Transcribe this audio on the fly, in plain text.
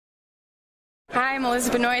Hi, I'm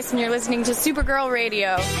Elizabeth Noyce, and you're listening to Supergirl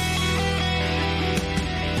Radio.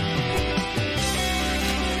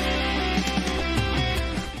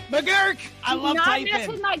 McGurk! I love typing. Not mess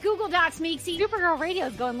with my Google Docs, Meeksy. Supergirl Radio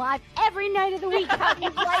is going live every night of the week. How do you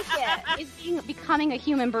like it? Is becoming a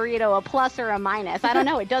human burrito a plus or a minus? I don't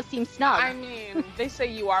know. It does seem snug. I mean, they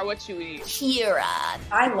say you are what you eat. Kira.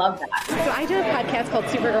 I love that. So I do a podcast called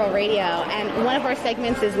Supergirl Radio, and one of our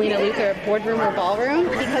segments is Lena Luthor, Boardroom or Ballroom,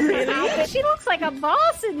 because really? She looks like a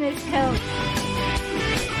boss in this coat.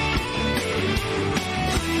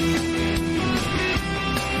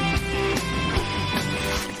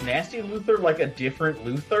 Nasty Luthor like a different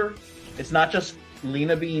Luthor? It's not just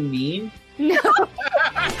Lena being mean? No.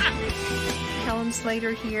 Helen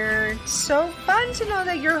Slater here. So fun to know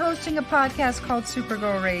that you're hosting a podcast called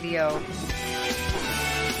Supergirl Radio.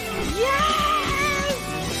 Yes!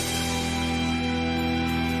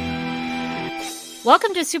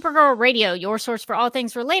 Welcome to Supergirl Radio, your source for all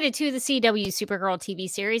things related to the CW Supergirl TV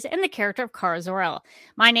series and the character of Kara Zor-El.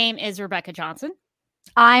 My name is Rebecca Johnson.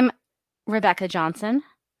 I'm Rebecca Johnson.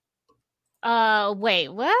 Wait,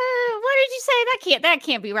 what did you say? That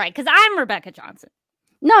can't be right, because I'm Rebecca Johnson.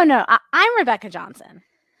 No, I'm Rebecca Johnson.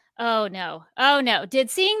 Oh no. Did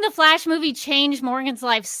seeing the Flash movie change Morgan's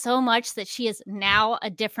life so much that she is now a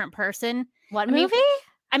different person? What movie?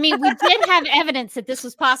 I mean, we did have evidence that this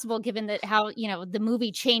was possible, given that how, the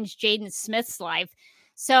movie changed Jaden Smith's life.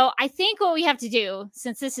 So I think what we have to do,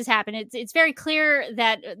 since this has happened, it's very clear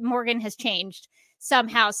that Morgan has changed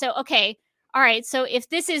somehow. So, okay. All right, so if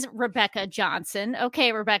this is Rebecca Johnson,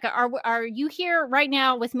 okay, Rebecca, are you here right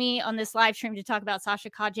now with me on this live stream to talk about Sasha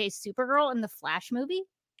Calle Supergirl in the Flash movie?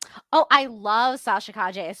 Oh, I love Sasha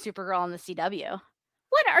Calle as Supergirl on the CW.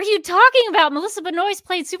 What are you talking about? Melissa Benoist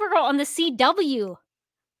played Supergirl on the CW.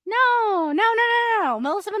 No.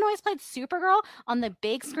 Melissa Benoist played Supergirl on the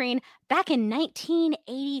big screen back in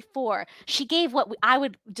 1984. She gave what I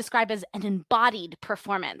would describe as an embodied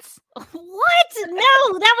performance. What?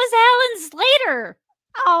 No, that was Helen Slater.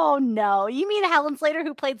 Oh, no. You mean Helen Slater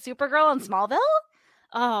who played Supergirl in Smallville?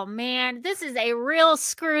 Oh, man, this is a real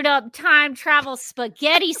screwed up time travel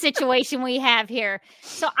spaghetti situation we have here.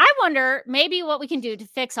 So I wonder maybe what we can do to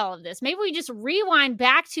fix all of this. Maybe we just rewind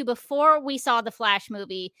back to before we saw the Flash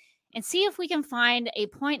movie and see if we can find a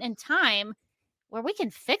point in time where we can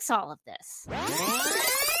fix all of this.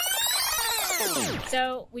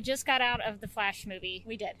 So we just got out of the Flash movie.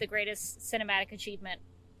 We did. The greatest cinematic achievement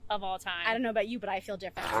of all time. I don't know about you, but I feel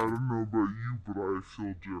different.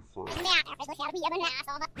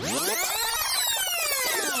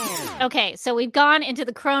 Okay, so we've gone into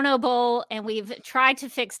the Chrono Bowl and we've tried to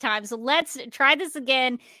fix time. So let's try this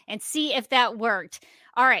again and see if that worked.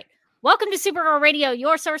 All right. Welcome to Supergirl Radio,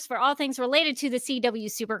 your source for all things related to the CW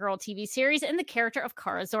Supergirl TV series and the character of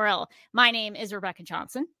Kara Zor-El. My name is Rebecca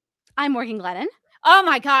Johnson. I'm Morgan Glennon. Oh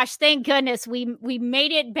my gosh, thank goodness. We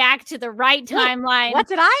made it back to the right timeline. What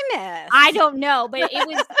did I miss? I don't know, but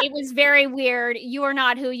it was very weird. You are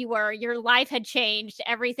not who you were. Your life had changed.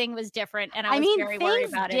 Everything was different, and I was very worried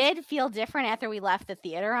about it. Things did feel different after we left the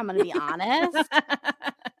theater, I'm going to be honest.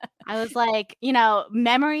 I was like,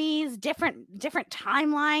 memories, different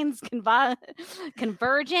timelines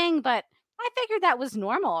converging, but I figured that was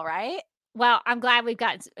normal, right? Well, I'm glad we've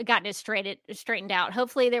gotten it straightened out.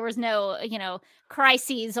 Hopefully there was no,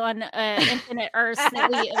 crises on Infinite Earths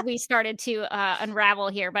that we started to unravel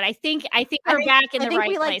here. But I think we're back in the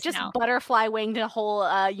right place now. I think we just butterfly winged a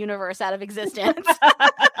whole universe out of existence.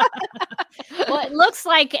 Well, it looks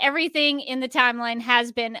like everything in the timeline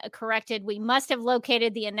has been corrected. We must have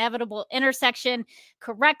located the inevitable intersection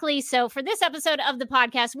correctly. So for this episode of the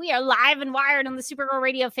podcast, we are live and wired on the Supergirl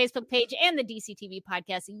Radio Facebook page and the DCTV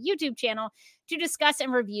Podcast YouTube channel to discuss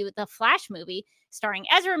and review the Flash movie starring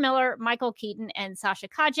Ezra Miller, Michael Keaton, and Sasha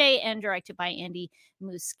Calle, and directed by Andy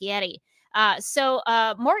Muschietti. So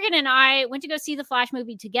Morgan and I went to go see the Flash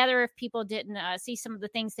movie together. If people didn't see some of the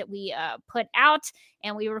things that we put out,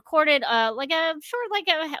 and we recorded it was like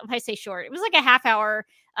a half hour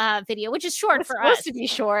video, which is short for us. Supposed to be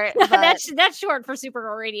short. That's short for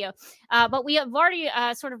Supergirl Radio. But we have already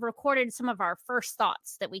sort of recorded some of our first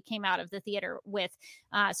thoughts that we came out of the theater with.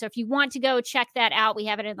 So if you want to go check that out, we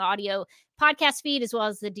have it in the audio podcast feed as well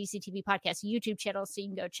as the DCTV Podcast YouTube channel, so you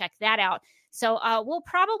can go check that out. So we'll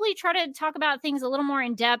probably try to talk about things a little more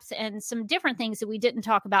in depth and some different things that we didn't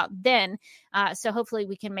talk about then. So hopefully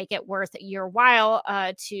we can make it worth your while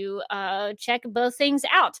to check both things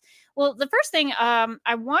out. Well, the first thing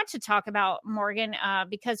I want to talk about, Morgan,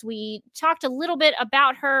 because we talked a little bit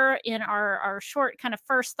about her in our short kind of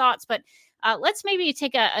first thoughts, but let's maybe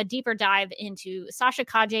take a deeper dive into Sasha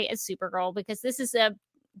Calle as Supergirl, because this is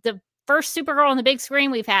the first Supergirl on the big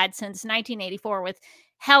screen we've had since 1984 with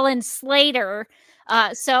Helen Slater.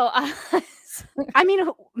 I mean,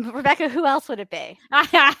 Rebecca, who else would it be?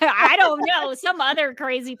 I don't know. Some other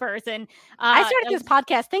crazy person. I started this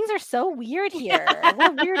podcast. Things are so weird here.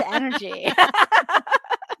 What weird energy.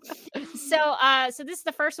 So this is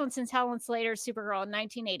the first one since Helen Slater's Supergirl in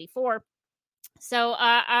 1984. So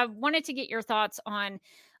I wanted to get your thoughts on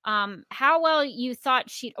how well you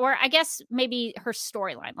thought or I guess maybe her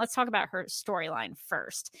storyline. Let's talk about her storyline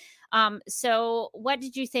first. So what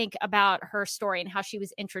did you think about her story and how she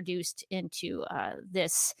was introduced into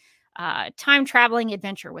this time traveling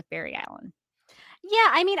adventure with Barry Allen? Yeah,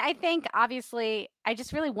 I mean, I think obviously I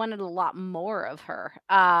just really wanted a lot more of her.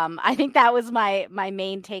 I think that was my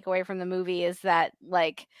main takeaway from the movie is that,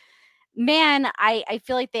 like, man, I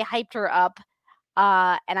feel like they hyped her up,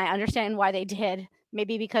 and I understand why they did.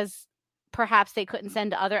 Maybe because perhaps they couldn't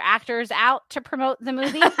send other actors out to promote the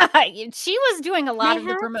movie. She was doing a lot of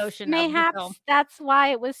the promotion. Mayhaps of the film. That's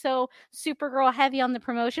why it was so Supergirl heavy on the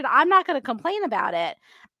promotion. I'm not going to complain about it,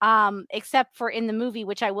 except for in the movie,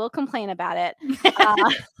 which I will complain about it, because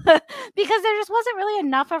there just wasn't really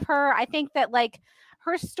enough of her. I think that, like,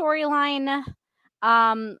 her storyline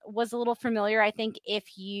was a little familiar. I think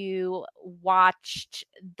if you watched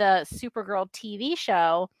the Supergirl TV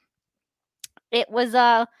show, it was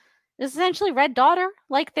essentially Red Daughter.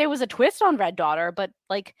 Like, there was a twist on Red Daughter, but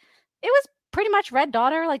like it was pretty much Red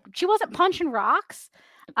Daughter. Like, she wasn't punching rocks.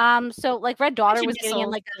 So like Red Daughter was getting in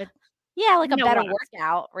like a better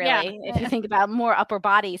workout, really, if you think about more upper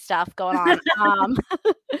body stuff going on.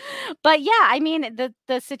 But yeah, I mean,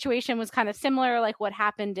 the situation was kind of similar. Like, what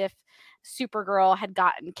happened if Supergirl had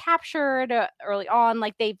gotten captured early on?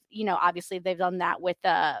 Like, they've, obviously they've done that with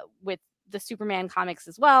the Superman comics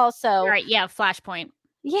as well. So right, yeah, Flashpoint.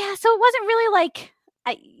 Yeah, so it wasn't really like,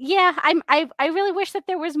 I really wish that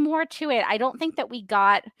there was more to it. I don't think that we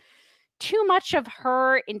got too much of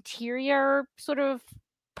her interior sort of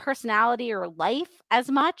personality or life as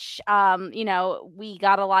much. We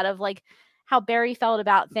got a lot of like how Barry felt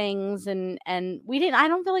about things, and I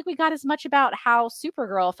don't feel like we got as much about how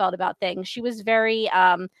Supergirl felt about things. She was very,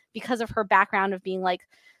 because of her background of being like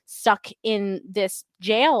stuck in this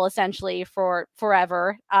jail essentially for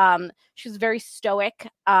forever. She was very stoic,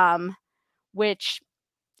 which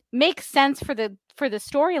makes sense for the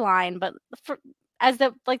storyline, but as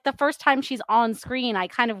the first time she's on screen, I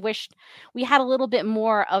kind of wished we had a little bit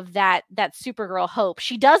more of that Supergirl hope.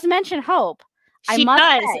 She does mention hope. She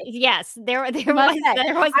does. Say. Yes, there was.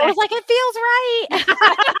 I was like, it feels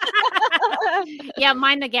right. Yeah,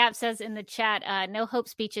 Mind the Gap says in the chat, no hope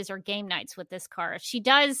speeches or game nights with this car. She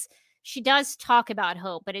does talk about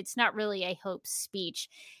hope, but it's not really a hope speech.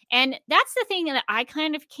 And that's the thing that I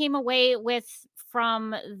kind of came away with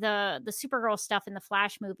from the Supergirl stuff in the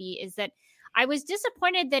Flash movie, is that I was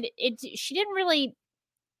disappointed that she didn't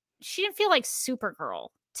feel like Supergirl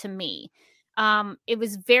to me. It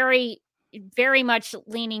was very, very much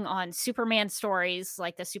leaning on Superman stories,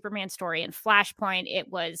 like the Superman story in Flashpoint. It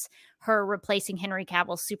was her replacing Henry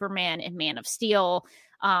Cavill's Superman in Man of Steel.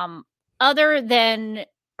 Other than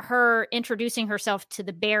her introducing herself to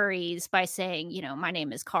the Barrys by saying, my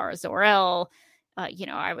name is Kara Zor-El.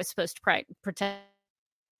 I was supposed to protect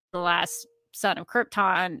the last son of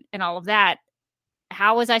Krypton and all of that.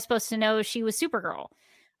 How was I supposed to know she was Supergirl?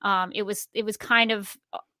 It was kind of,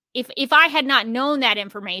 if I had not known that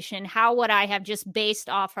information, how would I have just based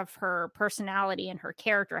off of her personality and her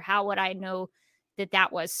character? How would I know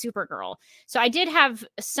that was Supergirl? So I did have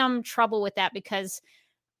some trouble with that, because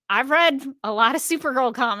I've read a lot of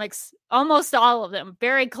Supergirl comics, almost all of them,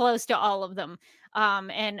 very close to all of them.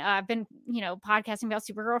 And I've been, podcasting about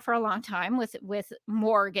Supergirl for a long time with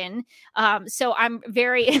Morgan. So I'm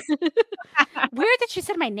very weird that you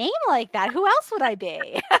said my name like that. Who else would I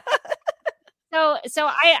be? So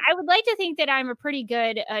I would like to think that I'm a pretty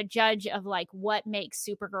good judge of like what makes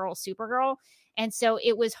Supergirl. And so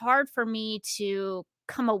it was hard for me to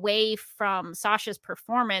come away from Sasha's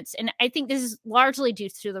performance. And I think this is largely due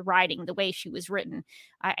to the writing, the way she was written.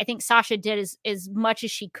 I think Sasha did as much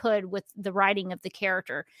as she could with the writing of the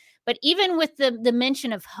character. But even with the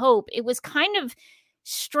mention of hope, it was kind of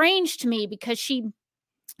strange to me, because she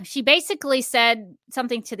basically said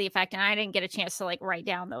something to the effect, and I didn't get a chance to like write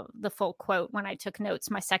down the full quote when I took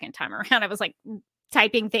notes my second time around. I was like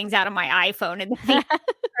typing things out of my iPhone and trying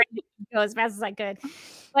to go as fast as I could.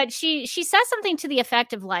 But she says something to the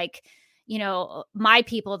effect of like, my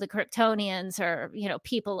people, the Kryptonians, are,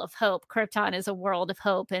 people of hope. Krypton is a world of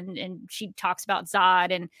hope. And she talks about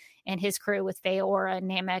Zod and his crew with Faora and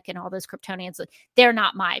Namek and all those Kryptonians. They're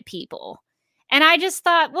not my people. And I just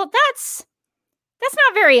thought, well, that's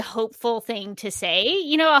not a very hopeful thing to say.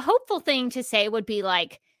 You know, a hopeful thing to say would be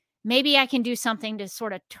like, maybe I can do something to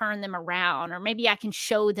sort of turn them around, or maybe I can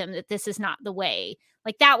show them that this is not the way.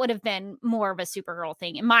 Like that would have been more of a Supergirl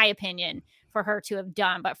thing, in my opinion, for her to have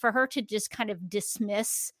done. But for her to just kind of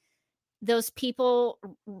dismiss those people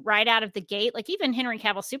right out of the gate, like even Henry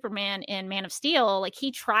Cavill Superman in Man of Steel, like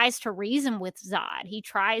he tries to reason with Zod. He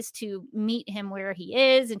tries to meet him where he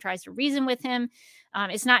is and tries to reason with him.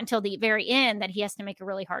 It's not until the very end that he has to make a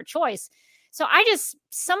really hard choice. So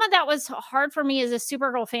some of that was hard for me as a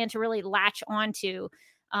Supergirl fan to really latch onto.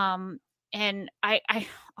 And I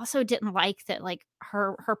also didn't like that, like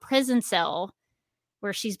her prison cell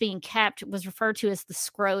where she's being kept was referred to as the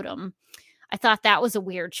scrotum. I thought that was a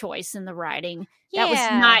weird choice in the writing.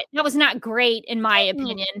 Yeah. That was not great in my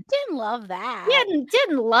opinion. Didn't love that.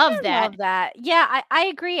 Didn't love that. Yeah, I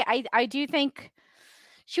agree. I do think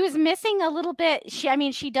she was missing a little bit.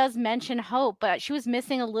 She does mention hope, but she was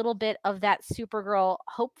missing a little bit of that Supergirl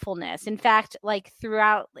hopefulness. In fact, like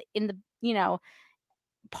throughout in the,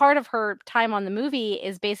 part of her time on the movie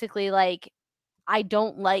is basically like, I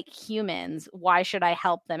don't like humans. Why should I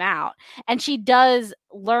help them out? And she does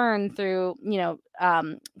learn through,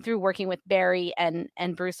 through working with Barry and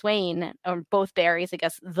Bruce Wayne, or both Barrys, I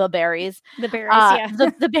guess, the Barrys, yeah,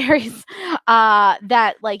 the Barrys,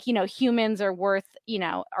 that like, humans are worth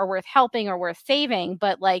helping or worth saving.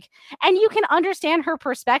 But like, and you can understand her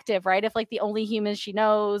perspective, right? If like the only humans she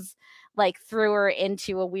knows like threw her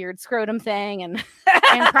into a weird scrotum thing and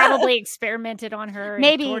probably experimented on her.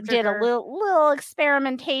 Maybe did a little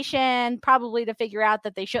experimentation, probably to figure out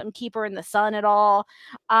that they shouldn't keep her in the sun at all.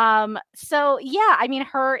 So yeah, I mean,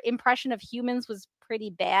 her impression of humans was pretty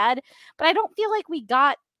bad, but I don't feel like we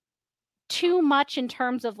got too much in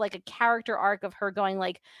terms of like a character arc of her going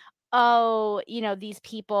like, oh, these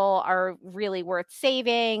people are really worth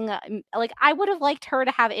saving. Like, I would have liked her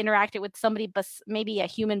to have interacted with somebody, maybe a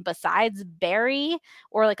human besides Barry,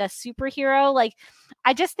 or like a superhero. Like,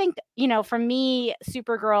 I just think, for me,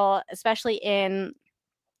 Supergirl, especially in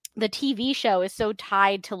the TV show, is so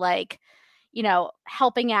tied to like,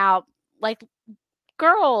 helping out like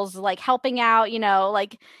girls, like helping out,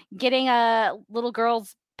 like getting a little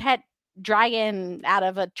girl's pet dragon out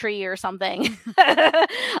of a tree or something.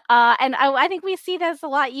 And I think we see this a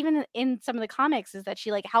lot even in some of the comics, is that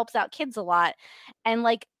she like helps out kids a lot, and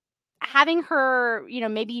like having her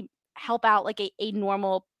maybe help out like a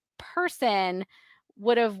normal person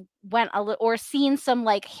would have went a little, or seen some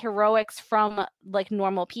like heroics from like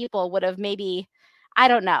normal people would have maybe, I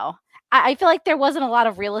don't know. I feel like there wasn't a lot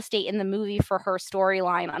of real estate in the movie for her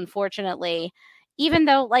storyline, unfortunately, even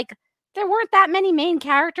though like there weren't that many main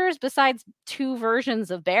characters besides two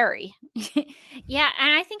versions of Barry. Yeah,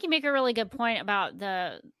 and I think you make a really good point about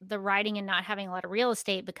the writing and not having a lot of real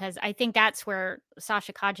estate, because I think that's where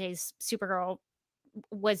Sasha Kaje's Supergirl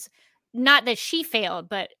was, not that she failed,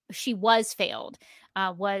 but she was failed,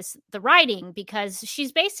 was the writing, because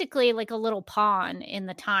she's basically like a little pawn in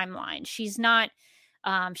the timeline. She's not,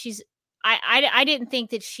 I didn't think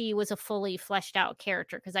that she was a fully fleshed out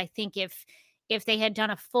character, because I think if they had done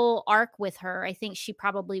a full arc with her, I think she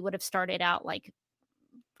probably would have started out like,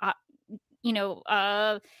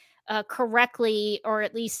 correctly, or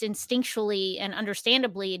at least instinctually and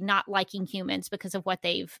understandably not liking humans because of what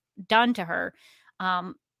they've done to her.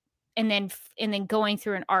 And then going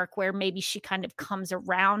through an arc where maybe she kind of comes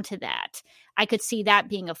around to that. I could see that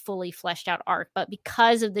being a fully fleshed out arc, but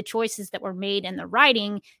because of the choices that were made in the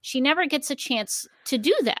writing, she never gets a chance to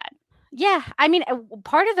do that. Yeah, I mean,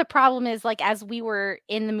 part of the problem is like, as we were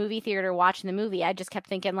in the movie theater watching the movie, I just kept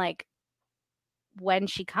thinking like,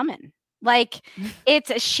 when's she coming? Like,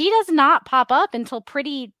 she does not pop up until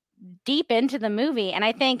pretty deep into the movie. And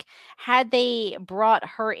I think had they brought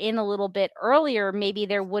her in a little bit earlier, maybe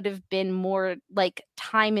there would have been more like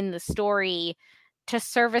time in the story to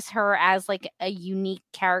service her as like a unique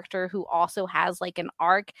character who also has like an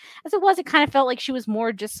arc. As it was, it kind of felt like she was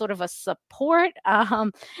more just sort of a support.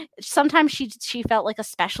 Sometimes she felt like a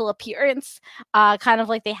special appearance, kind of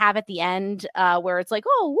like they have at the end, where it's like,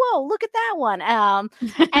 oh, whoa, look at that one.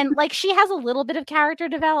 And like she has a little bit of character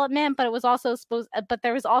development, but it was also but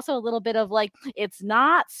there was also a little bit of like, it's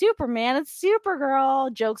not Superman, it's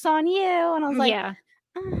Supergirl. Joke's on you. And I was like, yeah.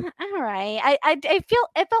 All right. I feel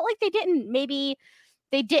it felt like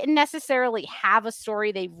they didn't necessarily have a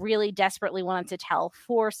story they really desperately wanted to tell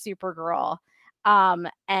for Supergirl.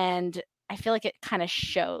 And I feel like it kind of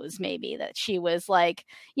shows maybe that she was like,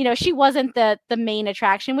 she wasn't the main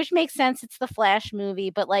attraction, which makes sense. It's the Flash movie,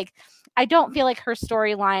 but like, I don't feel like her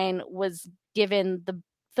storyline was given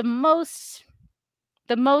the most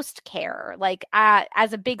the most care. Like,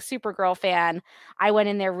 as a big Supergirl fan, I went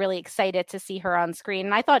in there really excited to see her on screen.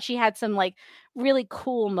 And I thought she had some like really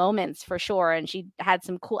cool moments for sure. And she had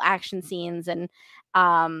some cool action scenes. And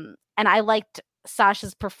I liked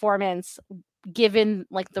Sasha's performance given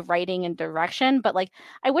like the writing and direction, but like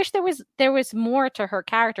I wish there was more to her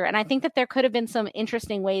character. And I think that there could have been some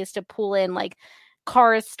interesting ways to pull in like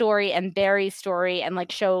Kara's story and Barry's story and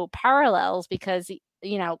like show parallels, because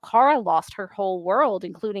Kara lost her whole world,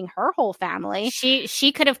 including her whole family.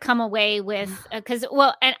 She could have come away with because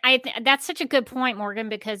that's such a good point, Morgan,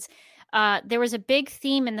 because there was a big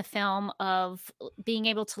theme in the film of being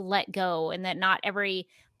able to let go, and that not every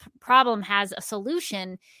problem has a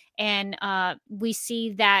solution. And we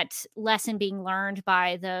see that lesson being learned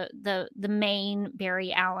by the main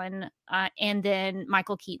Barry Allen and then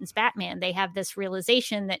Michael Keaton's Batman. They have this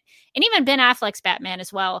realization that, and even Ben Affleck's Batman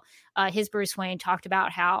as well, his Bruce Wayne talked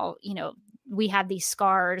about how, we have these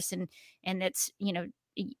scars and it's,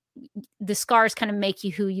 the scars kind of make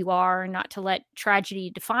you who you are, and not to let tragedy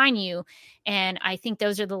define you. And I think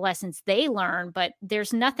those are the lessons they learn, but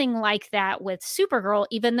there's nothing like that with Supergirl,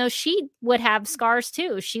 even though she would have scars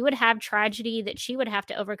too. She would have tragedy that she would have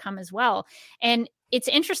to overcome as well. And it's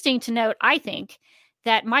interesting to note, I think,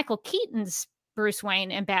 that Michael Keaton's Bruce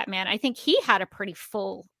Wayne and Batman, I think he had a pretty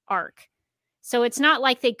full arc. So it's not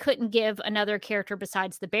like they couldn't give another character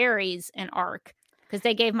besides the Barrys an arc, because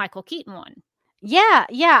they gave Michael Keaton one. Yeah.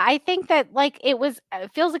 I think that like it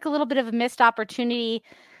feels like a little bit of a missed opportunity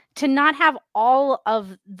to not have all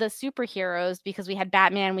of the superheroes, because we had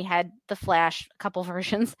Batman, we had the Flash, a couple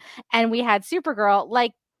versions, and we had Supergirl,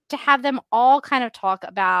 like to have them all kind of talk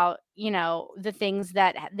about, the things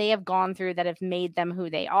that they have gone through that have made them who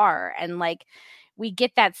they are. And like, we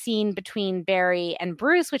get that scene between Barry and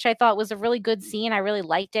Bruce, which I thought was a really good scene. I really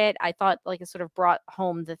liked it. I thought like it sort of brought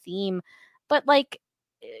home the theme, but like,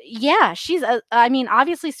 yeah,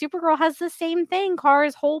 obviously Supergirl has the same thing.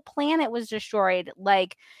 Kara's whole planet was destroyed.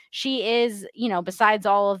 Like, she is, besides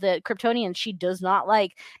all of the Kryptonians she does not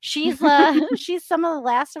like, she's she's some of the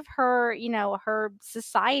last of her, her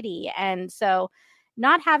society. And so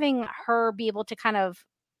not having her be able to kind of,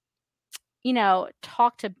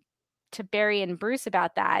 talk to Barry and Bruce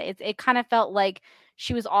about that, it kind of felt like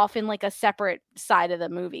she was off in like a separate side of the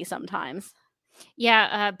movie sometimes.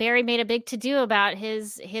 Yeah, Barry made a big to-do about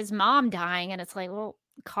his mom dying, and it's like, well,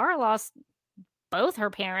 Kara lost both her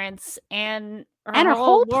parents and her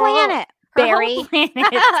whole planet, Barry. Whole planet.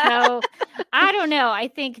 So I don't know. I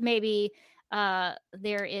think maybe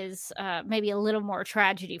there is maybe a little more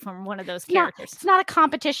tragedy from one of those characters. It's not a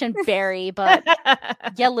competition, Barry, but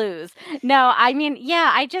you lose. No, I mean,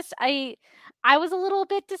 yeah, I was a little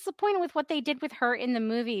bit disappointed with what they did with her in the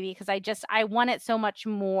movie, because I wanted so much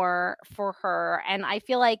more for her. And I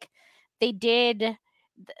feel like they did,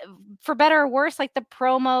 for better or worse, like the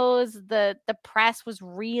promos, the press was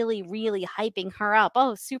really, really hyping her up.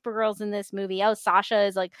 Oh, Supergirl's in this movie. Oh, Sasha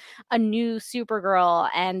is like a new Supergirl.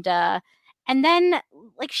 And then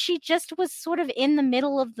like she just was sort of in the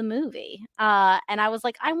middle of the movie. And I was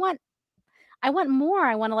like, I want more.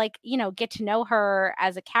 I want to like, get to know her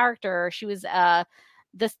as a character. She was the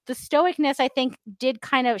stoicness, I think, did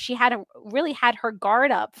kind of, she really had her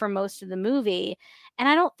guard up for most of the movie. And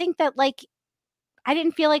I don't think that like, I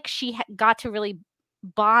didn't feel like she got to really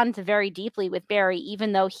bond very deeply with Barry,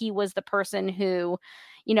 even though he was the person who,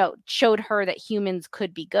 showed her that humans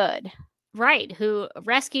could be good. Right, who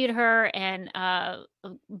rescued her and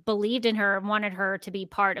believed in her and wanted her to be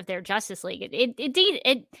part of their Justice League.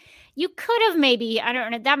 It you could have maybe, I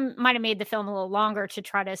don't know, that might have made the film a little longer to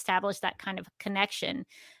try to establish that kind of connection.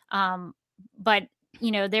 But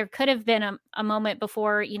there could have been a moment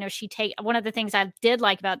before, one of the things I did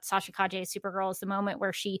like about Sasha Calle Supergirl is the moment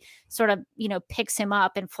where she sort of, picks him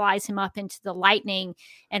up and flies him up into the lightning,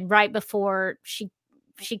 and right before she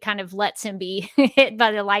kind of lets him be hit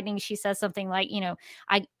by the lightning, she says something like,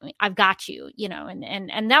 I've got you,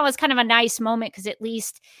 and that was kind of a nice moment, because at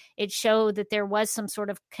least it showed that there was some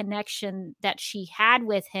sort of connection that she had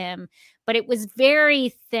with him, but it was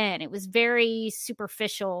very thin. It was very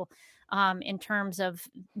superficial in terms of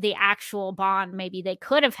the actual bond maybe they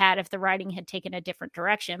could have had if the writing had taken a different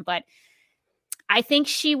direction. But I think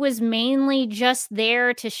she was mainly just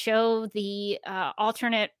there to show the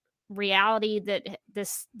alternate reality that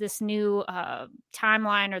this new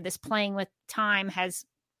timeline, or this playing with time has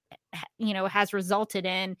resulted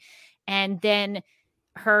in. And then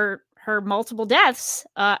her multiple deaths,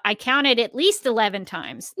 I counted at least 11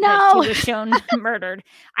 times that she was shown murdered.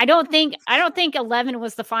 I don't think 11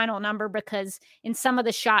 was the final number, because in some of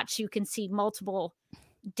the shots you can see multiple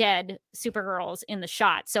dead Supergirls in the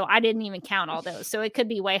shot. So I didn't even count all those. So it could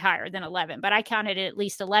be way higher than 11, but I counted it at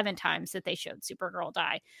least 11 times that they showed Supergirl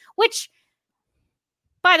die, which,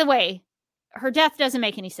 by the way, her death doesn't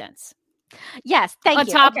make any sense. Yes, thank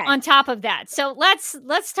you. On top of that, so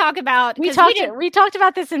let's talk about. We talked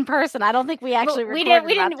about this in person. I don't think we actually we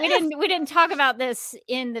didn't talk about this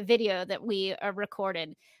in the video that we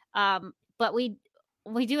recorded. But we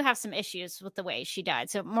do have some issues with the way she died.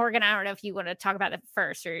 So Morgan, I don't know if you want to talk about it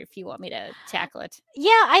first or if you want me to tackle it.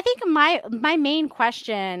 Yeah, I think my main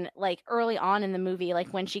question, like early on in the movie,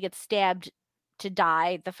 like when she gets stabbed to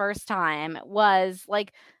die the first time, was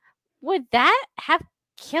like, would that have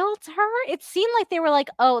killed her? It seemed like they were like,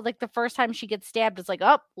 oh, like the first time she gets stabbed, it's like,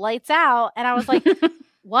 oh, lights out. And I was like,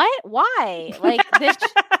 what? Why? Like this?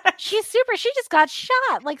 She just got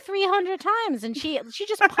shot like 300 times, and she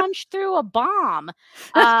just punched through a bomb.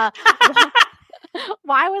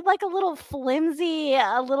 Why would like a little flimsy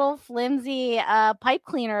pipe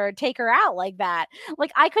cleaner take her out like that?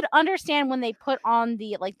 Like I could understand when they put on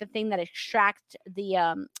the thing that extracted the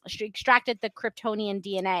Kryptonian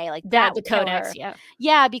DNA, like that the codex,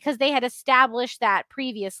 yeah, because they had established that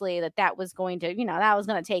previously that was going to, that was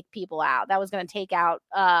going to take people out, that was going to take out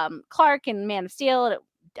Clark and Man of Steel,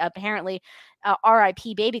 apparently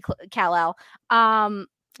R.I.P. Baby Kal-El.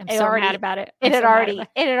 I'm so mad about it. It had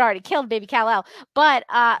already killed Baby Kal-El. But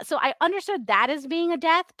so I understood that as being a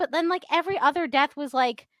death, but then like every other death was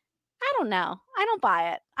like, I don't know. I don't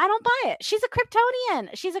buy it. She's a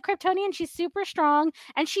Kryptonian. She's super strong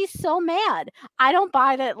and she's so mad. I don't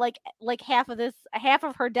buy that like half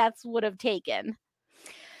of her deaths would have taken.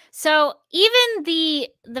 So even the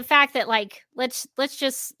fact that like let's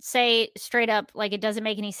just say straight up, like it doesn't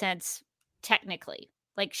make any sense technically.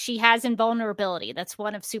 Like she has invulnerability. That's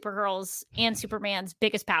one of Supergirl's and Superman's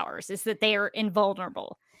biggest powers, is that they are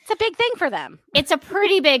invulnerable. It's a big thing for them. It's a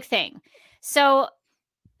pretty big thing. So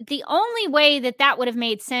the only way that would have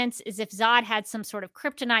made sense is if Zod had some sort of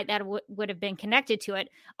kryptonite that would have been connected to it,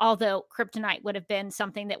 although kryptonite would have been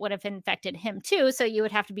something that would have infected him too. So you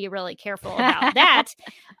would have to be really careful about that.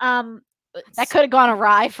 That could have gone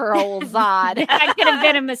awry for old Zod. That could have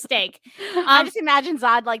been a mistake. I just imagine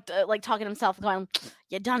Zod like talking to himself, going,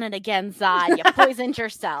 "You done it again, Zod. You poisoned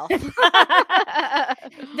yourself." The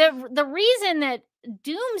reason that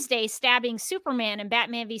Doomsday stabbing Superman and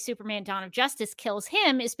Batman v Superman: Dawn of Justice kills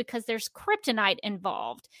him is because there's kryptonite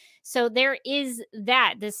involved. So there is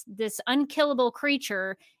this unkillable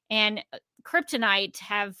creature and kryptonite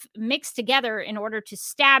have mixed together in order to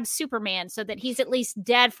stab Superman so that he's at least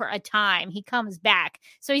dead for a time. He comes back.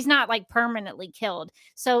 So he's not like permanently killed.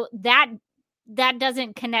 So that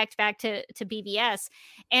doesn't connect back to BVS.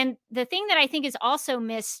 And the thing that I think is also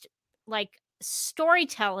missed, like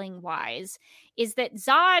storytelling wise, is that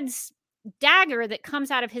Zod's dagger that comes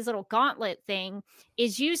out of his little gauntlet thing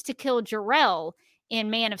is used to kill Jor-El in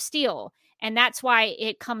Man of Steel. And that's why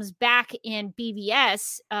it comes back in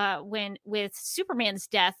BVS with Superman's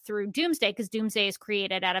death through Doomsday, because Doomsday is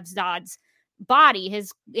created out of Zod's body,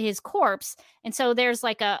 his corpse. And so there's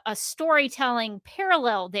like a storytelling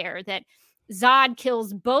parallel there that Zod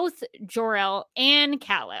kills both Jor-El and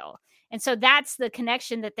Kal-El. And so that's the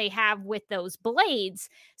connection that they have with those blades.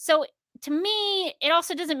 So to me, it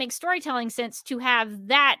also doesn't make storytelling sense to have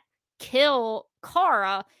that kill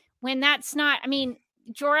Kara when that's not, I mean,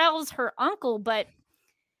 Jor-El's her uncle, but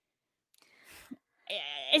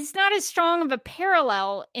it's not as strong of a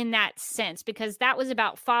parallel in that sense, because that was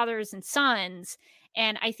about fathers and sons.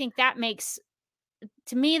 And I think that makes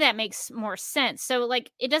more sense. So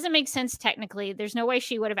like, it doesn't make sense technically. There's no way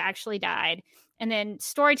she would have actually died. And then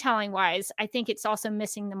storytelling wise, I think it's also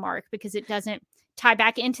missing the mark because it doesn't tie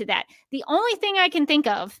back into that. The only thing I can think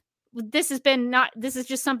of, this is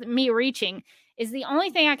just something me reaching, is the only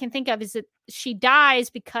thing I can think of is that she dies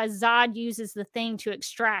because Zod uses the thing to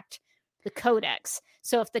extract the codex.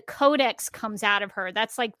 So if the codex comes out of her,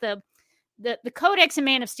 that's like the codex in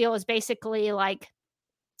Man of Steel is basically like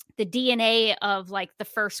the DNA of like the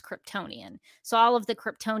first Kryptonian. So all of the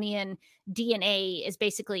Kryptonian DNA is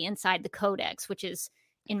basically inside the codex, which is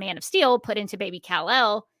in Man of Steel put into Baby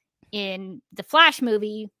Kal-El. In the Flash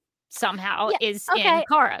movie somehow is in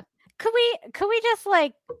Kara. Could we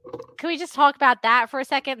just talk about that for a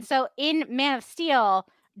second? So in Man of Steel,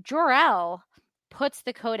 Jor-El puts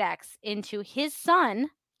the codex into his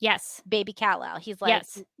son, yes, Baby Kal-El. He's like,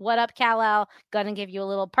 "What up, Kal-El? Gonna give you a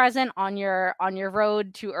little present on your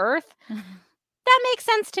road to Earth." That makes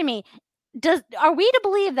sense to me. Are we to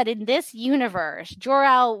believe that in this universe,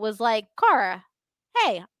 Jor-El was like, "Kara,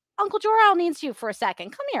 hey, Uncle Jor-El needs you for a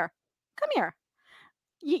second. Come here.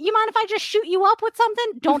 you mind if I just shoot you up with something?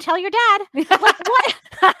 Don't tell your dad. Like, what?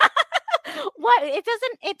 What? It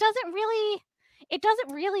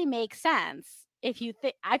doesn't really make sense. If you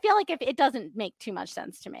think, I feel like if it doesn't make too much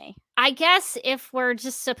sense to me. I guess if we're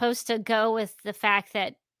just supposed to go with the fact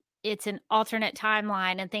that it's an alternate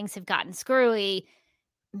timeline and things have gotten screwy,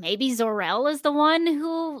 maybe Zor-El is the one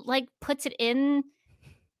who like puts it in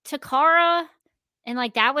to Kara, and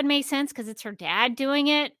like that would make sense because it's her dad doing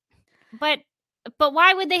it. But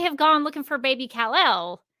why would they have gone looking for baby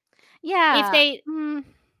Kal-El? Yeah. If they,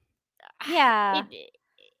 yeah.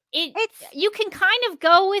 It's you can kind of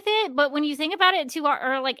go with it, but when you think about it too hard,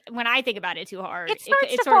 or like when I think about it too hard, it starts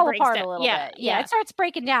to sort of fall breaks apart down. a little bit. Yeah, it starts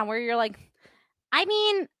breaking down where you're like, I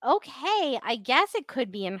mean, okay, I guess it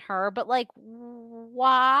could be in her, but like,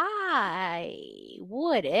 why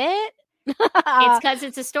would it? It's because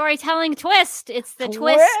it's a storytelling twist. It's the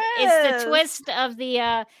twist. It's the twist of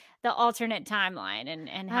the alternate timeline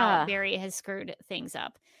and how Barry has screwed things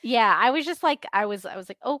up. Yeah, I was just like, I was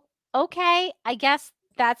like, oh, okay, I guess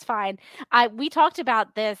that's fine. We talked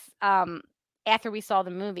about this after we saw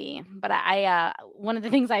the movie, but I one of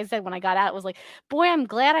the things I said when I got out was like, boy, I'm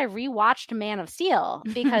glad I rewatched Man of Steel,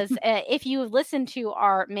 because if you listened to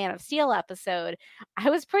our Man of Steel episode,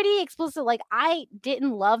 I was pretty explicit. Like, I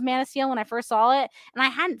didn't love Man of Steel when I first saw it, and I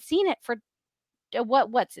hadn't seen it for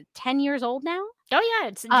what's it, 10 years old now? Oh yeah,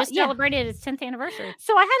 it's just celebrated its 10th anniversary.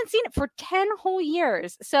 So I hadn't seen it for 10 whole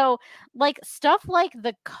years. So like stuff like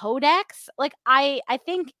the Codex, like I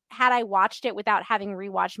think had I watched it without having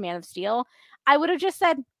rewatched Man of Steel, I would have just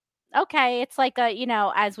said, okay, it's like a,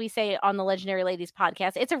 as we say on the Legendary Ladies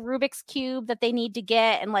podcast, it's a Rubik's Cube that they need to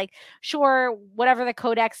get. And like, sure, whatever the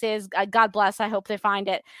Codex is, God bless, I hope they find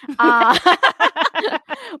it.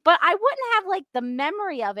 But I wouldn't have like the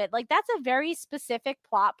memory of it. Like, that's a very specific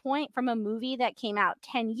plot point from a movie that came out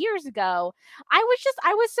 10 years ago. I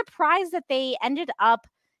was surprised that they ended up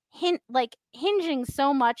hinging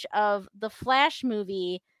so much of the Flash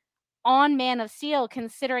movie on Man of Steel,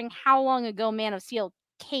 considering how long ago Man of Steel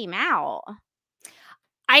came out.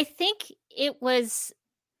 I think it was,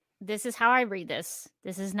 this is how I read this.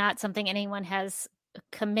 This is not something anyone has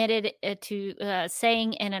committed to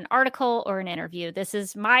saying in an article or an interview. This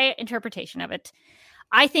is my interpretation of it.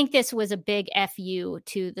 I think this was a big FU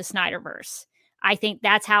to the Snyderverse. I think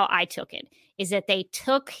that's how I took it, is that they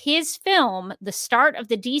took his film, the start of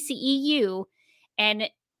the DCEU, and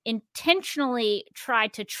intentionally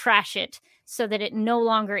tried to trash it so that it no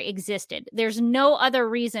longer existed. There's no other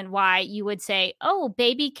reason why you would say, oh,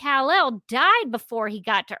 baby Kal-El died before he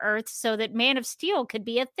got to Earth so that Man of Steel could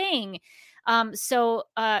be a thing. So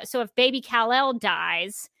if baby Kal-El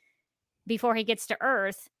dies before he gets to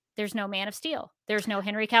Earth, there's no Man of Steel. There's no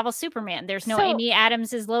Henry Cavill Superman. There's no Amy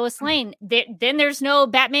Adams as Lois Lane. Then there's no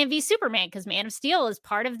Batman v Superman, because Man of Steel is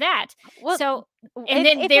part of that. Well,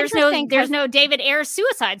 then there's no David Ayer's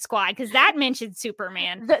Suicide Squad, because that mentioned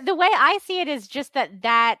Superman. The way I see it is just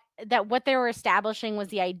that what they were establishing was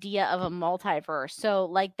the idea of a multiverse. So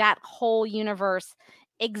like that whole universe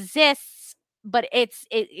exists, but it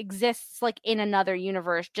exists like in another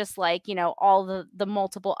universe, just like, all the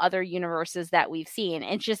multiple other universes that we've seen.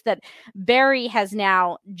 It's just that Barry has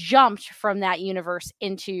now jumped from that universe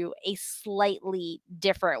into a slightly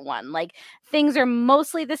different one. Like, things are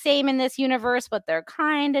mostly the same in this universe, but they're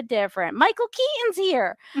kind of different. Michael Keaton's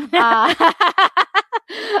here. But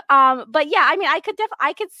yeah, I mean,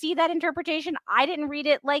 I could see that interpretation. I didn't read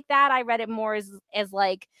it like that. I read it more as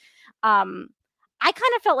like, I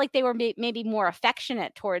kind of felt like they were maybe more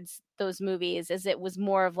affectionate towards those movies, as it was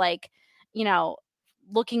more of like,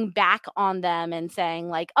 looking back on them and saying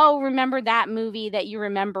like, oh, remember that movie that you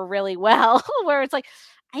remember really well, where it's like,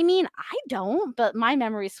 I mean, I don't, but my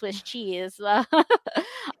memory's Swiss cheese. But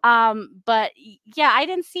yeah, I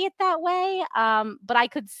didn't see it that way. But I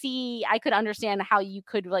could understand how you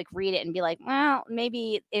could like read it and be like, well,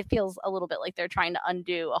 maybe it feels a little bit like they're trying to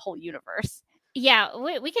undo a whole universe. Yeah,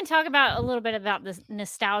 we can talk about a little bit about the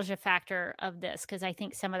nostalgia factor of this, because I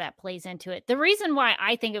think some of that plays into it. The reason why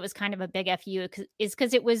I think it was kind of a big FU is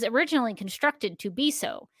because it was originally constructed to be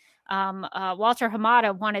so. Walter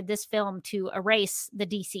Hamada wanted this film to erase the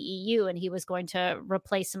DCEU, and he was going to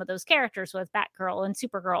replace some of those characters with Batgirl and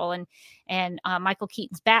Supergirl and Michael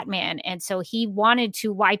Keaton's Batman. And so he wanted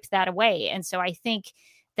to wipe that away. And so I think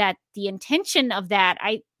that the intention of that,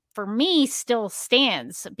 for me, still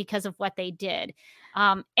stands because of what they did.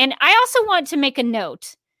 And I also want to make a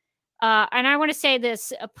note, and I want to say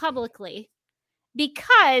this publicly,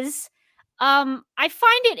 because I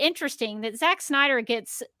find it interesting that Zack Snyder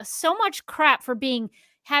gets so much crap for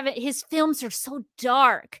his films are so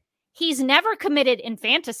dark. He's never committed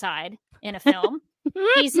infanticide in a film.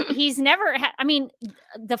 He's never had, I mean,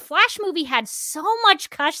 the Flash movie had so much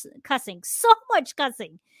cussing.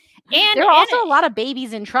 And there are also a lot of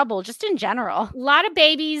babies in trouble, just in general. A lot of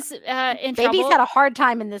babies in trouble. Babies had a hard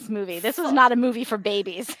time in this movie. This was not a movie for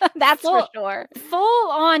babies. That's for sure.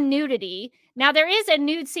 Full on nudity. Now, there is a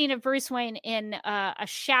nude scene of Bruce Wayne in a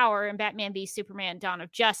shower in Batman v Superman: Dawn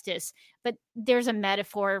of Justice, but there's a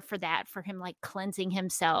metaphor for that, for him like cleansing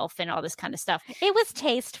himself and all this kind of stuff. It was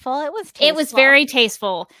tasteful. It was very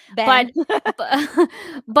tasteful. Ben.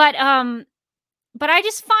 But I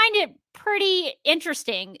just find it pretty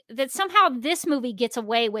interesting that somehow this movie gets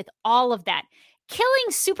away with all of that. Killing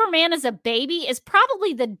Superman as a baby is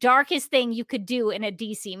probably the darkest thing you could do in a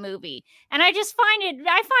DC movie. And I find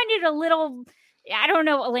it a little, I don't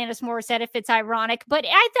know, Alanis Morissette, if it's ironic, but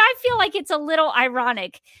I feel like it's a little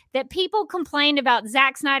ironic that people complain about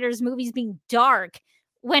Zack Snyder's movies being dark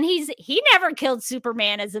when he never killed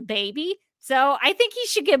Superman as a baby. So I think he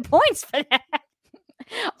should get points for that.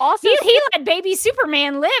 Also, he let baby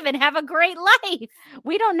Superman live and have a great life.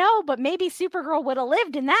 We don't know, but maybe Supergirl would have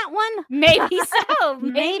lived in that one. Maybe so.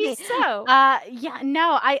 Maybe so. Yeah,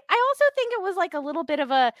 no, I also think it was like a little bit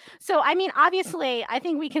of a, so I mean, obviously, I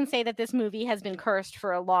think we can say that this movie has been cursed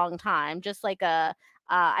for a long time, just like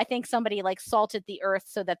I think somebody like salted the earth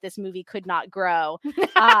so that this movie could not grow.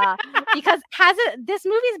 Because this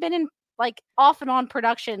movie's been in like off and on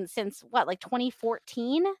production since what, like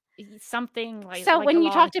 2014? Something like so like when a you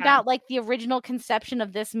long talked time. about like the original conception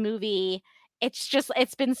of this movie,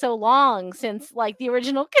 it's been so long since like the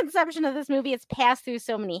original conception of this movie. It's passed through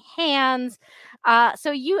so many hands.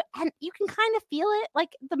 So you can kind of feel it,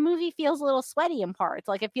 like the movie feels a little sweaty in parts,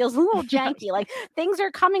 like it feels a little janky, like things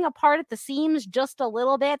are coming apart at the seams just a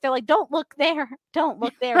little bit. They're like, don't look there,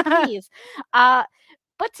 please.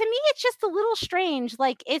 But to me, it's just a little strange.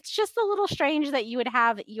 Like, it's just a little strange that you would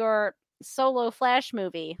have your solo Flash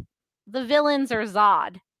movie. The villains are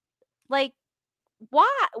Zod. Like,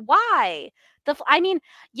 why? I mean,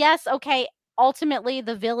 yes, okay. Ultimately,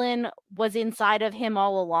 the villain was inside of him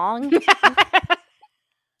all along.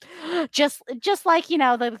 just like, you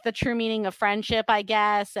know, the true meaning of friendship, I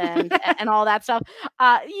guess, and all that stuff.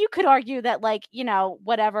 You could argue that, like, you know,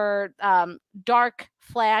 whatever Dark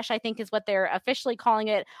Flash, I think, is what they're officially calling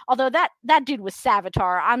it. Although that dude was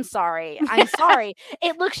Savitar. I'm sorry.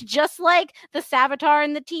 It looks just like the Savitar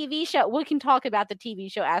in the TV show. We can talk about the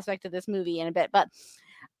TV show aspect of this movie in a bit, but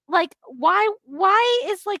like, why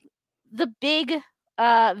is like the big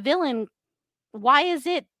villain? Why is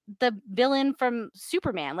it the villain from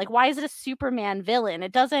Superman? Like, why is it a Superman villain?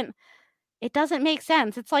 It doesn't make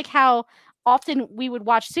sense. It's like how often we would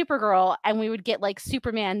watch Supergirl and we would get like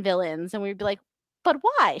Superman villains and we'd be like, but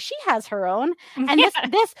why? She has her own. And this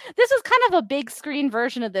is kind of a big screen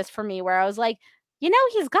version of this for me, where I was like, you know,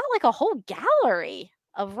 he's got like a whole gallery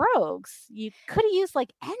of rogues. You could have used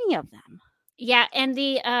like any of them. Yeah, and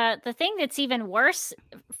the thing that's even worse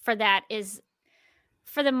for that is,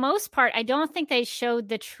 for the most part, I don't think they showed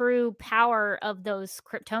the true power of those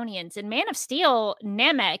Kryptonians. In Man of Steel,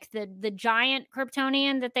 Namek, the giant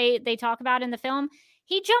Kryptonian that they talk about in the film,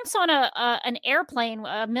 he jumps on an airplane,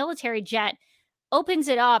 a military jet, opens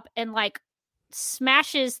it up, and like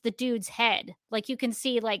smashes the dude's head. Like, you can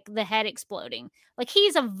see like the head exploding. Like,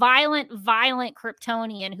 he's a violent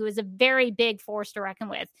Kryptonian who is a very big force to reckon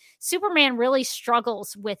with. Superman really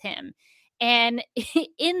struggles with him. And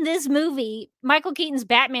in this movie, Michael Keaton's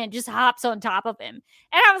Batman just hops on top of him.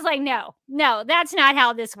 And I was like, no, that's not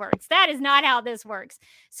how this works. That is not how this works.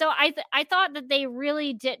 So I thought that they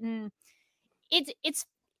really didn't. It's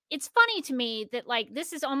funny to me that like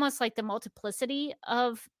this is almost like the multiplicity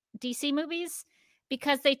of DC movies,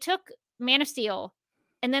 because they took Man of Steel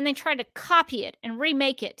and then they tried to copy it and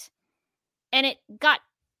remake it. And it got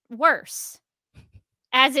worse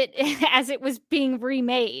as it was being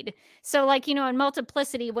remade. So like, you know, in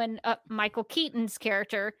Multiplicity, when Michael Keaton's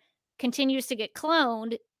character continues to get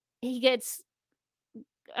cloned, he gets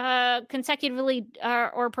consecutively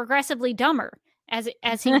or progressively dumber as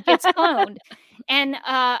he gets cloned. And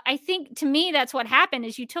I think, to me, that's what happened,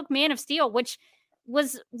 is you took Man of Steel, which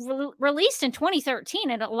was released in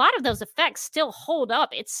 2013, and a lot of those effects still hold up.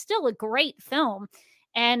 It's still a great film.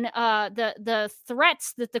 And the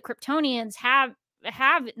threats that the Kryptonians have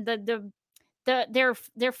they're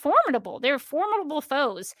formidable. They're formidable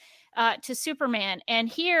foes to Superman. And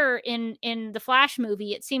here in the Flash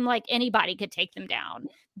movie, it seemed like anybody could take them down.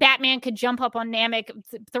 Batman could jump up on Namek,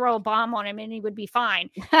 throw a bomb on him, and he would be fine.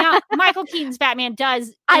 Now, Michael Keaton's Batman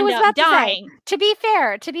does end up dying. To be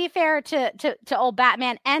fair to old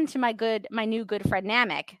Batman and to my new good friend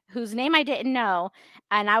Namek, whose name I didn't know,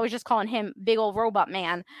 and I was just calling him Big Old Robot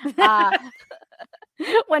Man.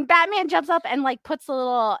 when Batman jumps up and like puts a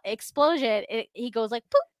little explosion, he goes like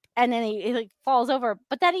poop, and then he like falls over,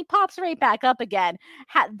 but then he pops right back up again.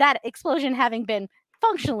 That explosion having been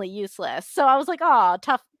functionally useless. So I was like, oh,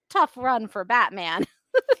 tough run for Batman.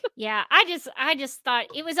 Yeah, I just thought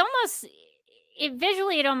it was almost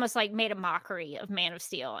it almost like made a mockery of Man of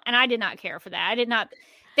Steel, and I did not care for that. I did not.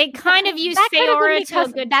 They kind of used Feora to a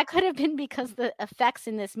good. That could have been because the effects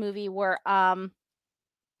in this movie were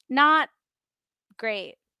not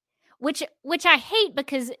great. Which I hate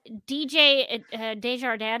because DJ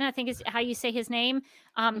Desjardins, I think is how you say his name.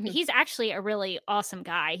 He's actually a really awesome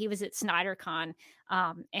guy. He was at SnyderCon,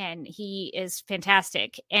 and he is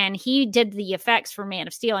fantastic. And he did the effects for Man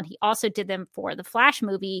of Steel, and he also did them for the Flash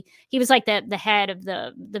movie. He was like the head of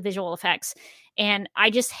the visual effects. And I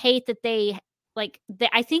just hate that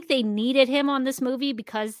I think they needed him on this movie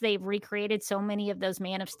because they've recreated so many of those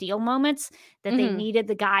Man of Steel moments that they needed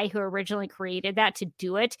the guy who originally created that to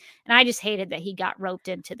do it. And I just hated that he got roped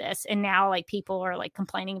into this. And now like people are like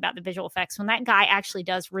complaining about the visual effects when that guy actually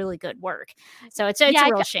does really good work. So it's a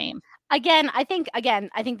real shame. I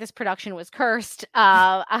think this production was cursed.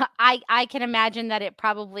 I can imagine that it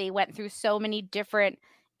probably went through so many different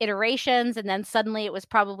iterations, and then suddenly it was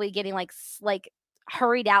probably getting like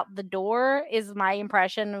hurried out the door is my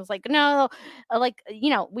impression. It was like, no, like,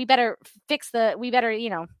 we better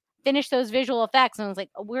finish those visual effects. And I was like,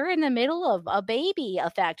 we're in the middle of a baby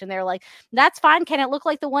effect. And they're like, that's fine. Can it look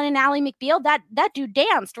like the one in Ally McBeal? That dude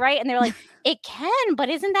danced, right? And they're like, it can, but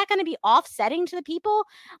isn't that going to be offsetting to the people?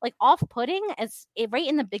 Like off-putting as right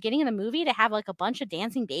in the beginning of the movie to have like a bunch of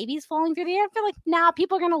dancing babies falling through the air? I feel like, nah,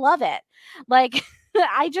 people are going to love it. Like,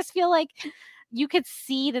 I just feel like you could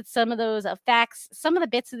see that some of those effects, some of the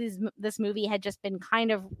bits of this movie had just been kind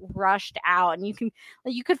of rushed out, and you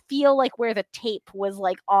could feel like where the tape was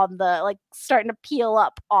like on the like starting to peel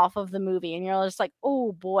up off of the movie, and you're just like,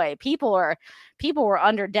 oh boy, people were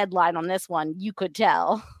under deadline on this one. You could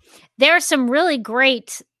tell. There are some really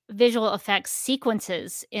great visual effects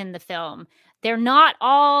sequences in the film. They're not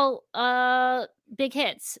all big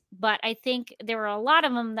hits, but I think there were a lot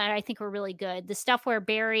of them that I think were really good. The stuff where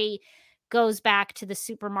Barry goes back to the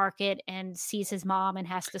supermarket and sees his mom and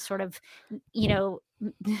has to sort of,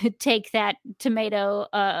 take that tomato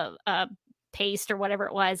paste or whatever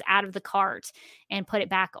it was out of the cart and put it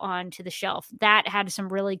back onto the shelf. That had some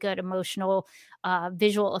really good emotional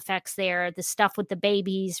visual effects there. The stuff with the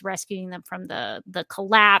babies, rescuing them from the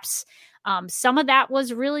collapse. Some of that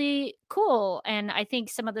was really cool. And I think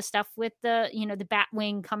some of the stuff with the bat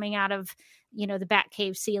wing coming out of, the bat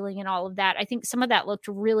cave ceiling and all of that, I think some of that looked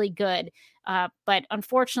really good. But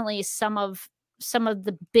unfortunately, some of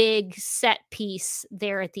the big set piece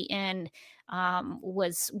there at the end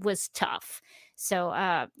was tough. So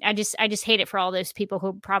I just hate it for all those people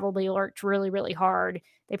who probably worked really, really hard.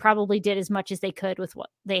 They probably did as much as they could with what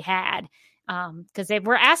they had. Because they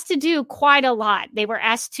were asked to do quite a lot. They were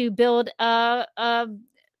asked to build a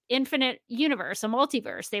infinite universe, a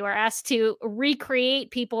multiverse. They were asked to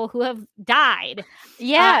recreate people who have died.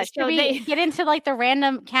 Yeah, so we get into like the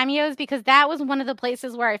random cameos, because that was one of the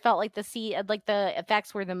places where I felt like the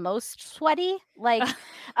effects were the most sweaty. Like,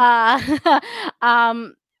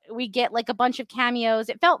 we get like a bunch of cameos.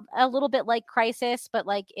 It felt a little bit like Crisis, but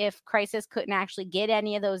like if Crisis couldn't actually get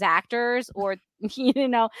any of those actors, or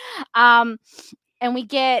and we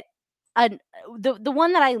get the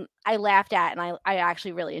one that I laughed at and I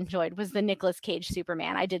actually really enjoyed was the Nicolas Cage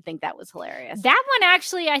Superman. I did think that was hilarious. That one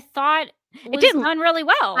actually I thought was done really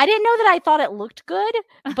well. I didn't know that I thought it looked good,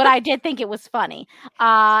 but I did think it was funny.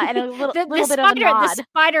 And a little bit of a nod. The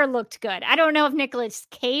spider looked good. I don't know if Nicolas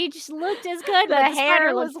Cage looked as good, but the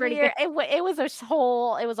hair looked pretty weird. Good. It was a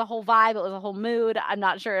whole vibe. It was a whole mood. I'm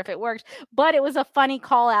not sure if it worked, but it was a funny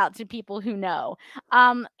call out to people who know.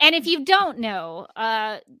 And if you don't know,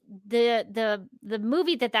 the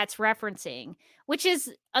movie that's referencing, which is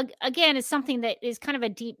again is something that is kind of a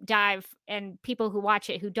deep dive, and people who watch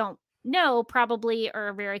it who don't know probably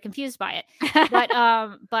are very confused by it.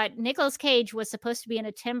 But Nicolas Cage was supposed to be in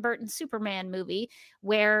a Tim Burton Superman movie,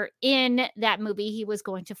 where in that movie he was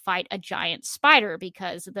going to fight a giant spider,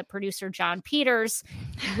 because the producer John Peters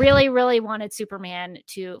really, really wanted Superman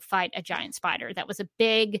to fight a giant spider. That was a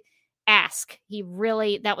big ask. He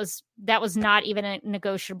really that was not even a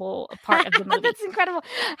negotiable part of the movie. That's incredible.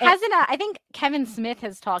 I think Kevin Smith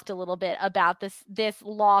has talked a little bit about this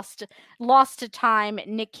lost to time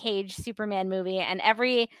Nick Cage Superman movie, and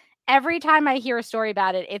every time I hear a story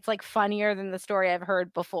about it, it's like funnier than the story I've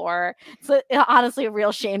heard before. So honestly, a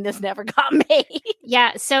real shame this never got made.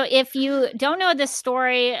 Yeah. So if you don't know this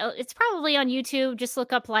story, it's probably on YouTube. Just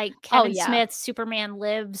look up like Kevin Smith Superman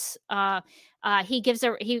Lives.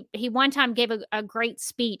 he one time gave a great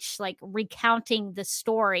speech, like recounting the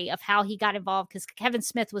story of how he got involved, because Kevin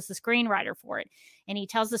Smith was the screenwriter for it, and he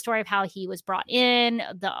tells the story of how he was brought in,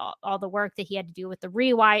 all the work that he had to do with the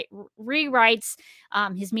rewrites,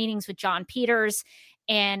 his meetings with John Peters,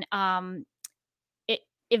 and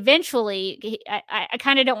eventually, I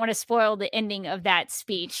kind of don't want to spoil the ending of that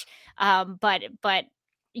speech, but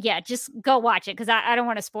yeah, just go watch it, because I don't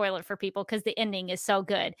want to spoil it for people, because the ending is so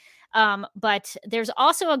good. But there's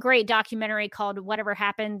also a great documentary called Whatever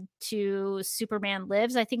Happened to Superman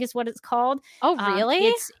Lives, I think is what it's called. Oh,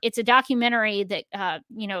 really? It's a documentary that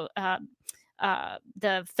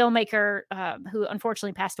the filmmaker who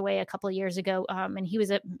unfortunately passed away a couple of years ago, and he was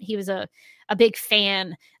a big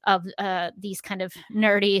fan of these kind of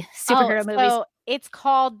nerdy superhero movies. It's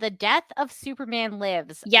called The Death of Superman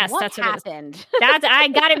Lives. Yes, what that's happened. What I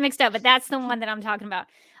got it mixed up, but that's the one that I'm talking about.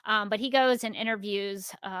 But he goes and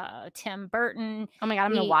interviews Tim Burton. Oh my god,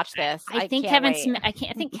 I'm gonna watch this. I think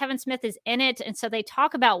Kevin Smith is in it, and so they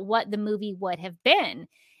talk about what the movie would have been.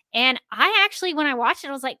 And I actually, when I watched it,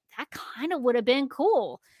 I was like, that kind of would have been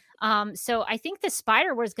cool. So I think the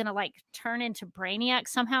spider was going to like turn into Brainiac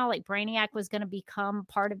somehow. Like Brainiac was going to become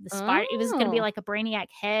part of the spider. It was going to be like a Brainiac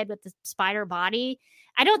head with the spider body.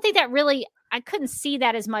 I don't think that really, I couldn't see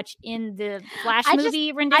that as much in the Flash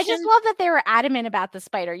movie rendition. I just love that they were adamant about the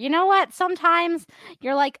spider. You know what? Sometimes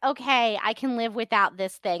you're like, okay, I can live without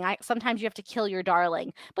this thing. Sometimes you have to kill your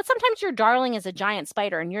darling. But sometimes your darling is a giant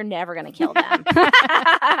spider and you're never going to kill them.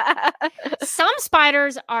 Some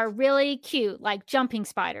spiders are really cute, like jumping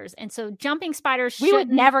spiders. And so jumping spiders We would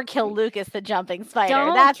never kill Lucas the jumping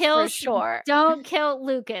spider. That's for sure. Don't kill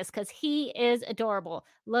Lucas, because he is adorable.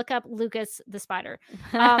 Look up Lucas the spider.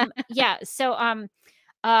 Yeah. So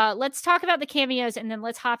let's talk about the cameos, and then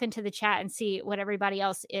let's hop into the chat and see what everybody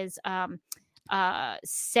else is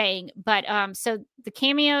saying. But so the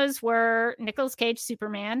cameos were Nicolas Cage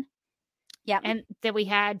Superman. Yeah. And then we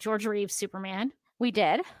had George Reeves Superman. We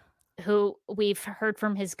did. Who we've heard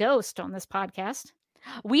from his ghost on this podcast.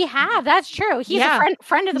 We have. That's true. He's a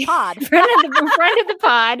friend of the pod. friend of the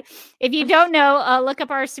pod. If you don't know, look up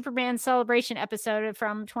our Superman celebration episode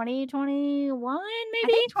from 2021, maybe? I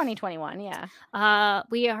think 2021, yeah.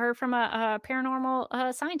 We heard from a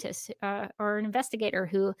paranormal scientist or an investigator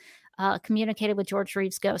who communicated with George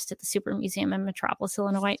Reeves' ghost at the Super Museum in Metropolis,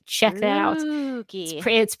 Illinois. Check that out.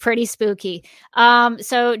 It's pretty spooky.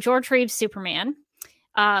 So George Reeves Superman,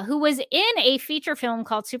 who was in a feature film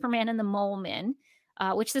called Superman and the Mole Men,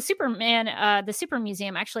 which the Super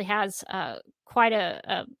Museum actually has quite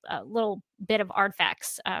a little bit of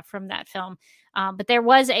artifacts from that film. But there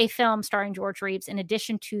was a film starring George Reeves in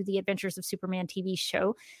addition to the Adventures of Superman TV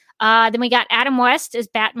show. Then we got Adam West as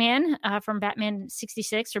Batman from Batman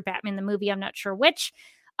 66 or Batman the movie, I'm not sure which.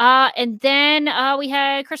 And then we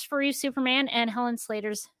had Christopher Reeve's Superman and Helen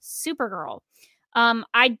Slater's Supergirl.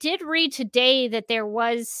 I did read today that there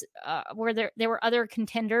was there were other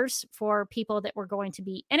contenders for people that were going to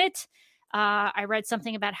be in it. I read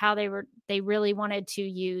something about how they really wanted to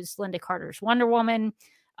use Linda Carter's Wonder Woman.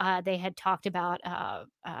 They had talked about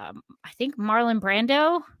I think Marlon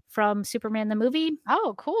Brando from Superman the movie.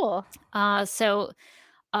 Oh, cool. So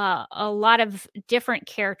a lot of different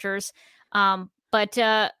characters, but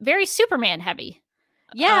very Superman heavy.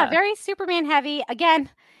 Yeah, very Superman heavy. Again,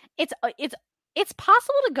 it's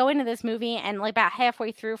possible to go into this movie and like about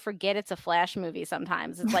halfway through forget it's a Flash movie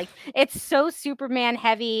sometimes. It's like it's so Superman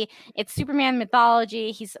heavy. It's Superman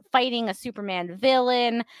mythology. He's fighting a Superman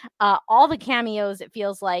villain. All the cameos, it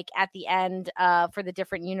feels like, at the end for the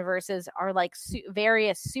different universes are like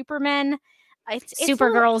various Supermen.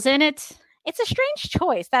 Supergirl's in it. It's a strange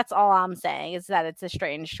choice. That's all I'm saying, is that it's a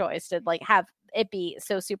strange choice to like have it be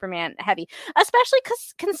so Superman heavy, especially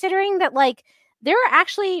considering that like there are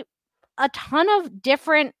actually a ton of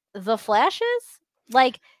different The Flashes,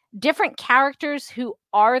 like different characters who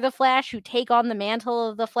are the Flash, who take on the mantle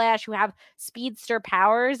of the Flash, who have speedster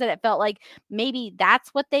powers, that it felt like maybe that's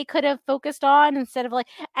what they could have focused on instead of like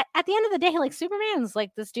at the end of the day, like Superman's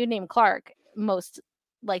like this dude named Clark most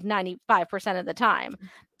like 95% of the time,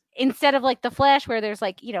 instead of like the Flash where there's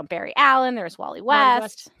like, you know, Barry Allen, there's Wally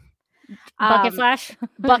West. Bucket Flash,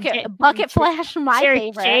 Bucket Flash, my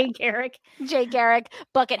favorite. Jay Garrick,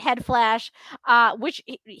 Buckethead Flash, which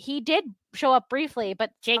he did show up briefly, but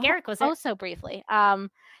Jay Garrick was so briefly.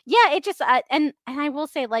 Yeah, it just and I will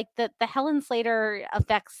say like the Helen Slater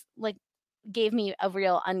effects like gave me a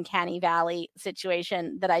real uncanny valley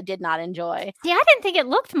situation that I did not enjoy. See, I didn't think it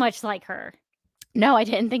looked much like her. No, I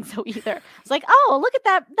didn't think so either. It's like, oh, look at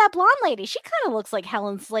that blonde lady. She kind of looks like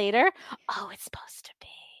Helen Slater. Oh, it's supposed to be.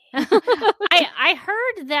 I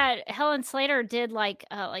heard that Helen Slater did like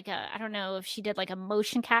a I don't know if she did like a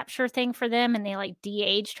motion capture thing for them and they like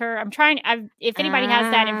de-aged her. If anybody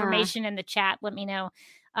has that information in the chat, let me know.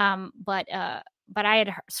 But I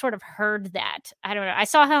had sort of heard that. I don't know. I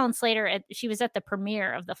saw Helen Slater she was at the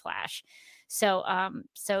premiere of The Flash. So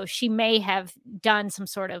she may have done some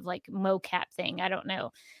sort of like mocap thing. I don't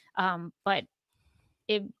know. But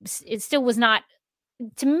it still was not,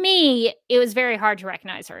 to me, it was very hard to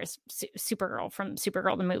recognize her as Supergirl from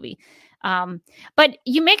Supergirl the movie. But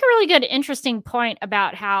you make a really good, interesting point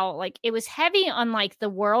about how like it was heavy on like the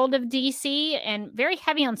world of DC and very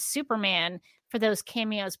heavy on Superman for those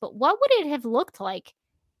cameos. But what would it have looked like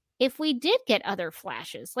if we did get other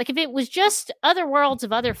Flashes? Like if it was just other worlds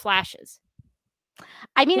of other Flashes?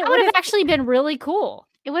 I mean, it would have actually been really cool.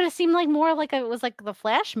 It would have seemed like more like it was like the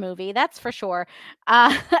Flash movie. That's for sure.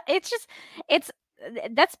 That's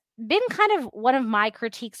been kind of one of my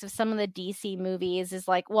critiques of some of the DC movies is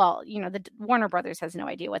like, well, the Warner Brothers has no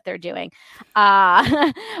idea what they're doing.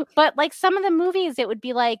 But like some of the movies, it would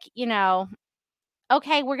be like,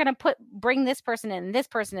 okay, we're going to bring this person in, this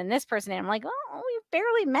person in, this person in. I'm like, oh, we've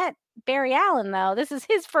barely met Barry Allen, though. This is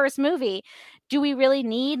his first movie. Do we really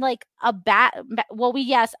need like a well,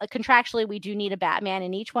 contractually, we do need a Batman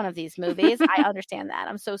in each one of these movies. I understand that.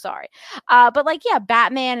 I'm so sorry. But like, yeah,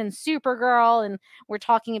 Batman and Supergirl. And we're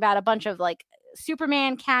talking about a bunch of like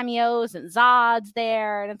Superman cameos and Zod's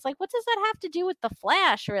there. And it's like, what does that have to do with the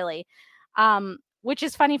Flash, really? Which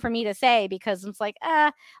is funny for me to say because it's like,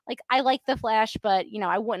 I like the Flash, but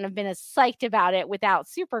I wouldn't have been as psyched about it without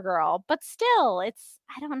Supergirl. But still, I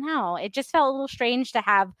don't know. It just felt a little strange to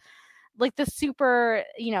have like the super,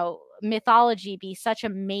 mythology be such a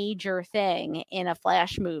major thing in a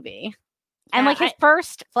Flash movie. And like his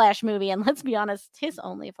first Flash movie, and let's be honest, his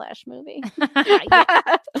only Flash movie.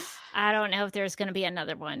 I don't know if there's going to be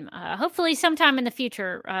another one. Hopefully sometime in the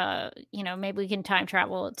future, maybe we can time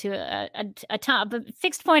travel to a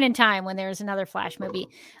fixed point in time when there's another Flash movie.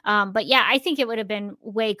 But yeah, I think it would have been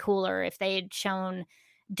way cooler if they had shown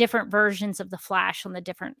different versions of the Flash on the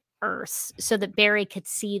different Earths so that Barry could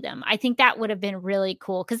see them. I think that would have been really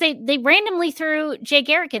cool because they randomly threw Jay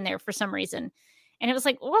Garrick in there for some reason. And it was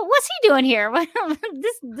like, well, what's he doing here?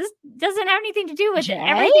 This doesn't have anything to do with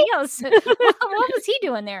everything else. What was he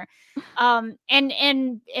doing there? And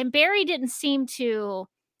Barry didn't seem to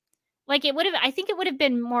like it would have. I think it would have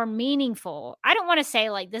been more meaningful. I don't want to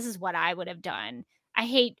say like this is what I would have done. I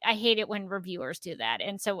hate it when reviewers do that,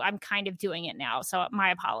 and so I'm kind of doing it now. So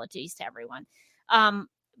my apologies to everyone.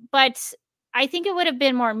 But I think it would have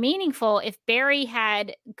been more meaningful if Barry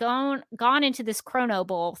had gone into this Chrono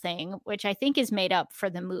Bowl thing, which I think is made up for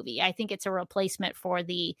the movie. I think it's a replacement for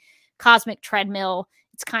the Cosmic Treadmill.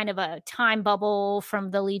 It's kind of a time bubble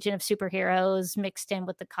from the Legion of Superheroes mixed in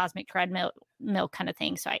with the Cosmic Treadmill kind of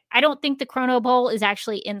thing. So I don't think the Chrono Bowl is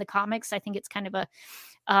actually in the comics. I think it's kind of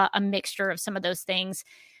a mixture of some of those things.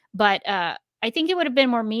 But I think it would have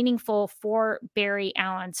been more meaningful for Barry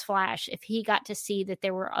Allen's Flash if he got to see that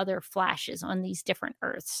there were other Flashes on these different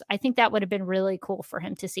Earths. I think that would have been really cool for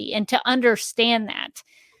him to see and to understand that.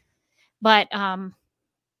 But I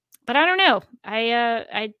don't know.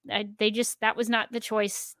 That was not the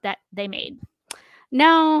choice that they made.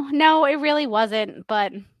 No, it really wasn't.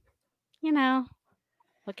 But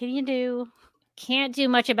what can you do? Can't do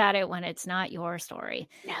much about it when it's not your story.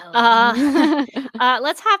 No.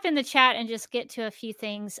 Let's hop in the chat and just get to a few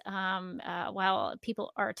things while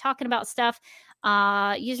people are talking about stuff.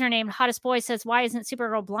 Username Hottest Boy says, why isn't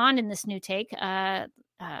Supergirl blonde in this new take?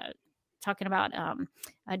 Talking about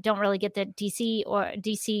I don't really get the DCU or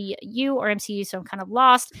MCU, so I'm kind of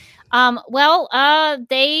lost.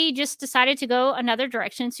 They just decided to go another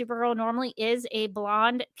direction. Supergirl normally is a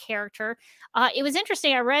blonde character. It was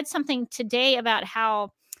interesting. I read something today about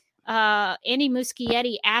how Andy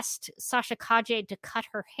Muschietti asked Sasha Calle to cut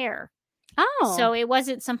her hair. Oh, so it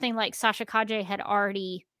wasn't something like Sasha Calle had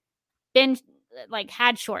already been like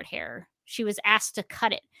had short hair. She was asked to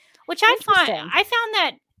cut it, which I found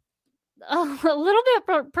that a little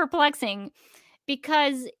bit perplexing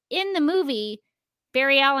because in the movie,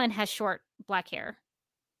 Barry Allen has short black hair.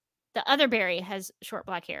 The other Barry has short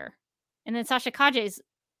black hair. And then Sasha Calle's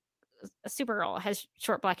Supergirl has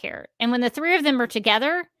short black hair. And when the three of them are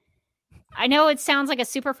together, I know it sounds like a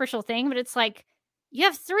superficial thing, but it's like you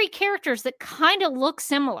have three characters that kind of look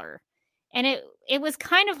similar. And it was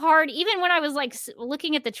kind of hard, even when I was like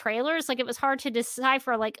looking at the trailers, like it was hard to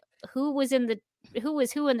decipher like who was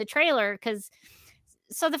who in the trailer.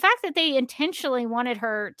 So the fact that they intentionally wanted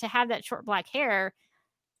her to have that short black hair,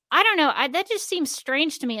 I don't know. That just seems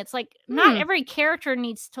strange to me. It's like not every character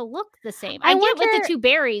needs to look the same. I get what the two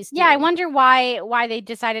Barrys do. Yeah, I wonder why they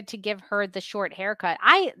decided to give her the short haircut.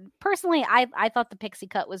 I personally thought the pixie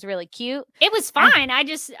cut was really cute. It was fine. I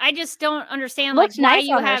just don't understand Looked like why nice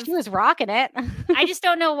you on her. have. She was rocking it. I just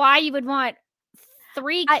don't know why you would want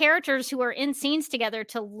three characters who are in scenes together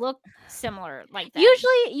to look similar like that.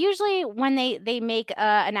 Usually when they make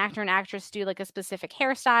an actor and actress do like a specific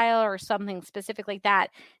hairstyle or something specific like that,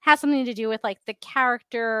 has something to do with like the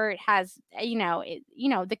character. It has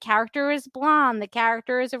the character is blonde, the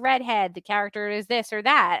character is a redhead, the character is this or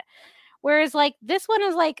that. Whereas like this one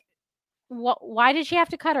is like, why did she have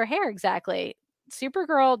to cut her hair exactly?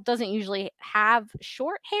 Supergirl doesn't usually have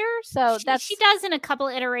short hair, so she does in a couple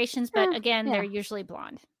iterations, but again, they're usually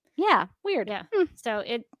blonde. Yeah, weird. Yeah, so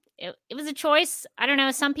it was a choice. I don't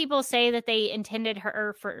know. Some people say that they intended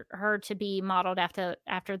for her to be modeled after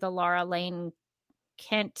the Laura Lane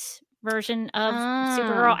Kent version of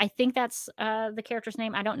Supergirl. I think that's the character's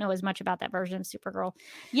name. I don't know as much about that version of Supergirl.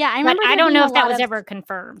 Yeah, I remember. I don't know if that was ever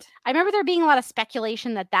confirmed. I remember there being a lot of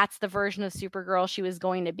speculation that that's the version of Supergirl she was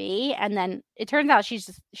going to be, and then it turns out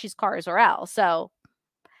she's Kara Zor-El. So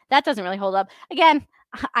that doesn't really hold up. Again,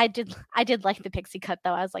 I did like the pixie cut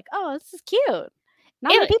though. I was like, oh, this is cute. Not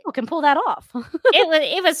many people can pull that off.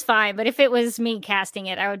 it was fine, but if it was me casting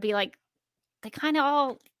it, I would be like, they kind of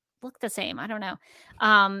all look the same. I don't know.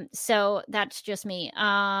 So that's just me.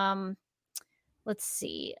 Let's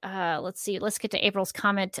see. Let's get to April's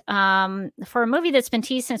comment. For a movie that's been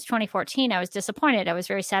teased since 2014, I was disappointed. I was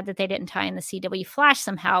very sad that they didn't tie in the CW Flash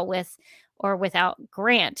somehow with or without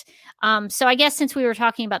Grant. So I guess since we were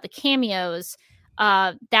talking about the cameos,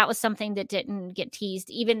 that was something that didn't get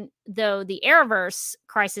teased, even though the Arrowverse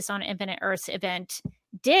Crisis on Infinite Earths event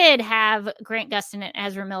did have Grant Gustin and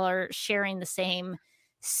Ezra Miller sharing the same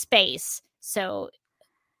space. So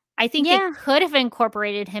I think they could have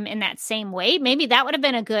incorporated him in that same way. Maybe that would have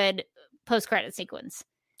been a good post-credit sequence.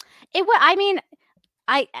 It would. I mean,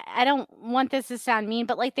 I don't want this to sound mean,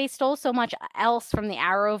 but like they stole so much else from the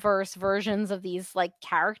Arrowverse versions of these like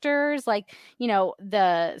characters. Like,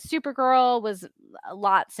 the Supergirl was a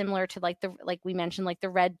lot similar to like we mentioned, like the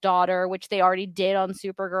Red Daughter, which they already did on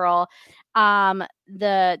Supergirl.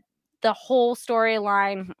 The whole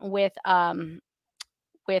storyline with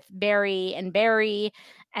Barry,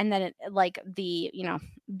 and then like the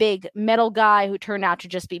big metal guy who turned out to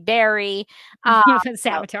just be Barry,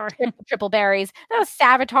 Savitar, triple Barrys. That was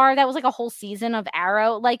Savitar. That was like a whole season of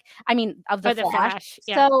Arrow, of the Flash.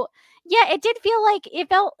 Yeah. So yeah, it did feel like it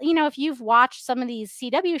felt, if you've watched some of these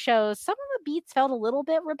CW shows, some of the beats felt a little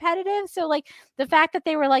bit repetitive. So like the fact that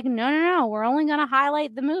they were like, no, we're only going to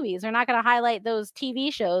highlight the movies. We're not going to highlight those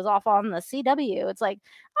TV shows off on the CW. It's like,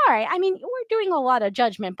 all right, I mean, we're doing a lot of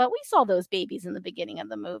judgment, but we saw those babies in the beginning of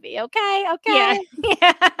the movie. Okay. Yeah.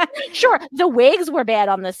 Sure. The wigs were bad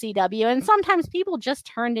on the CW, and sometimes people just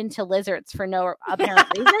turned into lizards for no apparent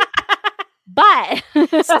reason. But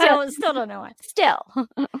still don't know it. Still.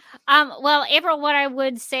 Well, April, what I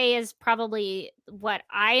would say is probably what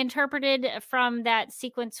I interpreted from that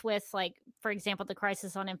sequence with, like, for example, the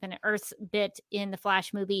Crisis on Infinite Earths bit in the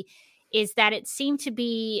Flash movie, is that it seemed to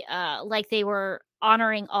be like they were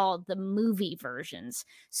honoring all the movie versions.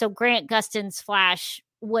 So Grant Gustin's Flash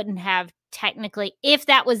wouldn't have technically, if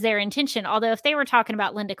that was their intention, although if they were talking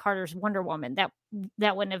about Linda Carter's Wonder Woman,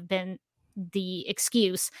 that wouldn't have been the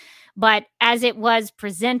excuse. But as it was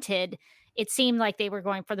presented, it seemed like they were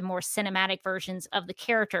going for the more cinematic versions of the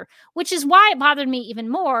character, which is why it bothered me even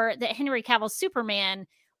more that Henry Cavill's Superman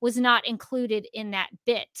was not included in that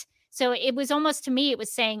bit. So it was almost, to me, it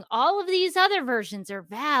was saying all of these other versions are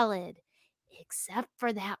valid, except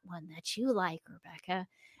for that one that you like, Rebecca.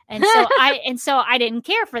 And so I didn't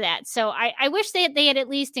care for that. So I wish they had at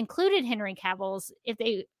least included Henry Cavill's, if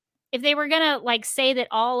they were going to like say that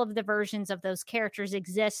all of the versions of those characters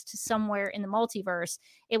exist somewhere in the multiverse,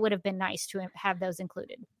 it would have been nice to have those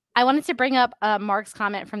included. I wanted to bring up Mark's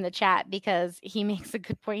comment from the chat because he makes a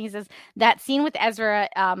good point. He says that scene with Ezra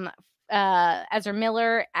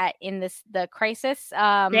Miller in the crisis, the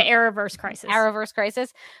Arrowverse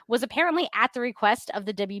crisis was apparently at the request of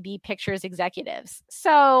the WB Pictures executives.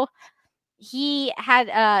 So he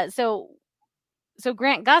had so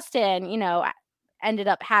Grant Gustin, ended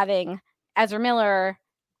up having Ezra Miller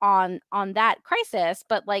on that crisis,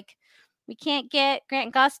 but like we can't get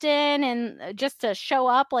Grant Gustin and just to show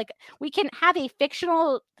up. Like we can have a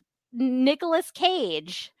fictional Nicolas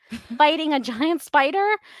Cage fighting a giant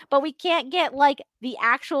spider, but we can't get like the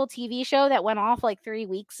actual TV show that went off like 3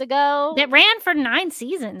 weeks ago. That ran for 9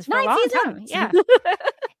 seasons for a long time. Yeah.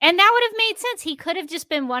 And that would have made sense. He could have just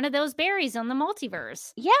been one of those berries on the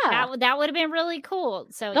multiverse. Yeah. That would have been really cool.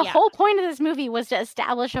 So the whole point of this movie was to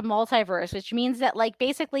establish a multiverse, which means that like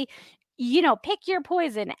basically, pick your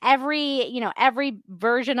poison. Every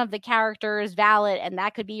version of the character is valid, and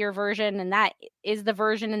that could be your version, and that is the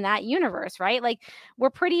version in that universe, right? Like,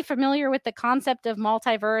 we're pretty familiar with the concept of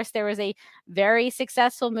multiverse. There was a very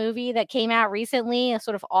successful movie that came out recently,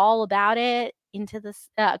 sort of all about it, into this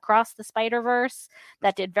Across the Spider-Verse,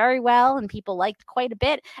 that did very well and people liked quite a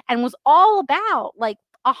bit, and was all about like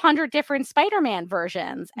 100 different Spider-Man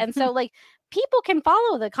versions. And so like people can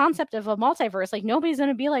follow the concept of a multiverse. Like, nobody's going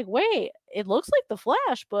to be like, wait, it looks like the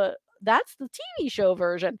Flash, but that's the TV show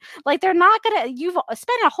version. Like, they're not going to, you've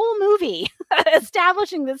spent a whole movie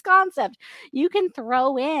establishing this concept. You can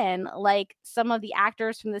throw in like some of the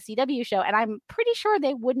actors from the CW show, and I'm pretty sure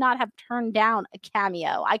they would not have turned down a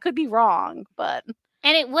cameo. I could be wrong, but.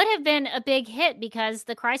 And it would have been a big hit because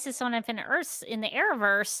the Crisis on Infinite Earths in the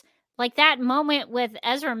Arrowverse, like that moment with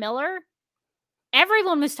Ezra Miller,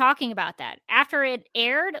 everyone was talking about that after it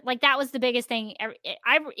aired. Like, that was the biggest thing.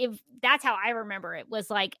 If that's how I remember it, was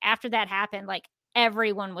like after that happened, like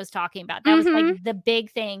everyone was talking about that. Was like the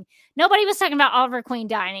big thing. Nobody was talking about Oliver Queen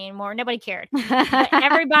dying anymore. Nobody cared. But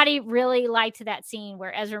everybody really liked that scene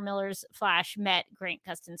where Ezra Miller's Flash met Grant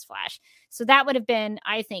Gustin's Flash. So that would have been,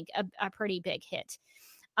 I think, a pretty big hit.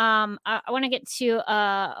 I want to get to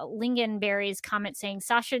Lingonberry's comment saying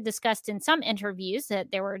Sasha discussed in some interviews that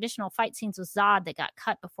there were additional fight scenes with Zod that got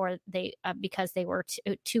cut before they because they were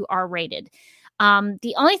too R-rated.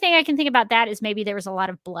 The only thing I can think about that is maybe there was a lot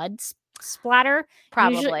of blood splatter.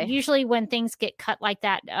 Probably. Usually when things get cut like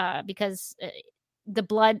that, because the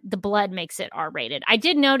blood makes it R-rated. I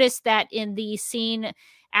did notice that in the scene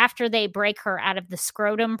after they break her out of the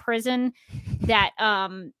scrotum prison, that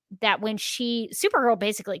when Supergirl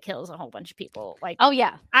basically kills a whole bunch of people. Like, oh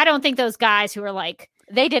yeah, I don't think those guys who are like,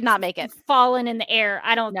 they did not make it, fallen in the air,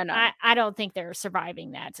 I don't think they're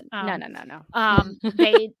surviving that. No.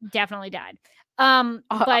 They definitely died.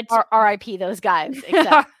 But R.I.P. those guys.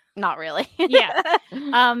 Except not really. Yeah.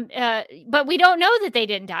 But we don't know that they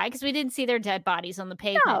didn't die because we didn't see their dead bodies on the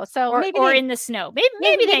pavement. No, so maybe in the snow.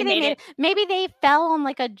 Maybe they made it. Maybe they fell on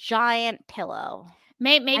like a giant pillow.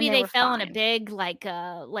 Maybe they fell on a big like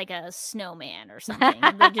a snowman or something.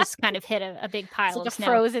 And they just kind of hit a big pile of snow. Like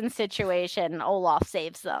a frozen situation. Olaf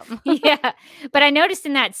saves them. Yeah. But I noticed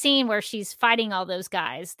in that scene where she's fighting all those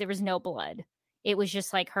guys, there was no blood. It was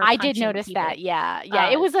just like her. I did notice people. That. Yeah.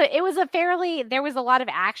 It was a fairly, there was a lot of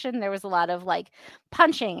action. There was a lot of like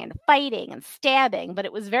punching and fighting and stabbing, but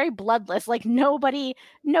it was very bloodless. Like nobody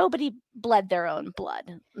bled their own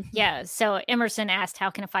blood. Yeah. So Emerson asked, how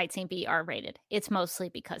can a fight scene be R-rated? It's mostly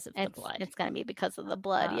because of the blood. It's going to be because of the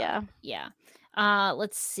blood. Yeah. Yeah.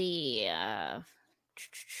 Let's see.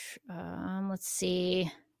 Let's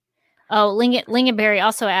see. Oh, Lingonberry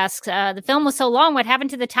also asks, the film was so long, what happened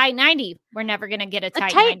to the tight 90? We're never going to get a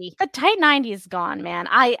tight 90. The tight 90 is gone, man.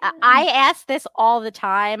 I ask this all the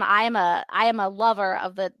time. I am a lover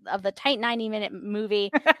of the tight 90-minute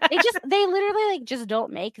movie. They literally like just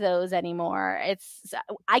don't make those anymore.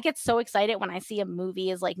 I get so excited when I see a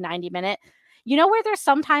movie is like 90-minute. You know where they're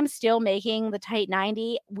sometimes still making the tight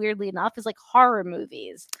 90, weirdly enough, is like horror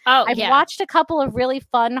movies. Oh, I've watched a couple of really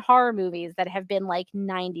fun horror movies that have been like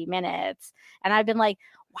 90 minutes. And I've been like,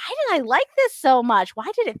 why did I like this so much? Why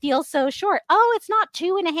did it feel so short? Oh, it's not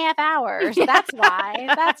 2.5 hours. That's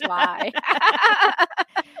why.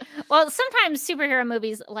 Well, sometimes superhero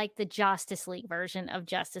movies like the Justice League version of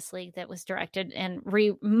Justice League that was directed and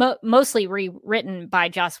mostly rewritten by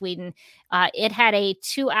Joss Whedon, it had a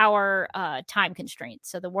 2-hour time constraint.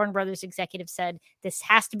 So the Warner Brothers executive said, this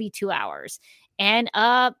has to be 2 hours. And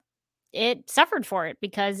it suffered for it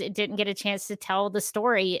because it didn't get a chance to tell the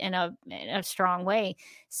story in a strong way.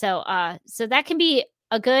 So that can be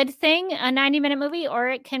a good thing, a 90-minute movie, or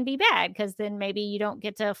it can be bad because then maybe you don't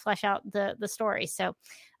get to flesh out the story. So,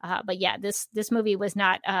 but yeah, this movie was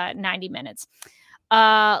not 90 minutes.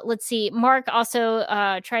 Let's see. Mark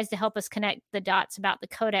also tries to help us connect the dots about the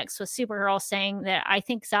codex with Supergirl, saying that I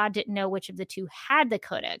think Zod didn't know which of the two had the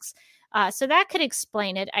codex. So that could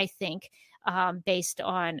explain it, I think, based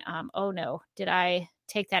on, oh no, did I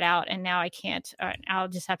take that out and now I can't? I'll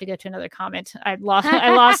just have to go to another comment. I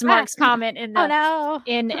lost Mark's comment in the,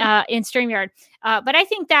 in StreamYard. But I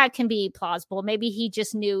think that can be plausible. Maybe he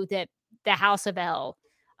just knew that the House of L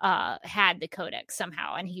had the codex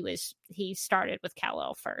somehow, and he started with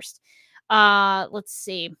Kal-El first. Let's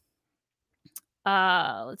see.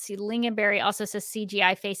 let's see. Lingonberry also says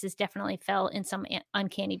CGI faces definitely fell in some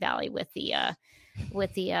uncanny valley with the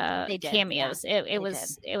cameos. Yeah, It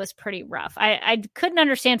was pretty rough. I couldn't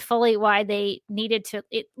understand fully why they needed to.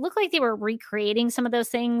 It looked like they were recreating some of those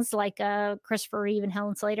things, like Christopher Reeve and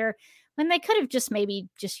Helen Slater, when they could have just maybe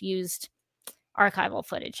just used archival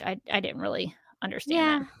footage. I didn't really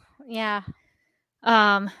understand that. Yeah.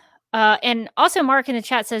 And also Mark in the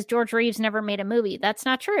chat says George Reeves never made a movie. That's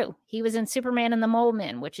not true. He was in Superman and the Mole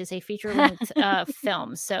Men, which is a feature-length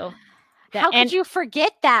film. So how could you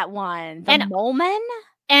forget that one? The Mole Men?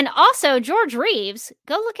 And also George Reeves,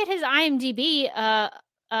 go look at his IMDb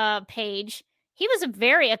page. He was a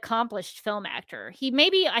very accomplished film actor. He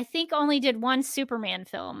I think only did one Superman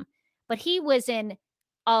film, but he was in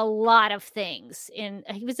a lot of things.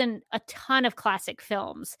 He was in a ton of classic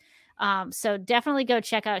films. So definitely go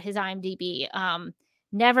check out his IMDb.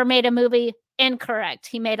 Never made a movie. Incorrect.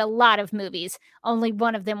 He made a lot of movies. Only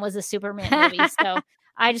one of them was a Superman movie. So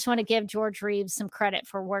I just want to give George Reeves some credit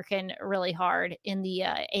for working really hard in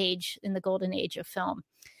the golden age of film.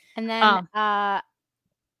 And then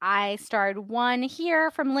I starred one here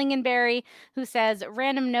from Lingonberry who says,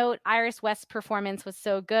 random note, Iris West's performance was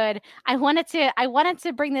so good. I wanted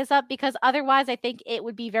to bring this up because otherwise I think it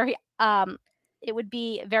would be very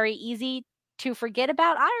easy to forget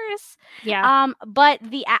about Iris. Yeah. But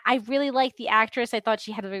I really liked the actress. I thought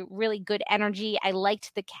she had a really good energy. I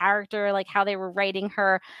liked the character, like how they were writing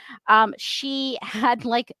her. She had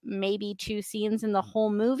like maybe 2 scenes in the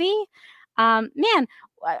whole movie. Man,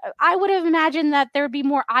 I would have imagined that there would be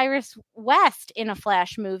more Iris West in a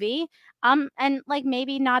Flash movie. And like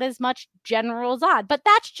maybe not as much General Zod, but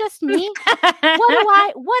that's just me. What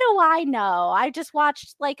do I know? I just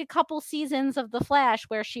watched like a couple seasons of The Flash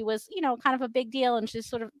where she was, kind of a big deal, and she's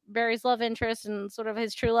sort of Barry's love interest and sort of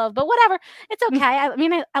his true love. But whatever, it's okay. I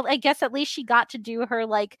mean, I guess at least she got to do her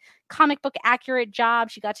like comic book accurate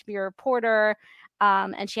job. She got to be a reporter.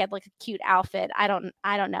 And she had like a cute outfit. I don't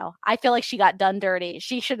know. I feel like she got done dirty.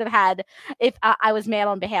 She should have had, if I was mad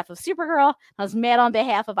on behalf of Supergirl, I was mad on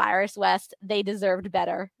behalf of Iris West. They deserved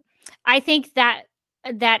better. I think that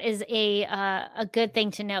is a good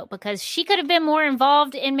thing to note, because she could have been more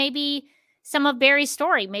involved in maybe some of Barry's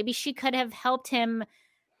story. Maybe she could have helped him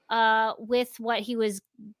with what he was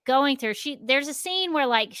going through. There's a scene where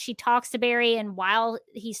like she talks to Barry, and while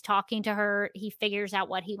he's talking to her, he figures out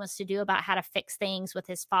what he wants to do about how to fix things with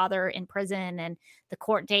his father in prison and the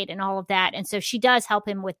court date and all of that. And so she does help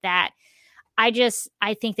him with that. I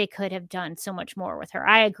think they could have done so much more with her.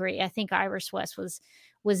 I agree. I think Iris West was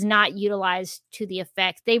not utilized to the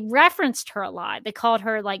effect. They referenced her a lot. They called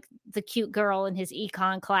her like the cute girl in his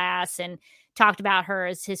econ class and talked about her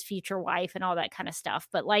as his future wife and all that kind of stuff.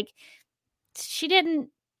 But like, she didn't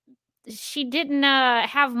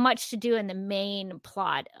have much to do in the main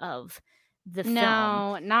plot of the film.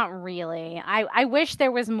 No, not really. I wish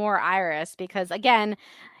there was more Iris, because again,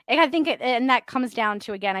 I think and that comes down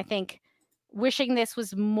to, again, I think wishing this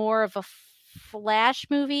was more of a Flash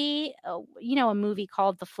movie. A movie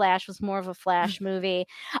called The Flash was more of a Flash movie.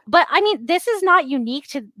 But I mean, this is not unique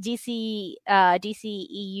to DCEU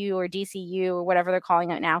or DCU or whatever they're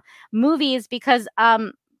calling it now movies, because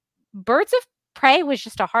Birds of Prey was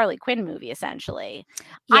just a Harley Quinn movie, essentially.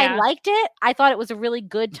 Yeah. I liked it. I thought it was a really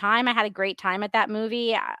good time. I had a great time at that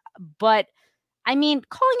movie. But I mean,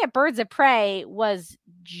 calling it Birds of Prey was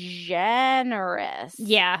generous.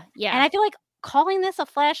 Yeah. And I feel like calling this a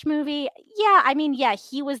Flash movie,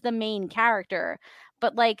 he was the main character,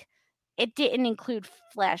 but like it didn't include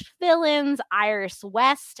Flash villains. Iris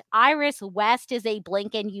West is a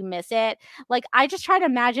blink and you miss it. Like, I just try to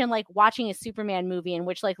imagine like watching a Superman movie in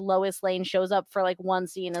which like Lois Lane shows up for like one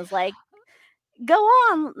scene as like, go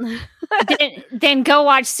on. then go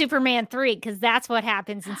watch Superman 3, because that's what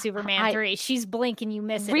happens in Superman 3. She's blinking, you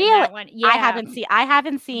miss it. Really? In that one. Yeah. I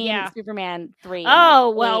haven't seen Superman 3. Oh,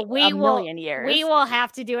 well, million years. We will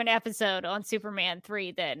have to do an episode on Superman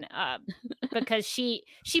 3 then, because she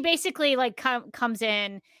basically like comes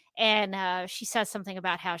in and she says something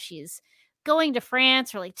about how she's going to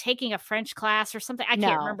France or like taking a French class or something. I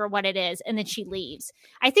can't remember what it is, and then she leaves.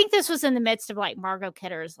 I think this was in the midst of like Margot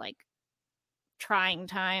Kidder's like trying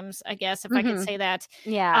times, I guess, if I could say that.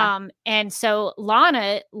 Yeah. And so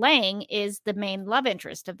Lana Lang is the main love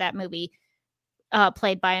interest of that movie.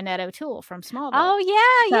 played by Annette O'Toole from Smallville. Oh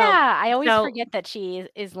yeah, So- yeah. I always so- forget that she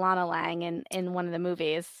is Lana Lang in one of the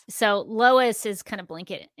movies. So Lois is kind of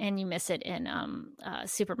Blinket, and you miss it in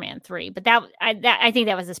Superman 3. But I think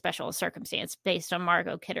that was a special circumstance based on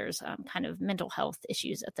Margot Kidder's kind of mental health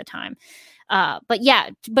issues at the time.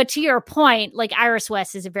 But to your point, like Iris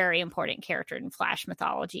West is a very important character in Flash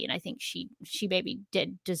mythology, and I think she maybe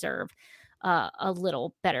did deserve a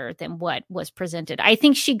little better than what was presented. I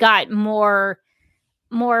think she got more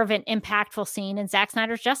of an impactful scene in Zack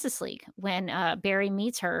Snyder's Justice League when Barry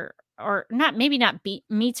meets her, or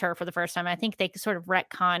meets her for the first time. I think they sort of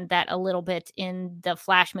retconned that a little bit in the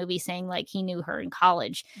Flash movie, saying like he knew her in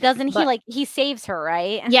college. Doesn't he he saves her,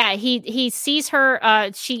 right? Yeah, he sees her.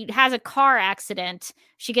 She has a car accident.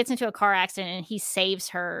 She gets into a car accident, and he saves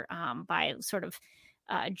her by sort of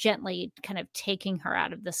gently kind of taking her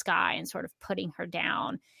out of the sky and sort of putting her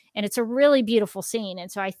down. And it's a really beautiful scene.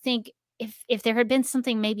 And so I think if there had been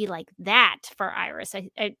something maybe like that for Iris,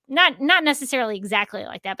 I not necessarily exactly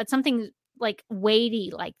like that, but something like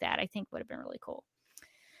weighty like that, I think would have been really cool.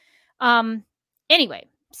 Anyway,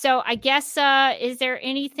 so I guess is there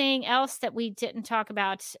anything else that we didn't talk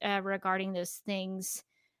about regarding those things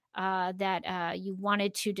that you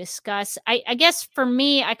wanted to discuss? I guess for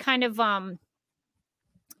me, I kind of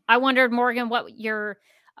I wondered, Morgan, what your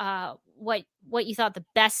what you thought the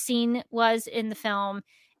best scene was in the film,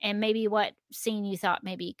 and maybe what scene you thought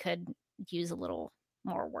maybe could use a little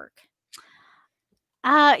more work.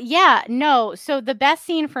 So the best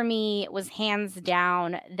scene for me was hands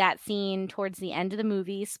down that scene towards the end of the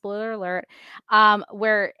movie, spoiler alert,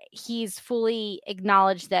 where he's fully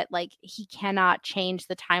acknowledged that like he cannot change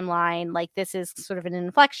the timeline. Like this is sort of an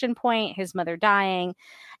inflection point, his mother dying,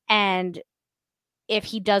 and if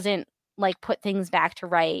he doesn't like put things back to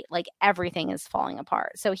right, like everything is falling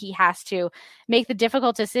apart. So he has to make the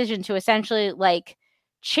difficult decision to essentially like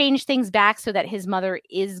change things back so that his mother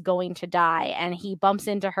is going to die. And he bumps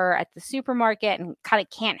into her at the supermarket and kind of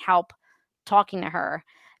can't help talking to her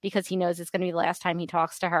because he knows it's going to be the last time he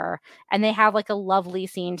talks to her. And they have like a lovely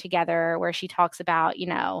scene together where she talks about, he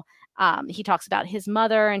talks about his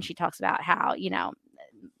mother, and she talks about how,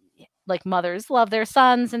 like mothers love their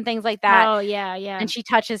sons and things like that. Oh yeah, yeah. And she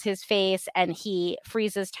touches his face, and he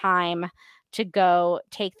freezes time to go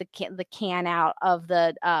take the can out of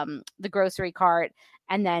the grocery cart,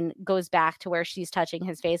 and then goes back to where she's touching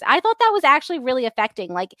his face. I thought that was actually really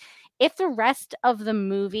affecting. Like if the rest of the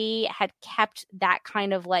movie had kept that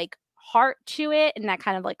kind of like heart to it and that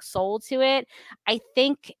kind of like soul to it, I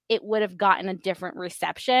think it would have gotten a different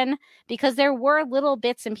reception, because there were little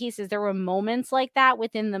bits and pieces. There were moments like that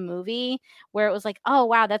within the movie where it was like, oh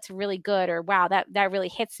wow, that's really good, or wow, that really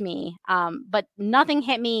hits me. But nothing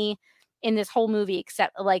hit me in this whole movie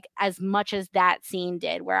except like as much as that scene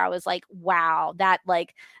did, where I was like, wow, that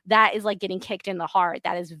is like getting kicked in the heart.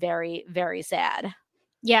 That is very, very sad.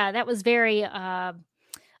 Yeah, that was very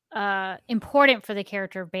important for the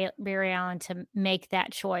character of Barry Allen to make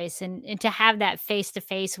that choice and to have that face to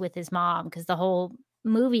face with his mom, because the whole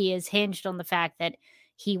movie is hinged on the fact that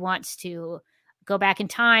he wants to go back in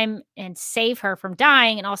time and save her from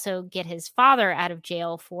dying, and also get his father out of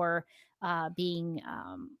jail for being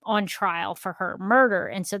on trial for her murder.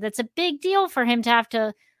 And so that's a big deal for him to have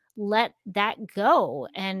to let that go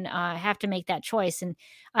and have to make that choice. And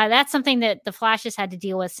that's something that the Flash has had to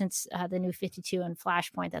deal with since the New 52 and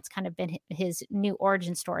Flashpoint. That's kind of been his new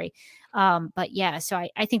origin story. But yeah, so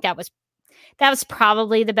I think that was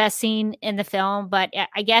probably the best scene in the film. But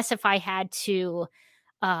I guess if I had to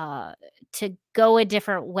go a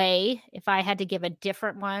different way, if I had to give a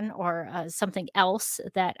different one, or something else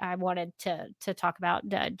that I wanted to talk about,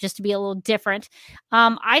 just to be a little different,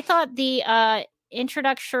 I thought the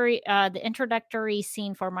introductory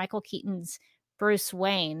scene for Michael Keaton's Bruce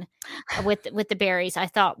Wayne with the berries, I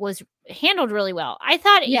thought was handled really well. I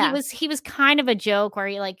thought he was kind of a joke,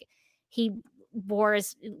 where he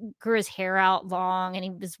grew his hair out long, and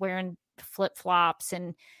he was wearing flip-flops,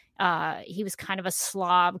 and he was kind of a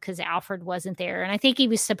slob because Alfred wasn't there. And I think he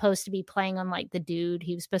was supposed to be playing on like the dude.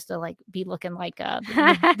 He was supposed to like be looking like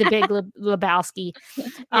the big Lebowski.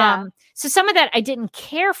 Yeah. So some of that I didn't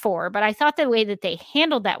care for, but I thought the way that they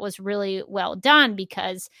handled that was really well done,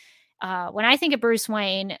 because when I think of Bruce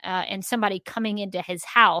Wayne and somebody coming into his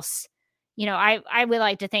house, I would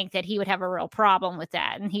like to think that he would have a real problem with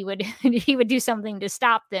that, and he would do something to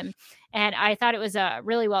stop them. And I thought it was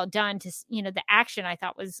really well done. The action I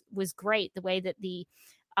thought was great. The way that the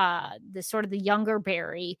sort of the younger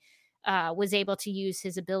Barry was able to use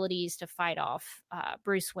his abilities to fight off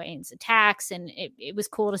Bruce Wayne's attacks. And it was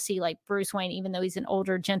cool to see like Bruce Wayne, even though he's an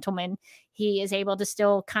older gentleman, he is able to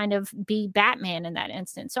still kind of be Batman in that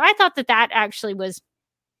instance. So I thought that actually was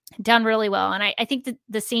done really well. And I think that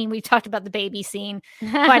the scene, we've talked about the baby scene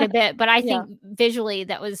quite a bit, but I think visually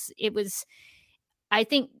it was, I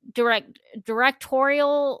think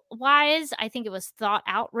directorial wise, I think it was thought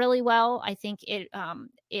out really well. I think it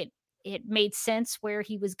made sense where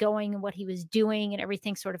he was going and what he was doing, and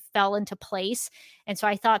everything sort of fell into place. And so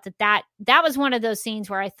I thought that was one of those scenes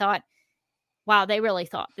where I thought, wow, they really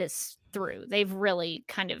thought this through. They've really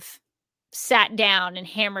kind of sat down and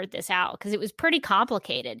hammered this out, because it was pretty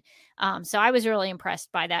complicated. So I was really impressed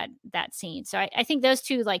by that scene. So I think those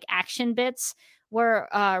two like action bits were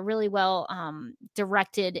really well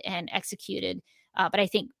directed and executed. But I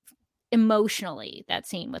think emotionally, that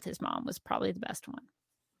scene with his mom was probably the best one.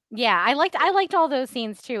 Yeah, I liked all those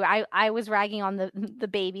scenes too. I was ragging on the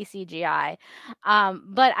baby CGI.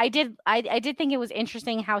 But I did think it was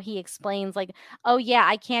interesting how he explains like, oh yeah,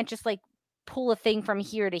 I can't just like pull a thing from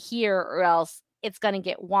here to here or else it's going to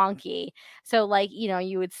get wonky. So like,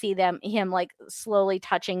 you would see him like slowly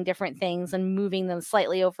touching different things and moving them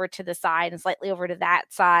slightly over to the side and slightly over to that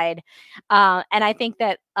side. And I think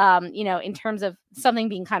that, in terms of something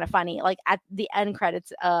being kind of funny, like at the end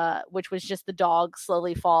credits, which was just the dog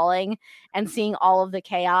slowly falling and seeing all of the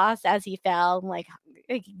chaos as he fell, and like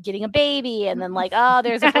getting a baby, and then like, oh,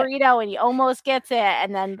 there's a burrito and he almost gets it,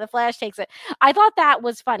 and then the Flash takes it. I thought that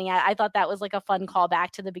was funny. I thought that was like a fun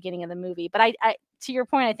callback to the beginning of the movie. But I to your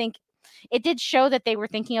point, I think it did show that they were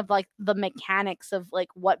thinking of like the mechanics of like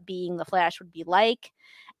what being the Flash would be like.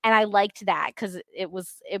 And I liked that, because it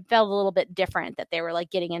felt a little bit different, that they were like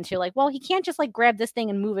getting into like, well, he can't just like grab this thing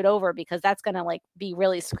and move it over, because that's going to like be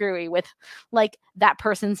really screwy with like that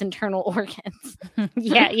person's internal organs.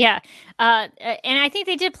 Yeah. And I think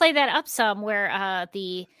they did play that up some, where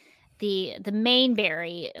the main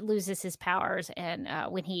Barry loses his powers, and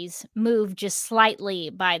when he's moved just slightly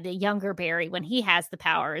by the younger Barry, when he has the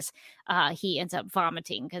powers, he ends up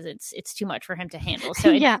vomiting because it's too much for him to handle.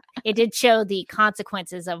 So it did show the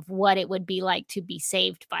consequences of what it would be like to be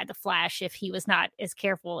saved by the Flash if he was not as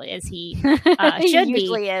careful as he should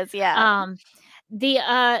usually be. Is, yeah.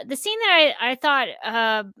 The scene that I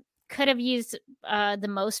thought could have used the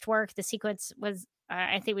most work, the sequence was,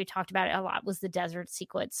 I think we talked about it a lot, was the desert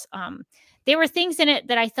sequence. There were things in it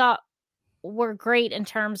that I thought were great in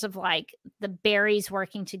terms of like the berries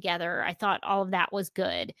working together. I thought all of that was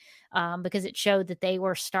good, because it showed that they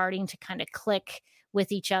were starting to kind of click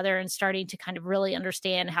with each other and starting to kind of really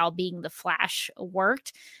understand how being the Flash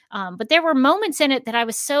worked. But there were moments in it that I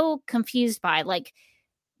was so confused by. Like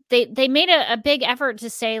they made a big effort to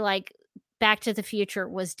say like Back to the Future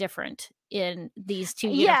was different in these two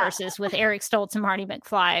universes with Eric Stoltz and Marty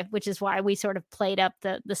McFly, which is why we sort of played up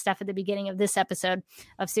the stuff at the beginning of this episode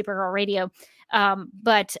of Supergirl Radio.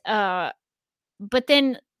 But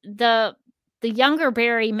then the younger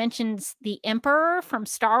Barry mentions the Emperor from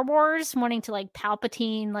Star Wars wanting to like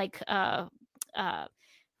Palpatine, like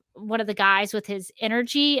one of the guys with his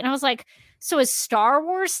energy. And I was like, so is Star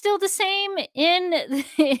Wars still the same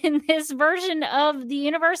in this version of the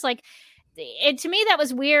universe? Like, to me, that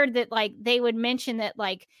was weird that like they would mention that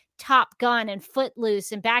like Top Gun and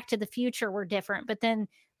Footloose and Back to the Future were different, but then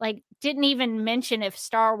like didn't even mention if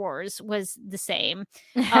Star Wars was the same.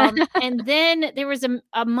 And then there was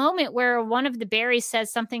a moment where one of the Barrys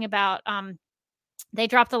says something about they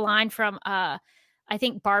dropped the line from I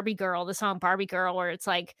think Barbie Girl, the song Barbie Girl, where it's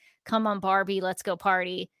like, come on Barbie, let's go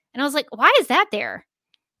party. And I was like, why is that there?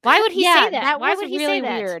 Why would he say that? Why would he really say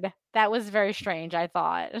that? Weird. That was very strange, I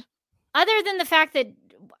thought. Other than the fact that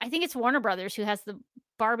I think it's Warner Brothers who has the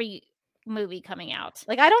Barbie movie coming out.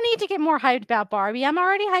 Like, I don't need to get more hyped about Barbie. I'm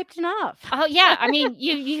already hyped enough. Oh yeah, I mean,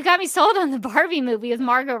 you got me sold on the Barbie movie with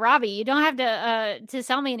Margot Robbie. You don't have to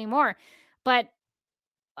sell me anymore. But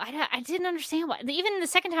I didn't understand why. Even the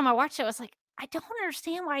second time I watched it, I was like, I don't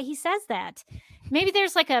understand why he says that. Maybe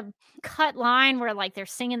there's like a cut line where like they're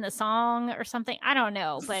singing the song or something. I don't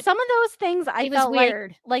know. But some of those things I felt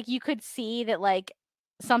weird. Like you could see that like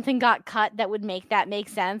something got cut that would make that make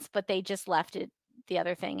sense, but they just left the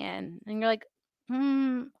other thing in. And you're like,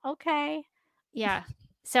 okay. Yeah.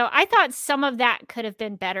 So I thought some of that could have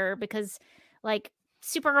been better, because like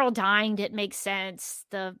Supergirl dying didn't make sense.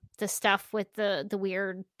 The stuff with the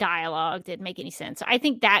weird dialogue didn't make any sense. So I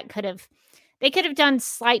think that they could have done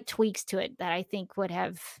slight tweaks to it that I think would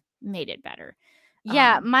have made it better.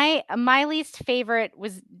 Yeah, my least favorite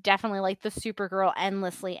was definitely like the Supergirl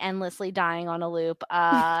endlessly dying on a loop.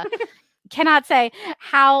 cannot say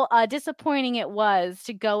how disappointing it was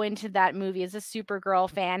to go into that movie as a Supergirl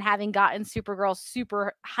fan, having gotten Supergirl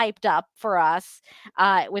super hyped up for us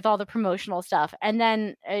with all the promotional stuff, and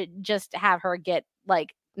then just have her get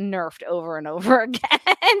like nerfed over and over again,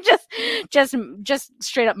 and just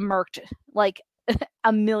straight up murked like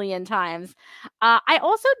a million times. I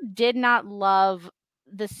also did not love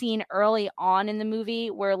the scene early on in the movie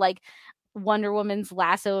where like Wonder Woman's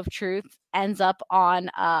lasso of truth ends up on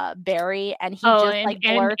Barry, and he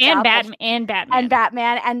blurts out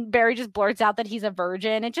Batman, and Barry just blurts out that he's a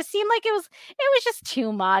virgin. It just seemed like it was just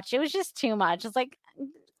too much. It was just too much. It's like,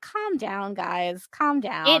 calm down, guys, calm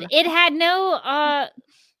down. It had no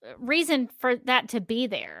reason for that to be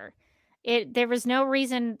there. There was no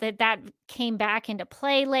reason that came back into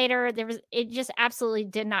play later. It just absolutely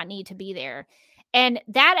did not need to be there. And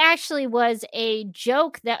that actually was a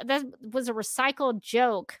joke that was a recycled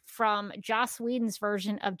joke from Joss Whedon's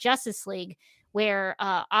version of Justice League, where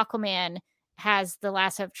Aquaman has the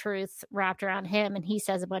lasso of truth wrapped around him and he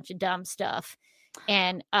says a bunch of dumb stuff.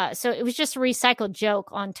 And so it was just a recycled joke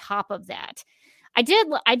on top of that. I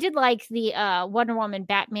did like the Wonder Woman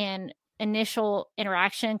Batman initial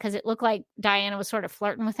interaction, because it looked like Diana was sort of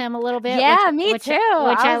flirting with him a little bit. Me too.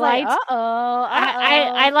 Which I liked.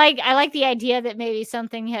 I I like the idea that maybe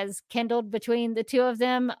something has kindled between the two of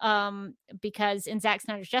them, because in Zack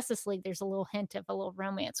Snyder's Justice League there's a little hint of a little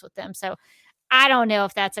romance with them. So I don't know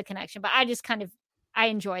if that's a connection, but I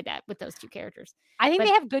enjoyed that with those two characters. I think they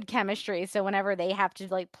have good chemistry, so whenever they have to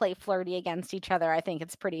like play flirty against each other, I think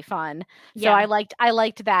it's pretty fun. So yeah. I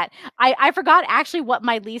liked that. I forgot actually what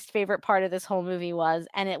my least favorite part of this whole movie was,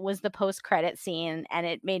 and it was the post-credit scene, and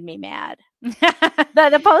it made me mad.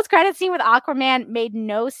 The post-credit scene with Aquaman made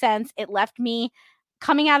no sense. It left me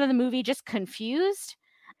coming out of the movie just confused.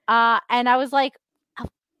 And I was like,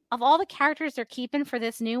 of all the characters they're keeping for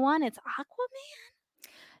this new one, it's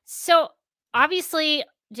Aquaman. So obviously,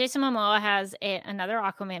 Jason Momoa has another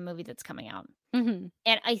Aquaman movie that's coming out. Mm-hmm.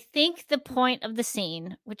 And I think the point of the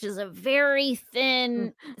scene, which is a very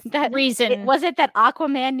thin reason. Was it that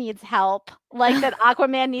Aquaman needs help? Like that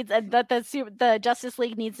Aquaman needs, that the Justice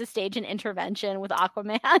League needs to stage an intervention with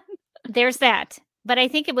Aquaman? There's that. But I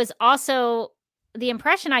think it was also, the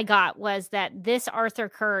impression I got was that this Arthur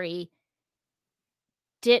Curry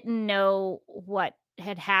didn't know what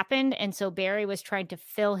had happened, and so Barry was trying to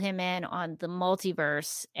fill him in on the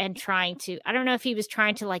multiverse and I don't know if he was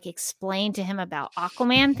trying to like explain to him about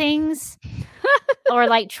Aquaman things or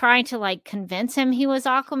like trying to like convince him he was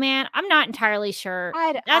Aquaman. I'm not entirely sure.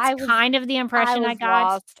 That's kind of the impression I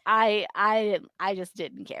got. Lost. I just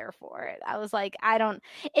didn't care for it. I was like,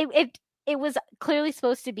 it was clearly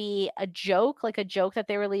supposed to be a joke, like a joke that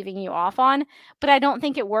they were leaving you off on, but I don't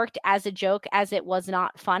think it worked as a joke, as it was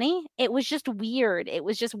not funny. It was just weird. It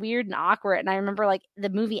was just weird and awkward. And I remember like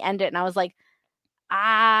the movie ended and I was like,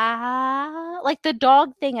 like the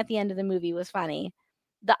dog thing at the end of the movie was funny.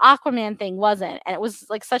 The Aquaman thing wasn't. And it was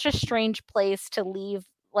like such a strange place to leave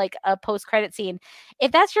like a post-credit scene.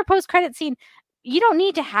 If that's your post-credit scene, you don't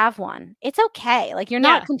need to have one. It's okay. Like, you're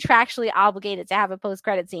not contractually obligated to have a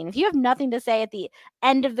post-credit scene. If you have nothing to say at the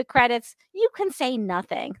end of the credits, you can say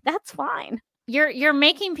nothing. That's fine. You're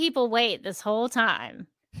making people wait this whole time.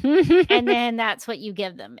 And then that's what you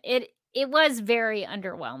give them. It was very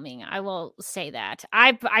underwhelming. I will say that.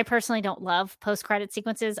 I personally don't love post-credit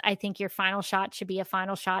sequences. I think your final shot should be a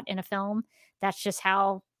final shot in a film. That's just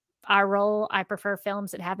how I roll. I prefer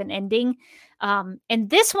films that have an ending. And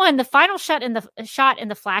this one, the final shot in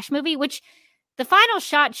the Flash movie, which the final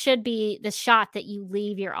shot should be the shot that you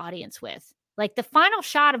leave your audience with. Like the final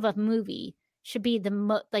shot of a movie should be the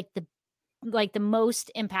most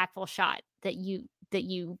impactful shot that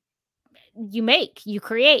you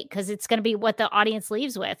create, because it's going to be what the audience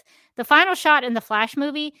leaves with. The final shot in the Flash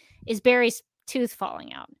movie is Barry's tooth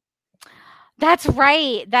falling out. That's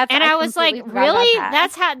right. I was like, really?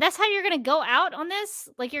 That's how you're going to go out on this?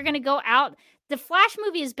 Like, you're going to go out. The Flash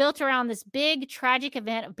movie is built around this big tragic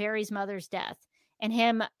event of Barry's mother's death and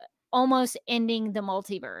him almost ending the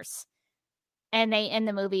multiverse. And they end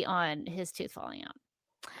the movie on his tooth falling out.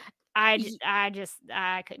 I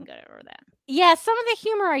couldn't get over that. Yeah, some of the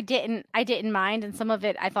humor I didn't mind, and some of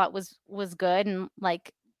it I thought was good and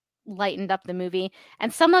like lightened up the movie,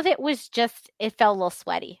 and some of it was just, it felt a little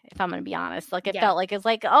sweaty, if I'm gonna be honest. Like it felt like, it's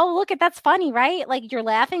like, oh look, that's funny, right? Like, you're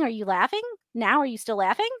laughing. Are you laughing now? Are you still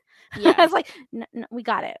laughing? Yeah. I was like, no, we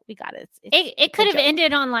got it. It could have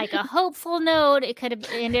ended on like a hopeful note. It could have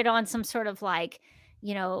ended on some sort of like,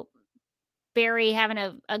 Barry having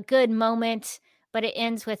a good moment, but it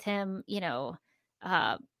ends with him,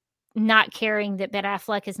 not caring that Ben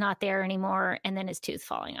Affleck is not there anymore, and then his tooth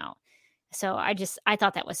falling out. So I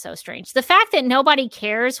thought that was so strange. The fact that nobody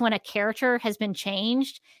cares when a character has been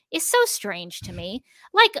changed is so strange to me.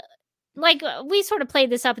 Like we sort of played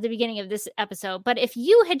this up at the beginning of this episode, but if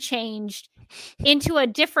you had changed into a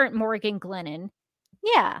different Morgan Glennon,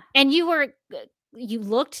 and you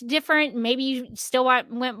looked different, maybe you still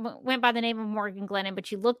went by the name of Morgan Glennon,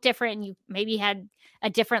 but you looked different, and you maybe had a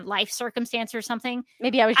different life circumstance or something.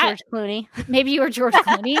 Maybe I was George Clooney. Maybe you were George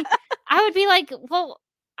Clooney. I would be like, well,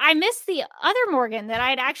 I miss the other Morgan that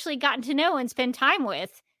I'd actually gotten to know and spend time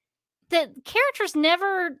with. The characters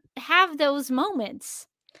never have those moments.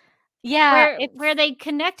 Yeah. Where they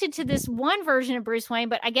connected to this one version of Bruce Wayne,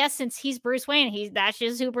 but I guess since he's Bruce Wayne, that's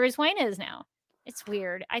just who Bruce Wayne is now. It's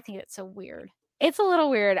weird. I think it's so weird. It's a little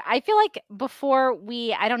weird. I feel like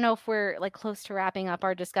I don't know if we're like close to wrapping up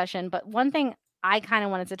our discussion, but one thing I kind of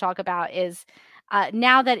wanted to talk about is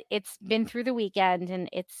now that it's been through the weekend and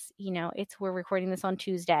we're recording this on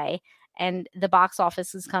Tuesday and the box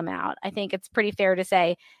office has come out. I think it's pretty fair to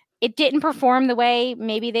say it didn't perform the way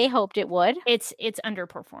maybe they hoped it would. It's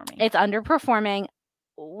underperforming. It's underperforming.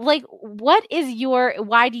 Like, why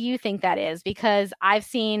do you think that is? Because I've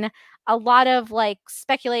seen a lot of like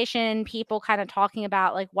speculation, people kind of talking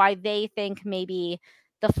about like why they think maybe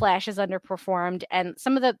The Flash is underperformed. And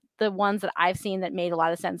some of the ones that I've seen that made a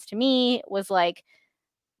lot of sense to me was like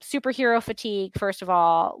superhero fatigue. First of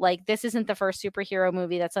all, like this isn't the first superhero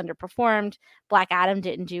movie that's underperformed. Black Adam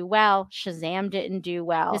didn't do well. Shazam didn't do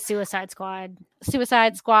well. The Suicide Squad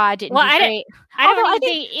didn't do great. I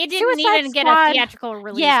think it didn't even get a theatrical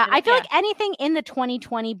release. Yeah, I feel like anything in the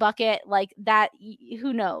 2020 bucket like that,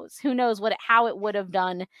 who knows how it would have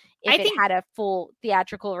done if it had a full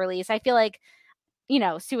theatrical release. I feel like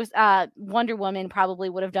Wonder Woman probably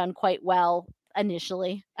would have done quite well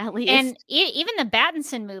initially, at least. And even the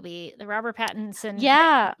Pattinson movie, the Robert Pattinson,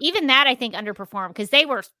 even that I think underperformed because they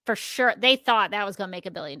were for sure they thought that was going to make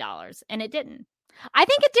 $1 billion and it didn't. I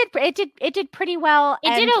think it did pretty well.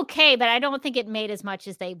 It did okay, but I don't think it made as much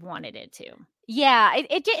as they wanted it to. Yeah,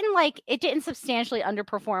 it didn't substantially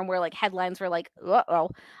underperform where like headlines were like,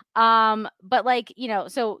 uh-oh. But like,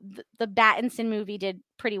 so the Pattinson movie did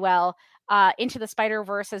pretty well. Into the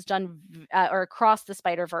Spider-Verse has done, or Across the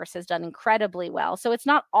Spider-Verse has done incredibly well. So it's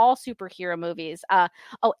not all superhero movies.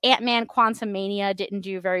 Ant-Man Quantumania didn't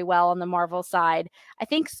do very well on the Marvel side. I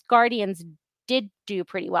think Guardians did do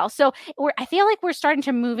pretty well. So I feel like we're starting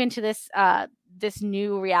to move into this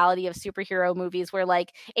new reality of superhero movies where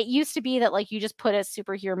like it used to be that like you just put a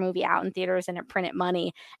superhero movie out in theaters and it printed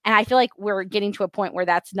money. And I feel like we're getting to a point where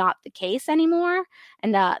that's not the case anymore.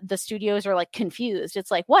 And the studios are like confused.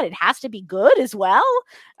 It's like, what? It has to be good as well?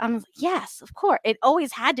 I'm like, yes, of course. It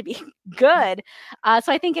always had to be good.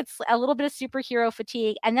 So I think it's a little bit of superhero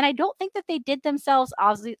fatigue. And then I don't think that they did themselves,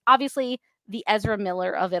 obviously the Ezra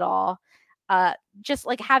Miller of it all. Just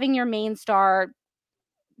like having your main star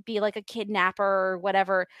be like a kidnapper or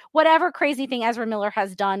whatever crazy thing Ezra Miller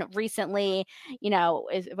has done recently,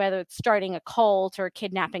 whether it's starting a cult or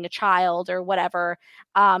kidnapping a child or whatever.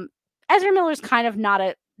 Ezra Miller's kind of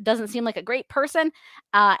doesn't seem like a great person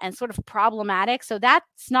and sort of problematic. So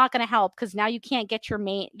that's not going to help because now you can't get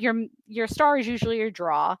your star is usually your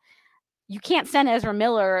draw. You can't send Ezra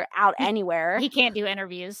Miller out anywhere. He can't do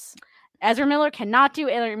interviews. Ezra Miller cannot do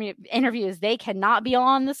interviews. They cannot be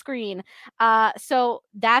on the screen. So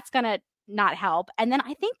that's going to not help. And then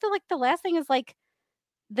I think the last thing is like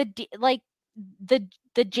the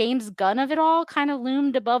James Gunn of it all kind of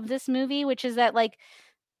loomed above this movie, which is that like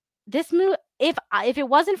this movie, if it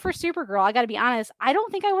wasn't for Supergirl, I got to be honest, I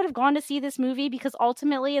don't think I would have gone to see this movie because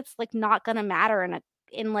ultimately it's like not going to matter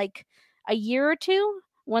in like a year or two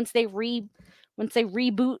once they reboot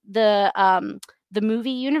the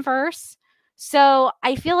movie universe. So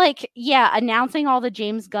I feel like, announcing all the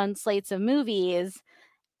James Gunn slates of movies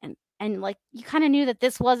and like you kind of knew that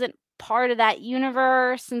this wasn't part of that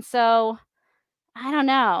universe. And so I don't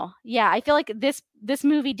know. Yeah, I feel like this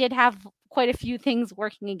movie did have quite a few things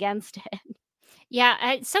working against it.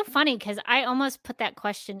 Yeah, it's so funny because I almost put that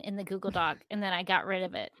question in the Google Doc and then I got rid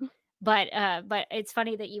of it. But it's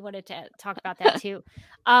funny that you wanted to talk about that too.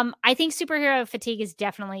 I think superhero fatigue has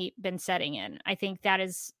definitely been setting in. I think that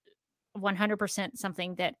is 100%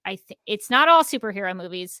 something that it's not all superhero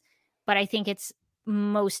movies, but I think it's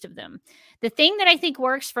most of them. The thing that I think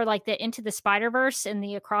works for like the Into the Spider-Verse and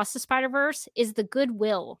the Across the Spider-Verse is the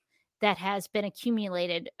goodwill that has been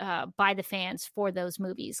accumulated by the fans for those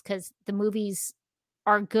movies because the movies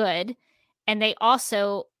are good and they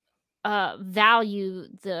also value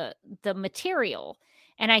the material.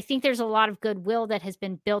 And I think there's a lot of goodwill that has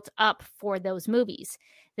been built up for those movies.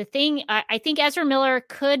 The thing, I think Ezra Miller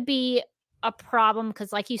could be a problem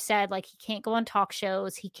because, like you said, like he can't go on talk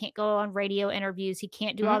shows, he can't go on radio interviews, he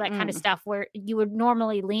can't do all that kind of stuff where you would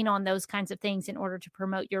normally lean on those kinds of things in order to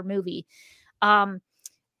promote your movie. And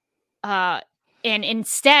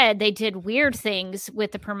instead they did weird things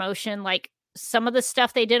with the promotion. Like some of the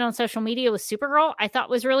stuff they did on social media with Supergirl, I thought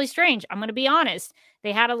was really strange. I'm going to be honest.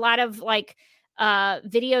 They had a lot of like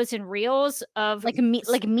videos and reels of like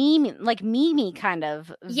meme kind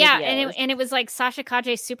of videos. Yeah, and it was like Sasha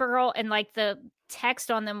Kaje Supergirl, and like the text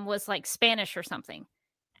on them was like Spanish or something,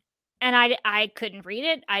 and I couldn't read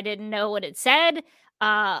it. I didn't know what it said.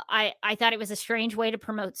 I thought it was a strange way to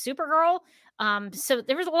promote Supergirl. So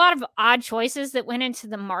there was a lot of odd choices that went into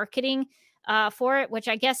the marketing for it, which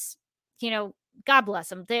I guess, God bless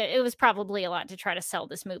them. It was probably a lot to try to sell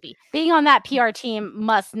this movie. Being on that PR team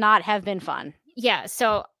must not have been fun. Yeah,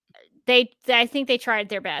 so I think they tried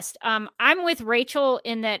their best. I'm with Rachel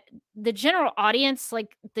in that the general audience,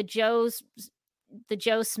 like the Joe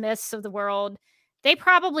Smiths of the world, they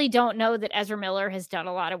probably don't know that Ezra Miller has done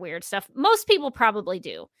a lot of weird stuff. Most people probably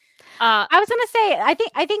do. I was going to say,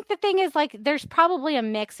 I think the thing is, like, there's probably a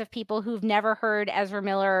mix of people who've never heard Ezra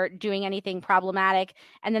Miller doing anything problematic,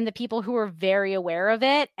 and then the people who are very aware of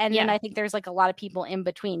it. And then I think there's like a lot of people in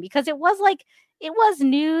between, because it was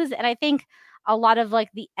news. And I think a lot of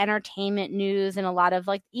like the entertainment news and a lot of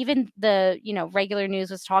like even the, regular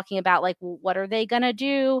news was talking about like, well, what are they going to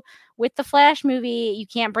do with the Flash movie? You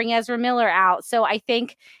can't bring Ezra Miller out. So I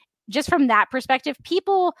think just from that perspective,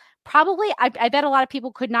 people probably, I bet a lot of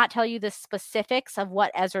people could not tell you the specifics of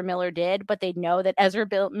what Ezra Miller did, but they know that Ezra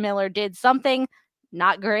Miller did something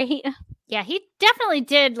not great. Yeah, he definitely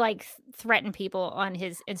did like threaten people on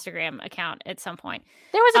his Instagram account at some point.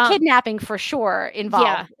 There was a kidnapping for sure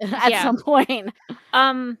involved at some point.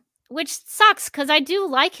 Which sucks because I do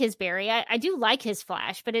like his Barry. I do like his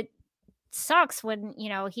Flash, but it sucks when,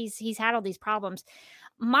 he's had all these problems.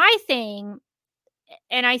 My thing,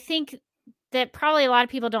 and I think that probably a lot of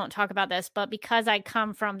people don't talk about this, but because I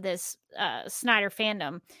come from this Snyder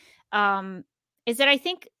fandom, is that I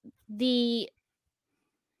think the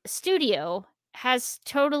studio has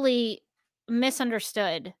totally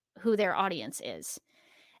misunderstood who their audience is.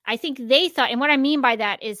 I think they thought, and what I mean by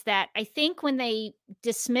that is that I think when they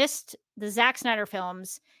dismissed the Zack Snyder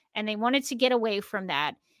films and they wanted to get away from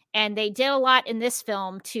that, and they did a lot in this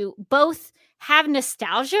film to both have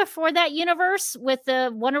nostalgia for that universe with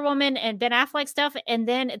the Wonder Woman and Ben Affleck stuff, and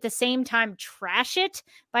then at the same time trash it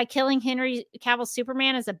by killing Henry Cavill's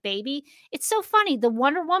Superman as a baby. It's so funny. The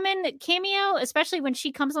Wonder Woman cameo, especially when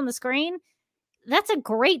she comes on the screen, that's a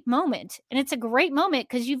great moment. And it's a great moment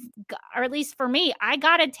because or at least for me, I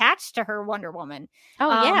got attached to her Wonder Woman. Oh,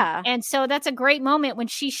 yeah. And so that's a great moment when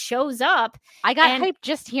she shows up. I got hyped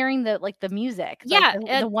just hearing the music. Yeah.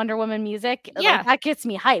 Like the Wonder Woman music. Yeah. Like, that gets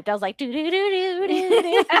me hyped. I was like, do, do, do, do, do,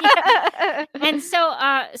 do. And so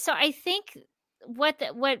I think what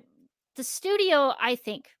the studio, I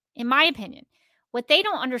think, in my opinion, what they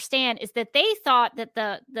don't understand is that they thought that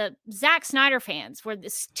the Zack Snyder fans were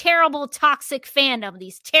this terrible, toxic fandom,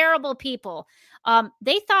 these terrible people.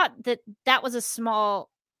 They thought that was a small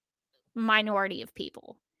minority of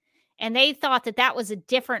people. And they thought that was a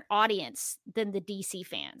different audience than the DC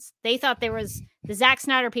fans. They thought there was the Zack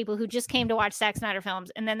Snyder people who just came to watch Zack Snyder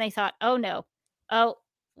films. And then they thought, oh, no. Oh,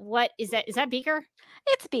 what is that? Is that Beaker?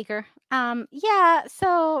 It's Beaker. Yeah.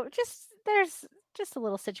 So there's just a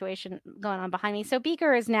little situation going on behind me. So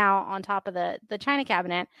Beaker is now on top of the china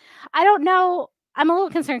cabinet. I don't know. I'm a little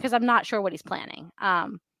concerned because I'm not sure what he's planning.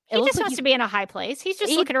 He just wants to be in a high place. He's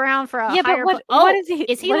just looking around for a higher. What is he?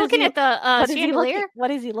 Is he looking at the chandelier?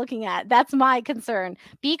 What is he looking at? That's my concern.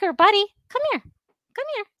 Beaker, buddy, come here.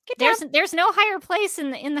 Get down. There's no higher place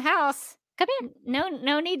in the house. Come here.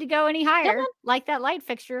 No need to go any higher. Like that light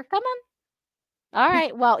fixture. Come on. All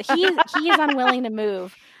right. Well, he is unwilling to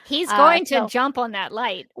move. He's going to jump on that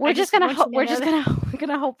light. We're just gonna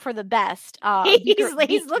hope for the best. He's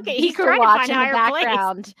looking. He's trying to find a higher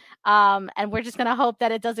background. And we're just gonna hope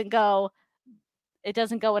that it doesn't go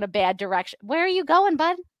in a bad direction. Where are you going,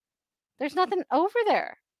 bud? There's nothing over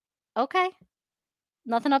there. Okay.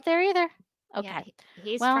 Nothing up there either. Okay.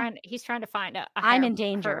 Yeah, he's trying to find a I'm in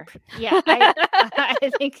danger. Herb. Yeah,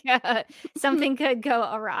 I think something could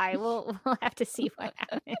go awry. We'll have to see what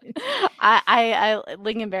happens. I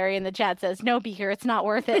Lingonberry in the chat says, no, Beaker, it's not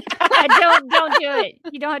worth it. don't do it.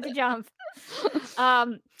 You don't have to jump.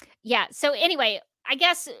 Yeah. So anyway, I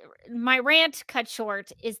guess my rant cut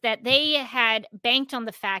short is that they had banked on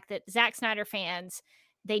the fact that Zack Snyder fans,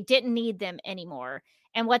 they didn't need them anymore.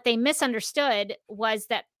 And what they misunderstood was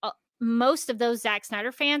that most of those Zack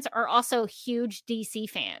Snyder fans are also huge DC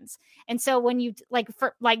fans. And so when you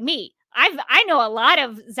like me, I know a lot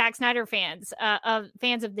of Zack Snyder fans of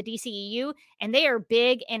the DCEU, and they are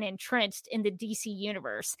big and entrenched in the DC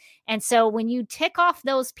universe. And so when you tick off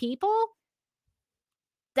those people,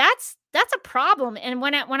 that's a problem. And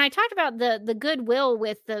when I talked about the goodwill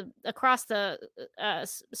with the across the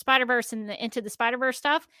Spider-Verse and the Into the Spider-Verse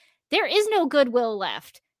stuff, there is no goodwill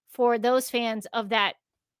left for those fans of that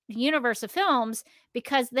universe of films,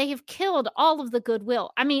 because they have killed all of the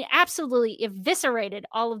goodwill. I mean, absolutely eviscerated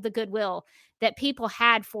all of the goodwill that people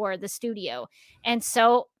had for the studio. And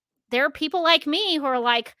so there are people like me who are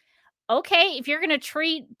like, okay, if you're going to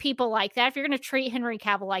treat people like that, if you're going to treat Henry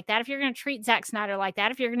Cavill like that, if you're going to treat Zack Snyder like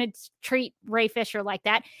that, if you're going to treat Ray Fisher like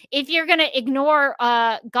that, if you're going to ignore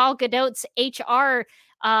Gal Gadot's HR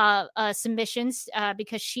submissions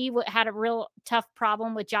because she had a real tough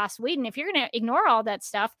problem with Joss Whedon, if you're going to ignore all that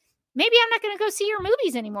stuff, maybe I'm not going to go see your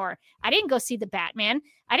movies anymore. I didn't go see the Batman.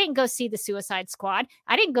 I didn't go see the Suicide Squad.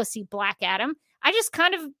 I didn't go see Black Adam. I just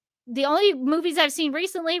the only movies I've seen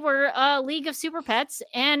recently were League of Super Pets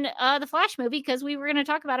and the Flash movie, because we were going to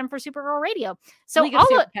talk about them for Supergirl Radio. So League of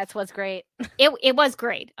Super Pets was great. It was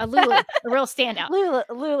great. Lulu, a real standout.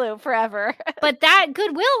 Lulu forever. But that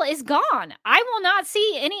goodwill is gone. I will not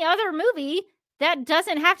see any other movie that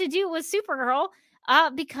doesn't have to do with Supergirl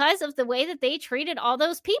because of the way that they treated all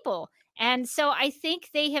those people. And so I think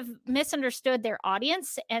they have misunderstood their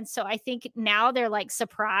audience. And so I think now they're like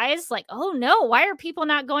surprised, like, oh no, why are people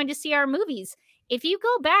not going to see our movies? If you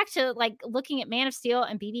go back to like looking at Man of Steel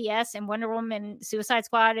and BBS and Wonder Woman and Suicide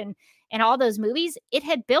Squad and all those movies, it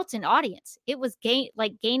had built an audience. It was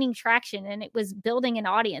gaining traction, and it was building an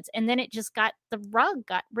audience. And then it just the rug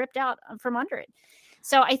got ripped out from under it.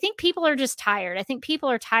 So I think people are just tired. I think people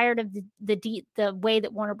are tired of the way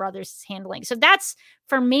that Warner Brothers is handling. So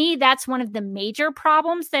for me, that's one of the major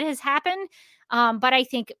problems that has happened. But I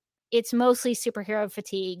think it's mostly superhero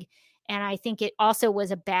fatigue. And I think it also was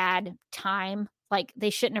a bad time. Like, they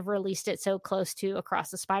shouldn't have released it so close to Across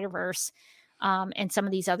the Spider-Verse and some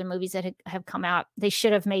of these other movies that have come out. They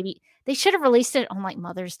should have released it on like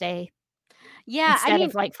Mother's Day. Yeah. Instead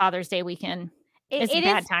of like Father's Day weekend. It's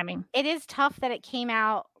bad timing. It is tough that it came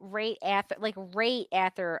out right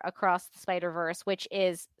after Across the Spider-Verse, which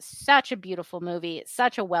is such a beautiful movie,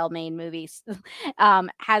 such a well-made movie,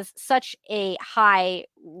 has such a high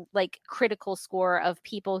like critical score of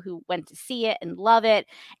people who went to see it and love it,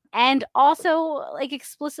 and also like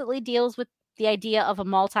explicitly deals with the idea of a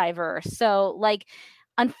multiverse. So like,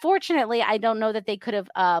 unfortunately, I don't know that they could have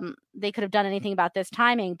done anything about this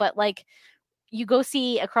timing, but like, you go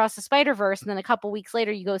see Across the Spider-Verse, and then a couple weeks later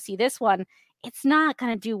you go see this one, it's not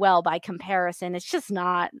going to do well by comparison. It's just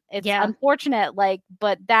not. It's unfortunate, like,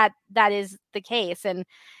 but that is the case. And,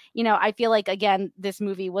 you know, I feel like, again, this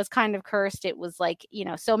movie was kind of cursed. It was like, you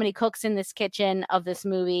know, so many cooks in this kitchen of this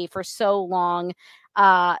movie for so long.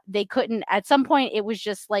 They couldn't, at some point, it was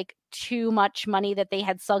just like too much money that they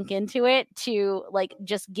had sunk into it to like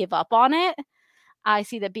just give up on it. I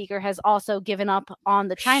see that Beaker has also given up on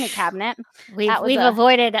the china cabinet. We've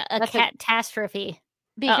avoided a catastrophe.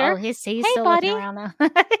 Beaker, he's hey, still buddy. looking around though.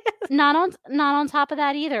 not on top of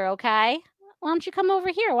that either. Okay, why don't you come over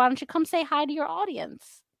here? Why don't you come say hi to your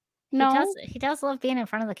audience? No, he does love being in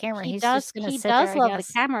front of the camera. He He's does. Just gonna he sit does there, love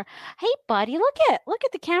the camera. Hey, buddy, look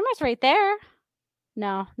at the cameras right there.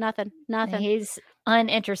 No, nothing. He's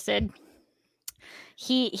uninterested.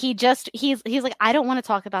 He's like, I don't want to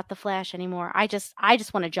talk about the Flash anymore. I just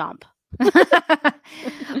want to jump.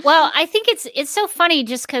 Well, I think it's so funny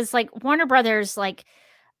just because like Warner Brothers like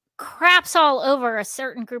craps all over a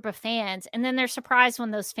certain group of fans, and then they're surprised when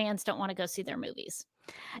those fans don't want to go see their movies.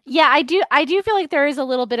 Yeah, I do feel like there is a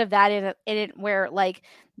little bit of that in it where like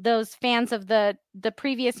those fans of the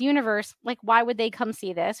previous universe, like, why would they come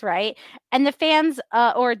see this, right? And the fans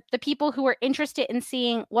or the people who are interested in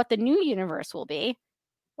seeing what the new universe will be,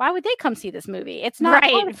 why would they come see this movie? It's not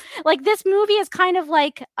right. Like, this movie is kind of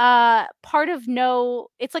like part of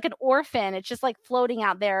it's like an orphan. It's just like floating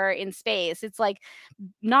out there in space. It's like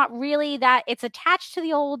not really that it's attached to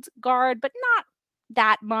the old guard, but not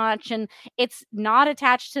that much, and it's not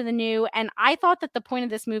attached to the new. And I thought that the point of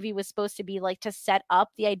this movie was supposed to be like to set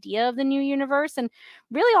up the idea of the new universe, and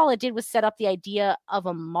really all it did was set up the idea of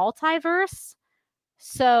a multiverse.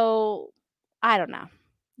 So I don't know.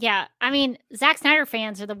 Yeah, I mean, Zack Snyder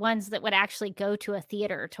fans are the ones that would actually go to a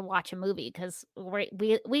theater to watch a movie because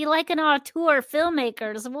we like an auteur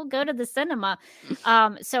filmmakers, and we'll go to the cinema.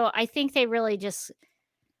 So I think they really just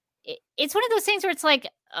it's one of those things where it's like,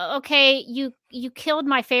 okay, you killed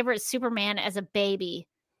my favorite Superman as a baby.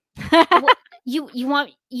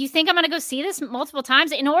 You think I'm going to go see this multiple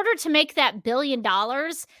times? In order to make that $1 billion,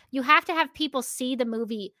 you have to have people see the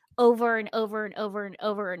movie over and over and over and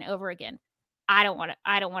over and over again. I don't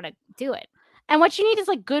want to do it. And what you need is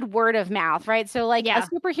like good word of mouth, right? So like Yeah. a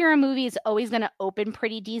superhero movie is always going to open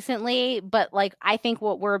pretty decently, but like I think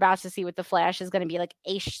what we're about to see with The Flash is going to be like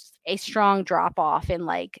a strong drop off in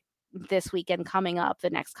like this weekend coming up, the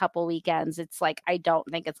next couple weekends. It's like I don't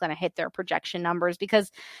think it's going to hit their projection numbers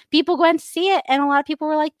because people went to see it and a lot of people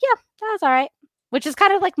were like, yeah, that was all right. Which is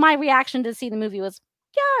kind of like my reaction to see the movie was,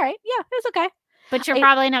 yeah, all right, yeah, it's okay. But you're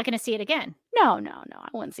probably not going to see it again. No, I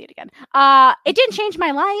wouldn't see it again. It didn't change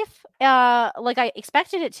my life like I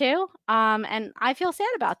expected it to. And I feel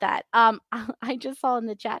sad about that. I just saw in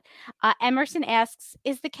the chat, Emerson asks,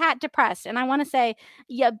 is the cat depressed? And I want to say,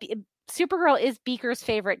 yeah, Supergirl is Beaker's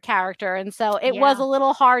favorite character. And so it was a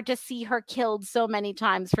little hard to see her killed so many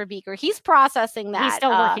times for Beaker. He's processing that. He's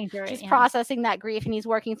still working through it. He's processing that grief and he's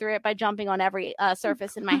working through it by jumping on every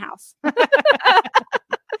surface in my house.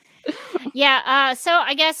 Yeah, so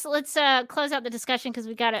I guess let's close out the discussion because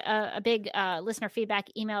we got a big listener feedback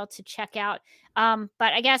email to check out.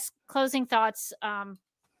 But I guess closing thoughts.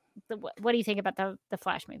 What do you think about the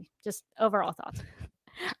Flash movie? Just overall thoughts.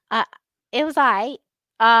 It was that's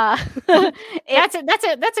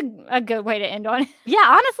a good way to end on. Yeah,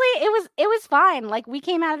 honestly, it was fine. Like we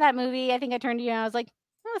came out of that movie. I think I turned to you and I was like,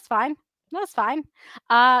 that was fine. That was fine.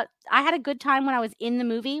 I had a good time when I was in the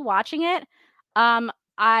movie watching it.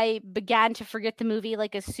 I began to forget the movie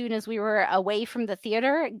like as soon as we were away from the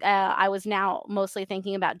theater. I was now mostly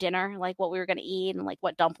thinking about dinner, like what we were going to eat and like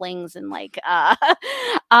what dumplings and like yeah,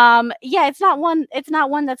 it's not one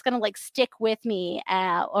that's going to like stick with me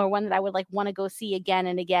or one that I would like want to go see again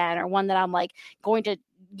and again, or one that I'm like going to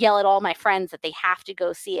yell at all my friends that they have to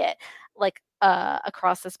go see it like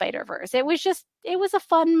Across the Spider-Verse. It was a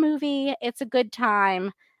fun movie. It's a good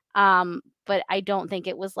time. But I don't think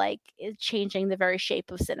it was like changing the very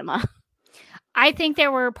shape of cinema. I think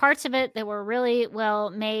there were parts of it that were really well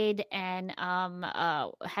made and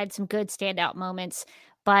had some good standout moments.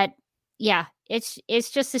 But yeah, it's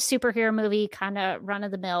just a superhero movie, kind of run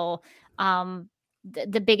of the mill.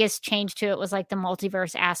 The biggest change to it was like the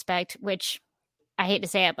multiverse aspect, which I hate to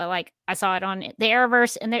say it, but like I saw it on the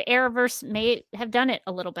Arrowverse, and the Arrowverse may have done it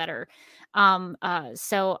a little better.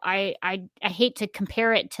 So I hate to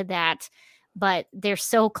compare it to that, but they're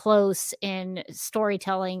so close in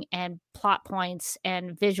storytelling and plot points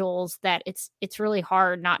and visuals that it's really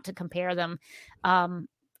hard not to compare them.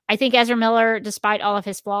 I think Ezra Miller, despite all of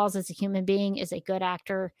his flaws as a human being, is a good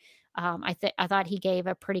actor. I thought he gave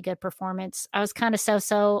a pretty good performance. I was kind of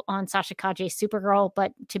so on Sasha Kaji's Supergirl,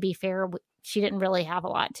 but to be fair, she didn't really have a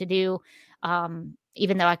lot to do.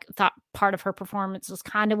 Even though I thought part of her performance was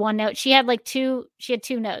kind of one note. She had two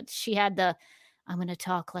notes. She had I'm going to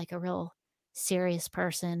talk like a real serious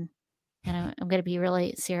person and I'm going to be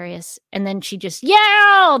really serious. And then she just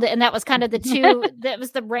yelled. And that was kind of that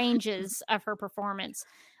was the ranges of her performance.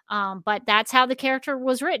 But that's how the character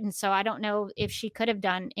was written. So I don't know if she could have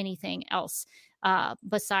done anything else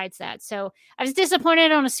besides that. So I was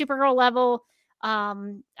disappointed on a Supergirl level.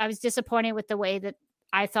 I was disappointed with the way that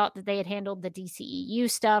I thought that they had handled the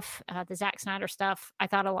DCEU stuff, the Zack Snyder stuff. I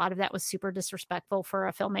thought a lot of that was super disrespectful for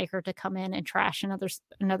a filmmaker to come in and trash another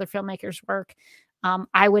filmmaker's work.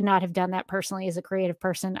 I would not have done that personally as a creative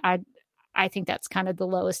person. I think that's kind of the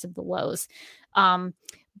lowest of the lows.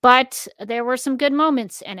 But there were some good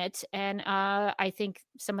moments in it. And I think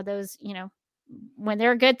some of those, when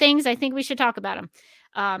there are good things, I think we should talk about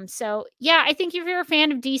them. So yeah, I think if you're a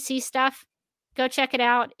fan of DC stuff, go check it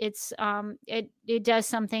out. It's it does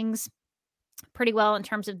some things pretty well in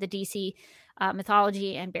terms of the DC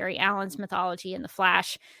mythology and Barry Allen's mythology and the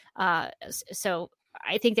Flash. So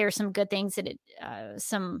I think there are some good things that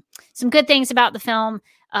some good things about the film,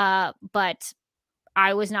 but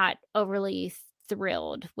I was not overly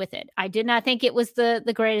thrilled with it. I did not think it was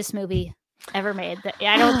the greatest movie ever made.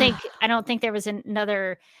 I don't think there was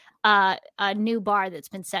another a new bar that's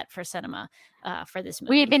been set for cinema for this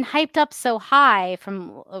movie. We had been hyped up so high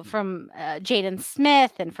from Jaden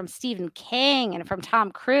Smith and from Stephen King and from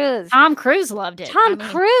Tom Cruise. Tom Cruise loved it.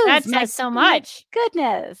 Cruise, that says so much.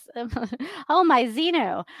 Goodness, oh my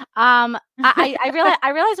Zeno. I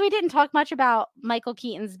realized we didn't talk much about Michael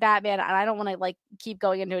Keaton's Batman, and I don't want to like keep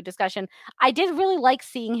going into a discussion. I did really like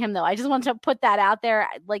seeing him though. I just wanted to put that out there.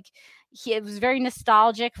 Like it was very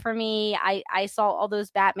nostalgic for me. I saw all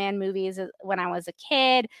those Batman movies when I was a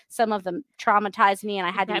kid. Some of them traumatized me and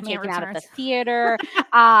I had to be taken out of the theater.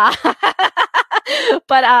 But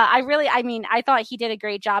I thought he did a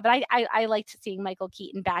great job. And I liked seeing Michael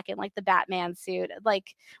Keaton back in like the Batman suit.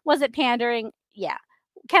 Like, was it pandering? Yeah.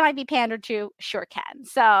 Can I be pandered to? Sure can.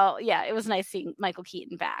 So yeah, it was nice seeing Michael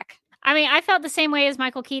Keaton back. I mean, I felt the same way as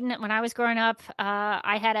Michael Keaton when I was growing up.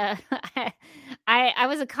 I had I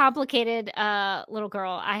was a complicated little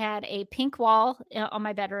girl. I had a pink wall on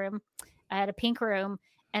my bedroom. I had a pink room,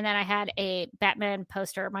 and then I had a Batman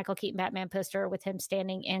poster, Michael Keaton Batman poster, with him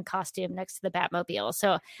standing in costume next to the Batmobile.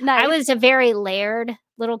 So Nice. I was a very layered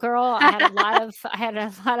little girl. I had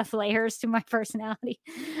a lot of layers to my personality.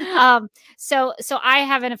 So I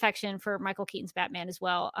have an affection for Michael Keaton's Batman as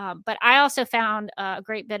well. But I also found a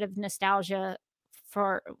great bit of nostalgia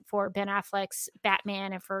for Ben Affleck's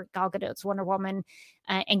Batman and for Gal Gadot's Wonder Woman,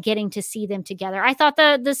 and getting to see them together. I thought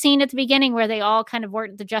the scene at the beginning where they all kind of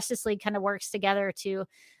work, the Justice League kind of works together to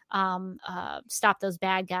stop those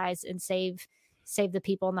bad guys and save the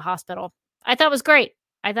people in the hospital, I thought was great.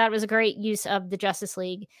 I thought it was a great use of the Justice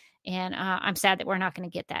League, and I'm sad that we're not going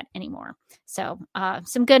to get that anymore. So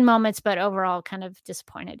some good moments, but overall kind of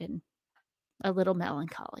disappointed and a little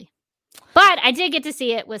melancholy. But I did get to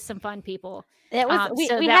see it with some fun people. It was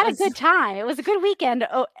we had a good time. It was a good weekend.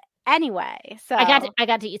 Anyway, so I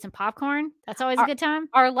got to eat some popcorn. That's always a good time.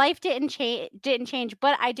 Our life didn't change,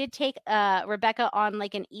 but I did take Rebecca on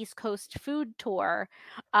like an East Coast food tour,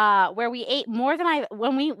 where we ate more than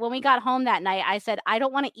when we got home that night. I said I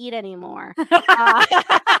don't want to eat anymore.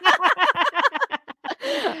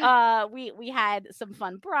 We had some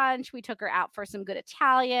fun brunch. We took her out for some good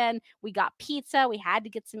Italian. We got pizza. We had to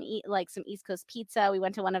get some East Coast pizza. We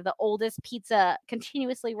went to one of the oldest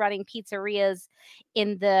continuously running pizzerias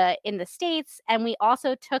in the States, and we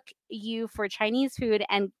also took you for Chinese food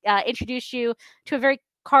and introduced you to a very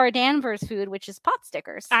Cara Danvers food, which is pot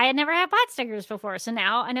stickers. I had never had pot stickers before, so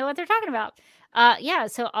now I know what they're talking about.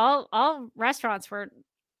 So all restaurants were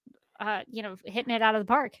hitting it out of the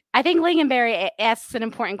park. I think Lingonberry asks an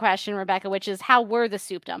important question, Rebecca, which is, how were the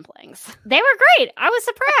soup dumplings? They were great. I was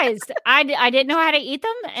surprised. I didn't know how to eat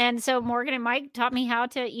them, and so Morgan and Mike taught me how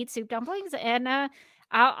to eat soup dumplings, and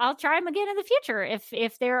I'll try them again in the future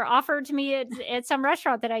if they're offered to me at some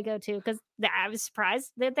restaurant that I go to, because I was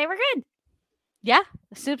surprised that they were good. Yeah,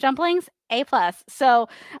 soup dumplings, A+. So,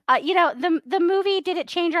 the movie, did it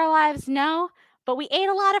change our lives? No. But we ate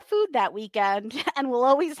a lot of food that weekend, and we'll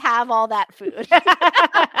always have all that food.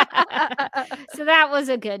 So that was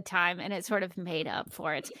a good time, and it sort of made up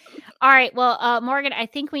for it. All right. Well, Morgan, I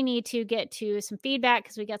think we need to get to some feedback,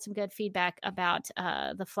 because we got some good feedback about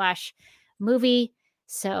the Flash movie.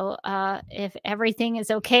 So if everything is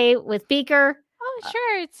okay with Beaker. Oh,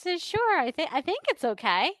 sure. Sure. I think it's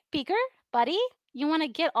okay. Beaker, buddy, you want to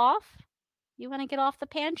get off? You want to get off the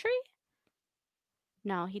pantry?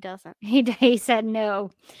 No, he doesn't. He said no.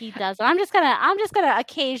 He doesn't. I'm just gonna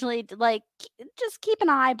occasionally just keep an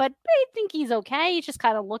eye, but I think he's okay. He's just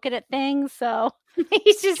kind of looking at things, so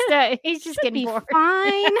he's just getting bored.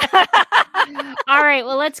 Fine. All right.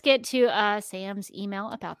 Well, let's get to Sam's email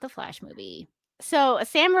about the Flash movie. So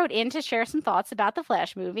Sam wrote in to share some thoughts about the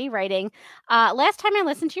Flash movie, writing, last time I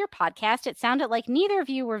listened to your podcast, it sounded like neither of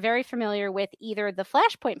you were very familiar with either the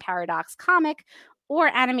Flashpoint Paradox comic or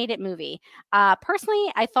animated movie.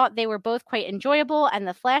 Personally, I thought they were both quite enjoyable, and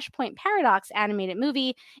the Flashpoint Paradox animated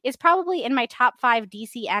movie is probably in my top 5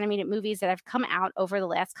 DC animated movies that have come out over the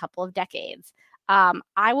last couple of decades.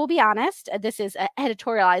 I will be honest, this is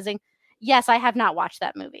editorializing. Yes, I have not watched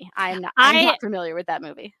that movie. I'm not familiar with that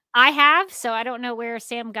movie. I have, so I don't know where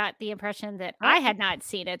Sam got the impression that I had not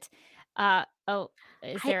seen it.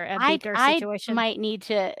 Is there a Beaker situation? I might need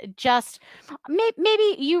to just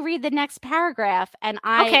maybe you read the next paragraph, and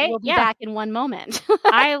I will be back in one moment.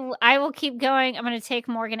 I will keep going. I'm going to take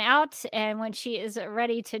Morgan out, and when she is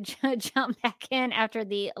ready to jump back in after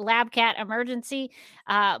the lab cat emergency,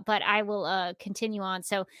 but I will continue on.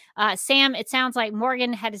 So, Sam, it sounds like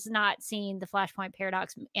Morgan has not seen the Flashpoint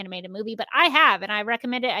Paradox animated movie, but I have, and I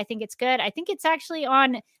recommend it. I think it's good. I think it's actually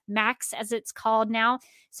on Max, as it's called now.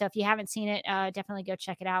 So if you haven't seen it, definitely go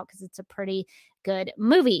check it out, because it's a pretty good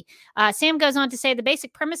movie. Sam goes on to say the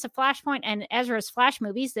basic premise of Flashpoint and Ezra's Flash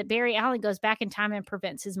movies that Barry Allen goes back in time and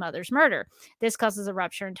prevents his mother's murder. This causes a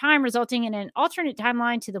rupture in time, resulting in an alternate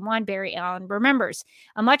timeline to the one Barry Allen remembers.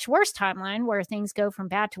 A much worse timeline where things go from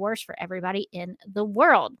bad to worse for everybody in the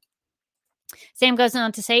world. Sam goes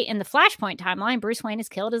on to say in the Flashpoint timeline, Bruce Wayne is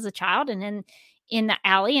killed as a child, and in the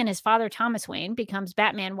alley, and his father, Thomas Wayne, becomes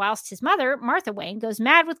Batman, whilst his mother, Martha Wayne, goes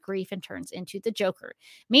mad with grief and turns into the Joker.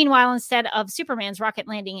 Meanwhile, instead of Superman's rocket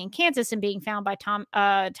landing in Kansas and being found by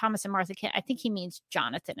Thomas and Martha Kent, I think he means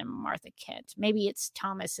Jonathan and Martha Kent. Maybe it's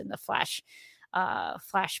Thomas in the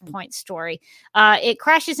Flashpoint story. It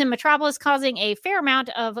crashes in Metropolis, causing a fair amount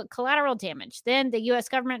of collateral damage. Then the U.S.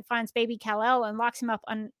 government finds baby Kal-El and locks him up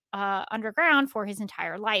underground for his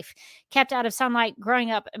entire life. Kept out of sunlight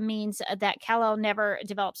growing up means that Kal-El never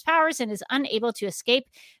develops powers and is unable to escape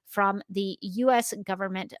from the U.S.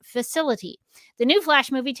 government facility. The new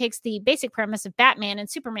Flash movie takes the basic premise of Batman and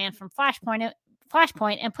Superman from Flashpoint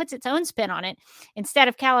and puts its own spin on it. Instead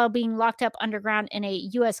of Kal-El being locked up underground in a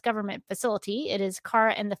U.S. government facility, it is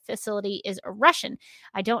Kara, and the facility is Russian.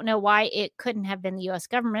 I don't know why it couldn't have been the U.S.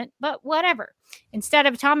 government, but whatever. Instead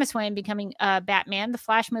of Thomas Wayne becoming Batman, the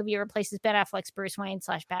Flash movie replaces Ben Affleck's Bruce Wayne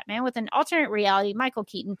 / Batman with an alternate reality Michael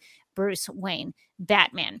Keaton Bruce Wayne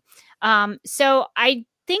Batman. So I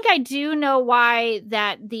think I do know why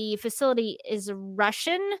that the facility is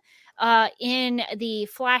Russian. In the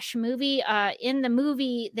Flash movie, in the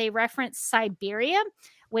movie they reference Siberia,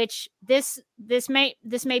 which this may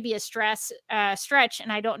be a stretch,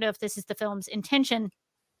 and I don't know if this is the film's intention,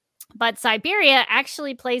 but Siberia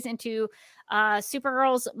actually plays into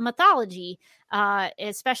Supergirl's mythology,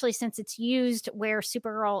 especially since it's used where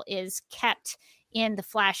Supergirl is kept in the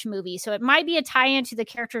Flash movie. So it might be a tie-in to the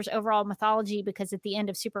character's overall mythology, because at the end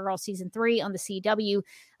of Supergirl season 3 on the CW,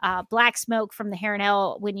 black smoke from the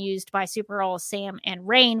Harrenhal, when used by Supergirl, Sam, and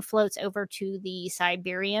Rain, floats over to the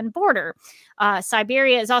Siberian border.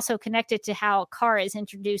 Siberia is also connected to how Kara is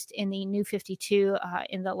introduced in the New 52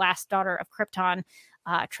 in the Last Daughter of Krypton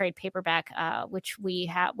trade paperback, which we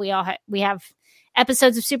have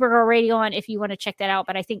episodes of Supergirl Radio on if you want to check that out.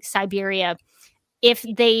 But I think Siberia, if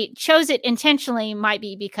they chose it intentionally, might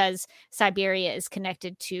be because Siberia is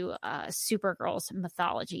connected to Supergirl's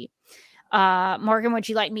mythology. Morgan, would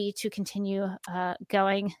you like me to continue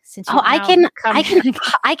going? Since I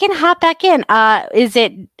can hop back in.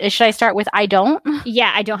 Should I start with I don't?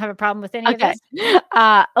 Yeah, I don't have a problem with any of this.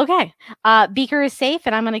 Okay. Beaker is safe,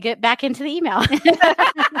 and I'm going to get back into the email.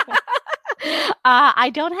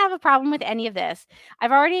 I don't have a problem with any of this.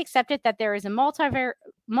 I've already accepted that there is a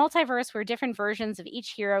multiverse where different versions of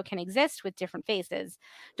each hero can exist with different faces.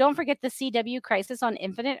 Don't forget the CW Crisis on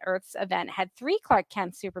Infinite Earths event had 3 Clark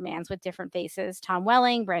Kent Supermans with different faces: Tom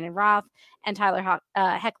Welling, Brandon Roth, and Tyler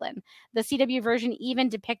Hoechlin. The CW version even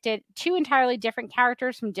depicted 2 entirely different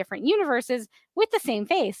characters from different universes with the same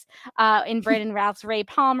face in Brandon Roth's Ray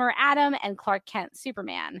Palmer Adam and Clark Kent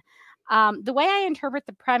Superman. The way I interpret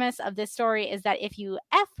the premise of this story is that if you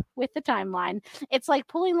F with the timeline, it's like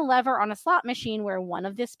pulling the lever on a slot machine where one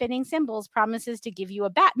of the spinning symbols promises to give you a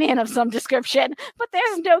Batman of some description, but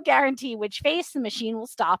there's no guarantee which face the machine will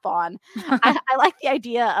stop on. I like the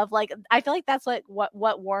idea of, like, I feel like that's like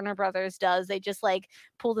what Warner Brothers does. They just like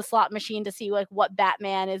pull the slot machine to see like what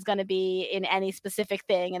Batman is going to be in any specific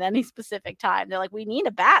thing at any specific time. They're like, we need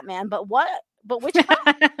a Batman, but which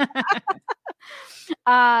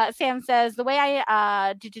Sam says, the way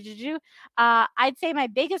I'd say my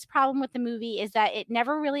biggest problem with the movie is that it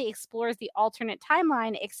never really explores the alternate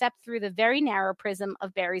timeline except through the very narrow prism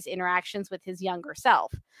of Barry's interactions with his younger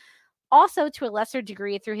self. Also, to a lesser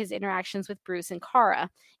degree, through his interactions with Bruce and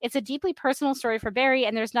Kara. It's a deeply personal story for Barry,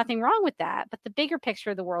 and there's nothing wrong with that, but the bigger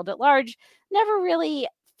picture of the world at large never really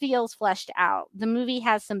feels fleshed out. The movie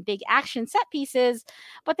has some big action set pieces,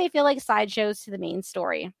 but they feel like sideshows to the main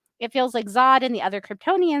story. It feels like Zod and the other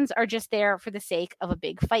Kryptonians are just there for the sake of a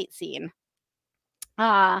big fight scene.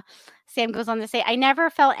 Sam goes on to say, I never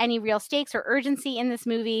felt any real stakes or urgency in this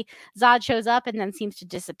movie. Zod shows up and then seems to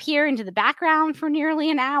disappear into the background for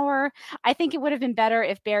nearly an hour. I think it would have been better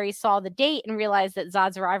if Barry saw the date and realized that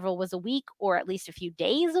Zod's arrival was a week or at least a few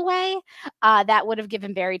days away. That would have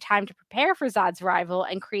given Barry time to prepare for Zod's arrival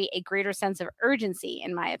and create a greater sense of urgency,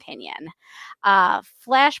 in my opinion.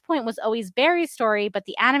 Flashpoint was always Barry's story, but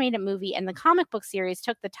the animated movie and the comic book series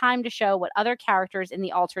took the time to show what other characters in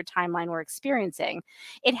the altered timeline were experiencing.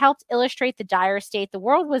 It helped illustrate the dire state the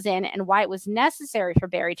world was in and why it was necessary for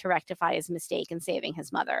Barry to rectify his mistake in saving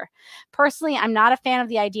his mother. Personally, I'm not a fan of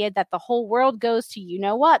the idea that the whole world goes to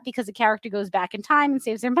you-know-what because a character goes back in time and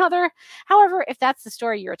saves their mother. However, if that's the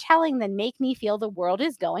story you're telling, then make me feel the world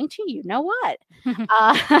is going to you-know-what.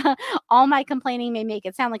 All my complaining may make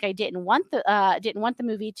it sound like I didn't want the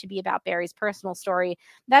movie to be about Barry's personal story.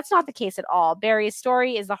 That's not the case at all. Barry's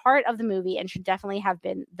story is the heart of the movie and should definitely have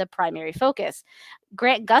been the primary focus.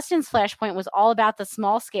 Grant Gustin's Flashpoint was all about the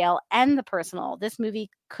small scale and the personal. This movie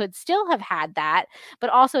could still have had that, but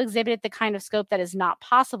also exhibited the kind of scope that is not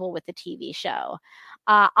possible with the TV show.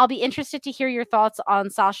 I'll be interested to hear your thoughts on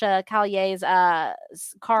Sasha Calier's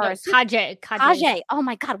Kajay. Oh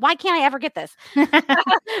my God, why can't I ever get this?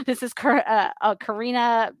 This is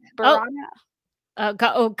Karina Burana.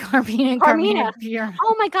 Carmina.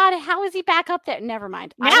 Oh my God, how is he back up there? Never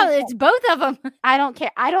mind. Now it's both of them. I don't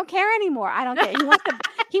care. I don't care anymore. I don't care.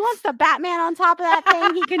 He wants the Batman on top of that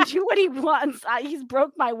thing. He can do what he wants. He's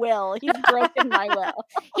broke my will. He's broken my will.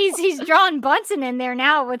 He's drawing Bunsen in there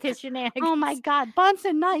now with his shenanigans. Oh my God,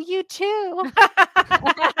 Bunsen, not you too.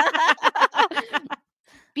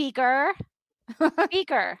 Beaker.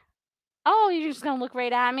 Oh, you're just gonna look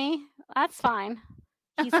right at me? That's fine.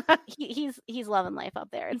 He's loving life up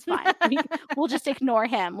there. It's fine. We'll just ignore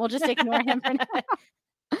him. For now.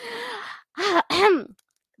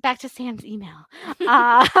 Back to Sam's email.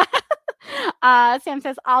 Sam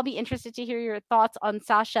says, "I'll be interested to hear your thoughts on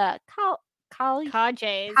Sasha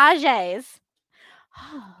Kaje's."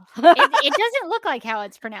 It doesn't look like how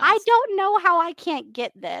it's pronounced. I don't know how I can't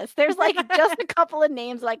get this. There's like just a couple of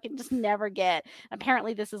names I can just never get.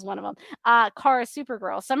 Apparently this is one of them. Kara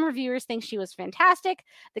Supergirl. Some reviewers think she was fantastic,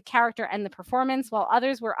 the character and the performance, while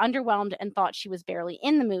others were underwhelmed and thought she was barely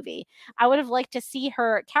in the movie. I would have liked to see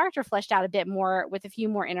her character fleshed out a bit more with a few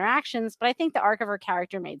more interactions, but I think the arc of her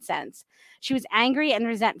character made sense. She was angry and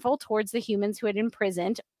resentful towards the humans who had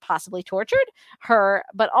imprisoned, possibly tortured her,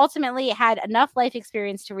 but ultimately had enough life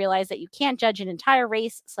experience to realize that you can't judge an entire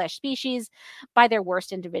race/species by their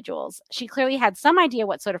worst individuals. She clearly had some idea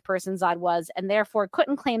what sort of person Zod was, and therefore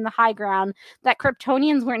couldn't claim the high ground that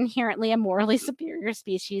Kryptonians were inherently a morally superior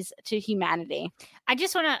species to humanity. I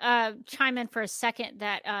just want to chime in for a second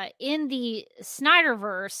that in the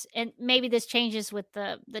Snyderverse, and maybe this changes with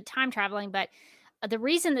the time traveling, but the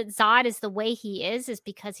reason that Zod is the way he is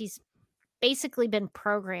because he's basically been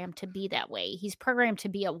programmed to be that way. He's programmed to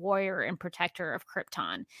be a warrior and protector of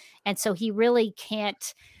Krypton. And so he really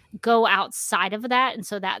can't go outside of that. And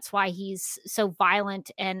so that's why he's so violent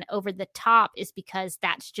and over the top, is because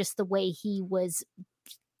that's just the way he was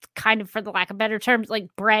kind of, for the lack of better terms, like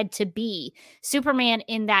bred to be. Superman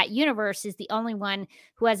in that universe is the only one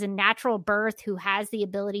who has a natural birth, who has the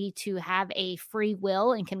ability to have a free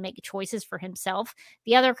will and can make choices for himself.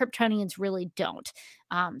 The other Kryptonians really don't.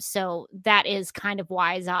 So that is kind of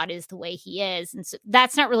why Zod is the way he is. And so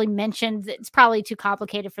that's not really mentioned. It's probably too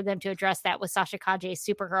complicated for them to address that with Sasha Kaje's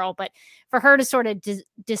Supergirl. But for her to sort of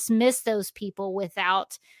dismiss those people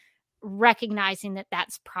without recognizing that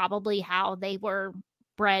that's probably how they were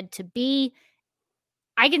bred to be,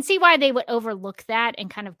 I can see why they would overlook that and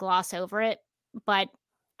kind of gloss over it, but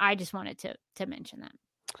I just wanted to mention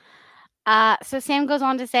that. So Sam goes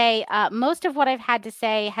on to say, most of what I've had to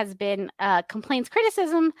say has been complaints,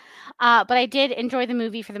 criticism, but I did enjoy the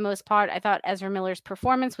movie for the most part. I thought Ezra Miller's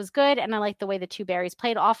performance was good, and I liked the way the two Barrys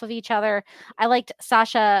played off of each other. I liked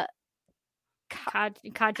Sasha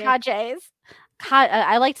Kaje's.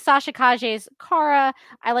 I liked Sasha Kaje's Kara.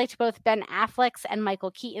 I liked both Ben Affleck's and Michael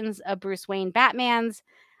Keaton's Bruce Wayne Batmans.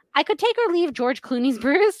 I could take or leave George Clooney's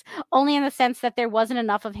Bruce, only in the sense that there wasn't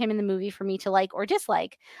enough of him in the movie for me to like or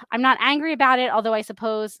dislike. I'm not angry about it, although I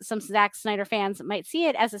suppose some Zack Snyder fans might see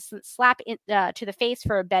it as a slap to the face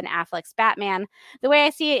for Ben Affleck's Batman. The way I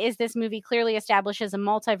see it is this movie clearly establishes a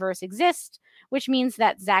multiverse exists, which means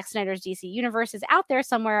that Zack Snyder's DC universe is out there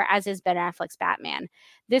somewhere, as is Ben Affleck's Batman.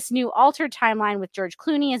 This new altered timeline with George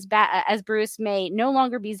Clooney as Bruce may no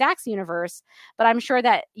longer be Zack's universe, but I'm sure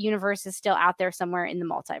that universe is still out there somewhere in the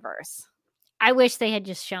multiverse. I wish they had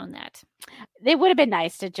just shown that. It would have been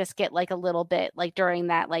nice to just get like a little bit like during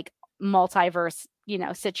that like multiverse,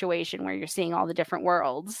 situation where you're seeing all the different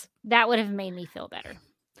worlds. That would have made me feel better.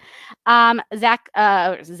 Sam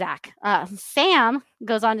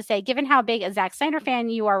goes on to say, given how big a Zack Snyder fan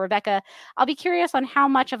you are, Rebecca, I'll be curious on how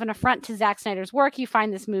much of an affront to Zack Snyder's work you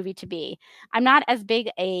find this movie to be. I'm not as big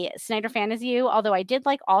a Snyder fan as you, although I did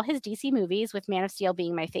like all his DC movies, with Man of Steel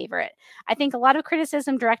being my favorite. I think a lot of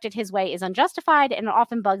criticism directed his way is unjustified, and it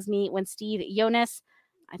often bugs me when Steve Eunice,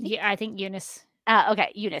 Eunice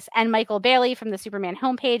and Michael Bailey from the Superman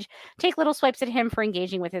homepage take little swipes at him for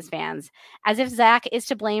engaging with his fans, as if Zack is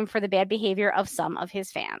to blame for the bad behavior of some of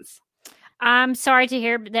his fans. I'm sorry to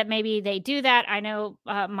hear that maybe they do that. I know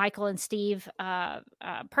Michael and Steve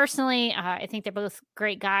personally. I think they're both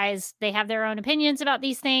great guys. They have their own opinions about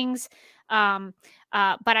these things. But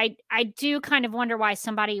I do kind of wonder why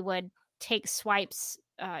somebody would take swipes,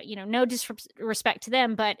 no disrespect to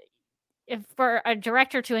them, but if for a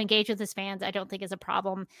director to engage with his fans, I don't think is a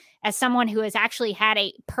problem. As someone who has actually had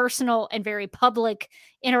a personal and very public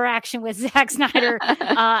interaction with Zack Snyder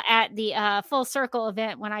at the Full Circle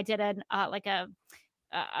event, when I did a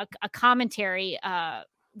commentary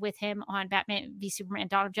with him on Batman v Superman: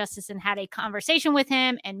 Dawn of Justice, and had a conversation with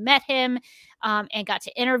him and met him and got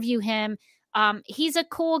to interview him. He's a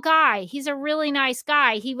cool guy. He's a really nice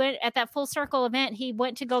guy. He went at that Full Circle event. He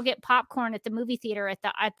went to go get popcorn at the movie theater at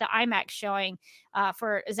the IMAX showing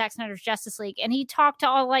for Zack Snyder's Justice League, and he talked to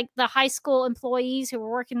all like the high school employees who were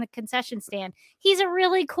working the concession stand. He's a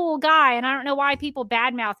really cool guy, and I don't know why people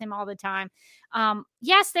badmouth him all the time.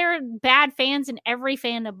 Yes, there are bad fans in every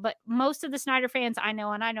fandom, but most of the Snyder fans I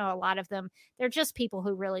know, and I know a lot of them, they're just people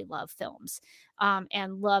who really love films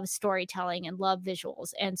and love storytelling and love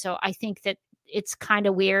visuals. And so I think that it's kind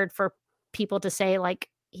of weird for people to say like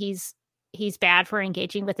he's bad for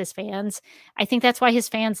engaging with his fans. I think that's why his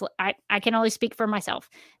fans, I can only speak for myself.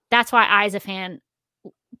 That's why I, as a fan,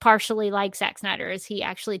 partially like Zack Snyder, is he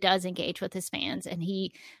actually does engage with his fans, and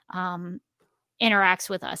he interacts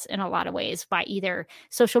with us in a lot of ways by either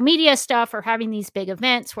social media stuff or having these big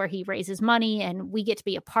events where he raises money and we get to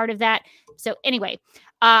be a part of that. So anyway,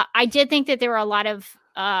 I did think that there were a lot of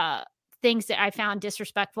things that I found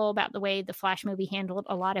disrespectful about the way the Flash movie handled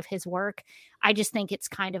a lot of his work. I just think it's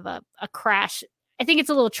kind of a crash. I think it's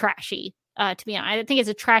a little trashy, to be honest. I think it's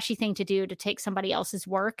a trashy thing to do, to take somebody else's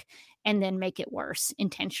work and then make it worse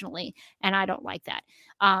intentionally. And I don't like that.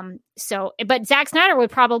 But Zack Snyder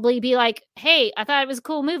would probably be like, hey, I thought it was a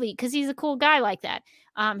cool movie, because he's a cool guy like that.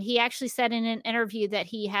 He actually said in an interview that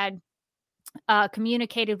he had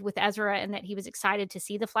communicated with Ezra and that he was excited to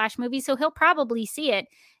see the Flash movie. So he'll probably see it,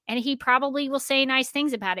 and he probably will say nice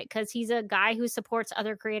things about it, because he's a guy who supports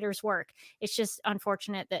other creators' work. It's just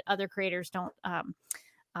unfortunate that other creators don't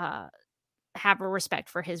have a respect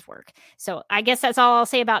for his work. So I guess that's all I'll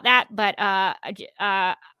say about that. But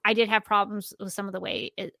I did have problems with some of the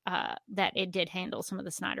way that it did handle some of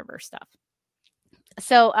the Snyderverse stuff.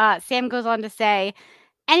 So Sam goes on to say,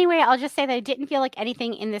 anyway, I'll just say that I didn't feel like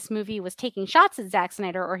anything in this movie was taking shots at Zack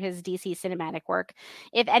Snyder or his DC cinematic work.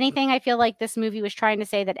 If anything, I feel like this movie was trying to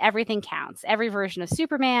say that everything counts. Every version of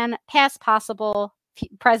Superman, past, possible,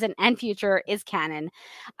 present, and future, is canon.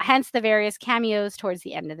 Hence the various cameos towards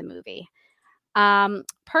the end of the movie.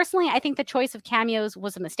 Personally, I think the choice of cameos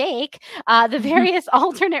was a mistake. The various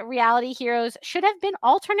alternate reality heroes should have been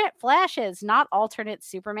alternate Flashes, not alternate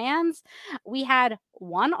Supermans. We had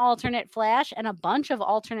one alternate Flash and a bunch of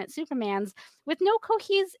alternate Supermans with no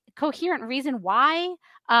coherent reason why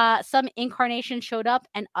some incarnations showed up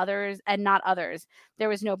and others and not others. There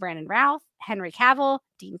was no Brandon Routh, Henry Cavill,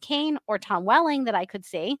 Dean Cain, or Tom Welling that I could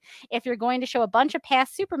see. If you're going to show a bunch of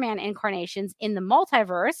past Superman incarnations in the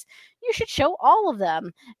multiverse, you should show all of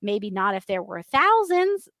them. Maybe not if there were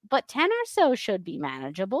thousands, but 10 or so should be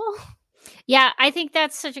manageable. Yeah, I think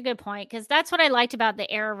that's such a good point, because that's what I liked about the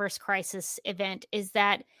Arrowverse Crisis event, is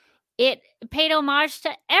that it paid homage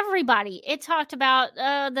to everybody. It talked about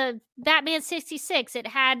the Batman 66. It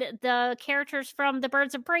had the characters from the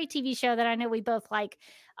Birds of Prey TV show that I know we both like.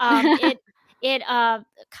 It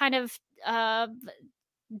kind of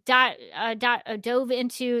dove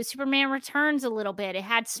into Superman Returns a little bit. It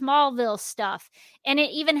had Smallville stuff, and it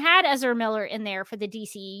even had Ezra Miller in there for the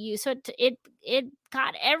DCEU. So it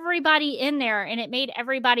got everybody in there, and it made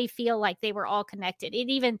everybody feel like they were all connected. It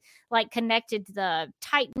even like connected the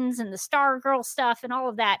Titans and the Stargirl stuff and all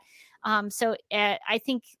of that. So I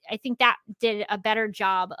think that did a better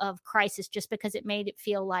job of Crisis, just because it made it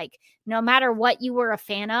feel like no matter what you were a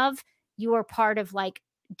fan of, you were part of like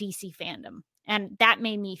DC fandom. And that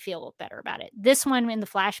made me feel better about it. This one in the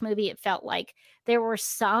Flash movie, it felt like there were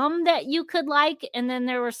some that you could like, and then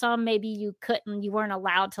there were some maybe you weren't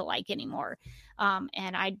allowed to like anymore.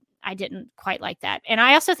 And I didn't quite like that. And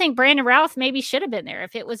I also think Brandon Routh maybe should have been there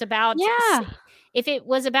if it was about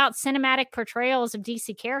cinematic portrayals of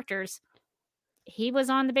DC characters. He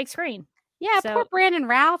was on the big screen. Yeah, poor Brandon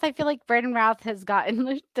Routh. I feel like Brandon Routh has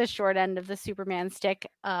gotten the short end of the Superman stick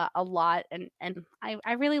a lot, and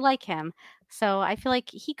I really like him. So I feel like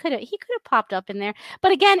he could have popped up in there.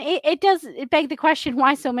 But again, it does beg the question,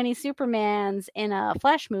 why so many Supermans in a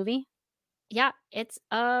Flash movie? Yeah, it's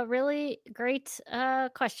a really great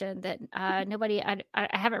question that I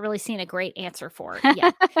haven't really seen a great answer for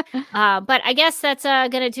yet. But I guess that's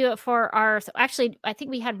going to do it for our. So actually, I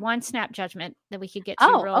think we had one snap judgment that we could get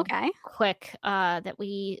to quick that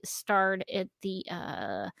we starred at the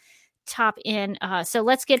top in. So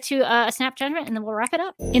let's get to a snap judgment, and then we'll wrap it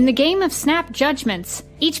up. In the game of snap judgments,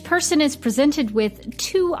 each person is presented with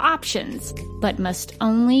two options, but must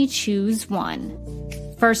only choose one.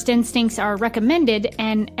 First instincts are recommended,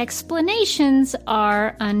 and explanations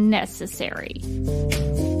are unnecessary.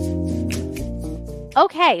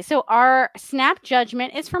 Okay, so our snap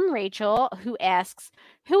judgment is from Rachel, who asks,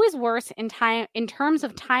 who is worse in terms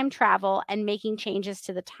of time travel and making changes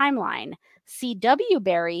to the timeline, CW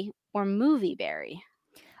Barry or Movie Barry?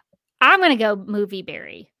 I'm going to go Movie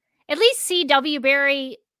Barry. at least C.W.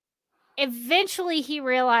 Barry, eventually he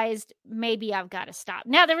realized maybe I've got to stop.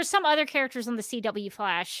 Now, there were some other characters on the CW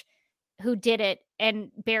Flash who did it,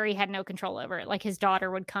 and Barry had no control over it. Like his daughter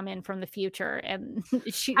would come in from the future and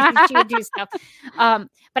she would do stuff. But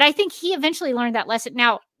I think he eventually learned that lesson.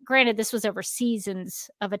 Now, granted, this was over seasons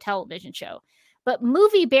of a television show, but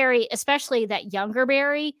movie Barry, especially that younger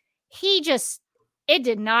Barry, it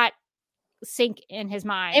did not sink in his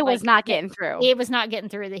mind. It was not getting through. It was not getting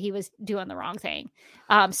through that he was doing the wrong thing.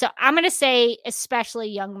 So I'm going to say especially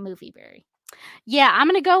young movie Barry. Yeah, I'm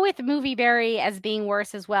going to go with movie Barry as being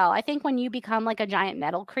worse as well. I think when you become like a giant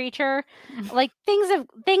metal creature, like things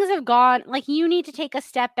have gone, like you need to take a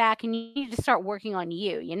step back and you need to start working on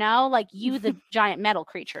you, like you, the giant metal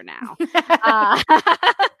creature now.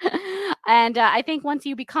 And I think once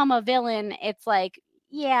you become a villain, it's like,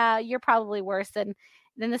 yeah, you're probably worse than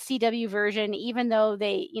the CW version, even though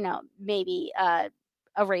they, maybe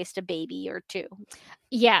erased a baby or two.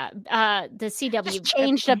 Yeah, the CW just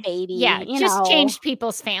changed a baby. Yeah, just changed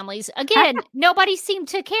people's families. Again, nobody seemed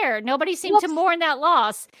to care. Nobody seemed to mourn that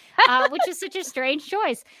loss, which is such a strange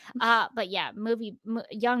choice. But yeah,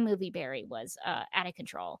 young movie Barry was out of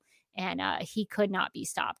control, and he could not be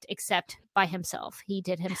stopped except by himself. He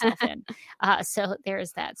did himself in. So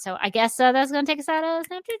there's that. So I guess that's going to take us out of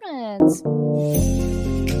Snap Judgments.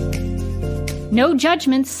 No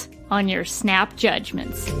judgments on your Snap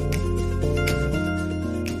Judgments.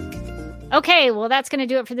 Okay, well, that's going to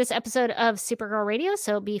do it for this episode of Supergirl Radio.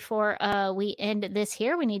 So before we end this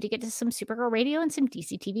here, we need to get to some Supergirl Radio and some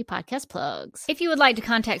DC TV podcast plugs. If you would like to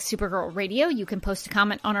contact Supergirl Radio, you can post a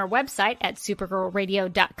comment on our website at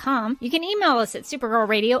supergirlradio.com. You can email us at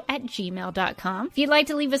supergirlradio@gmail.com. If you'd like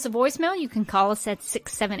to leave us a voicemail, you can call us at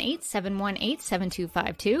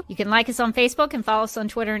 678-718-7252. You can like us on Facebook and follow us on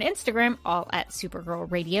Twitter and Instagram, all at Supergirl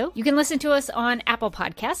Radio. You can listen to us on Apple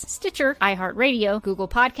Podcasts, Stitcher, iHeartRadio, Google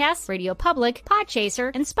Podcasts, Radio Public,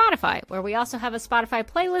 Podchaser, and Spotify, where we also have a Spotify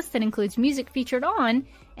playlist that includes music featured on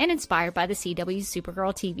and inspired by the CW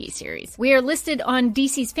Supergirl TV series. We are listed on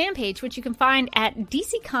DC's fan page, which you can find at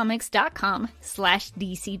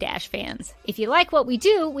dccomics.com/DC-fans. If you like what we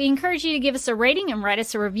do, we encourage you to give us a rating and write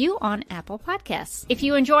us a review on Apple Podcasts. If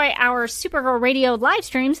you enjoy our Supergirl Radio live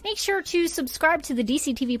streams, make sure to subscribe to the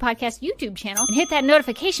DC TV Podcast YouTube channel and hit that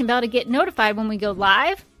notification bell to get notified when we go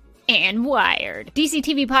live and wired. DC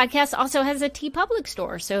TV Podcast also has a TeePublic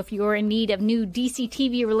store, so if you're in need of new DC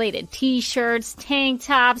TV related t-shirts, tank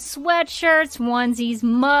tops, sweatshirts, onesies,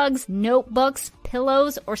 mugs, notebooks,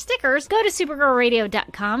 pillows, or stickers, go to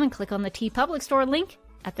supergirlradio.com and click on the TeePublic store link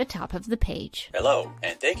at the top of the page. Hello,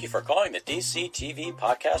 and thank you for calling the DC TV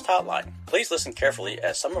Podcast hotline. Please listen carefully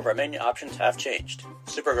as some of our menu options have changed.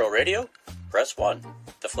 Supergirl Radio? Press 1.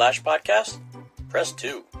 The Flash Podcast? Press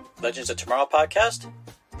 2. Legends of Tomorrow Podcast?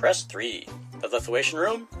 Press 3. The Lithuanian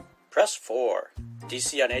Room? Press 4.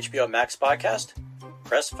 DC on HBO Max Podcast?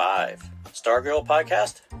 Press 5. Stargirl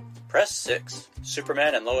Podcast? Press 6.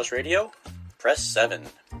 Superman and Lois Radio? Press 7.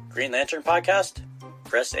 Green Lantern Podcast?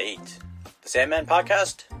 Press 8. The Sandman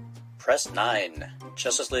Podcast? Press 9.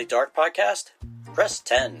 Justice League Dark Podcast? Press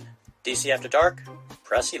 10. DC After Dark?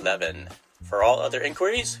 Press 11. For all other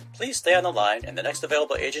inquiries, please stay on the line and the next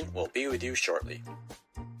available agent will be with you shortly.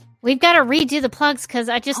 We've got to redo the plugs because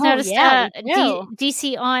I just noticed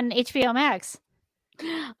DC on HBO Max.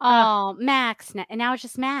 Oh, Max. And now it's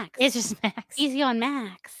just Max. It's just Max. Easy on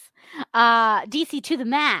Max. DC to the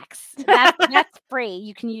max. That's free.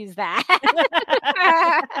 You can use that.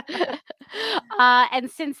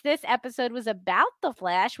 And since this episode was about the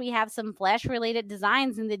Flash, we have some Flash-related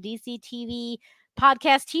designs in the DC TV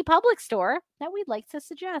Podcast TeePublic store that we'd like to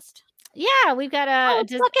suggest. Yeah, we've got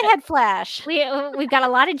Buckethead Flash. We've got a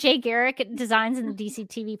lot of Jay Garrick designs in the DC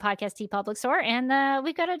TV Podcast TeePublic store, and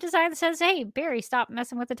we've got a design that says, "Hey, Barry, stop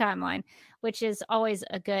messing with the timeline," which is always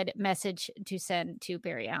a good message to send to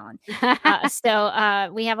Barry Allen. So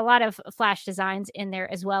we have a lot of Flash designs in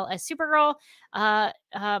there, as well as Supergirl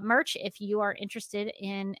merch. If you are interested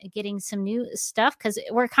in getting some new stuff, because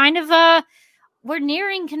we're kind of we're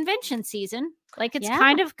nearing convention season. Like it's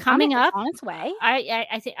kind of coming up on its way.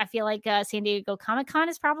 I feel like San Diego Comic-Con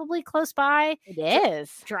is probably close by. It is.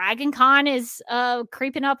 Dragon Con is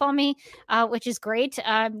creeping up on me, which is great.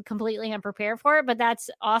 I'm completely unprepared for it, but that's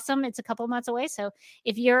awesome. It's a couple months away. So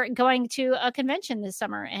if you're going to a convention this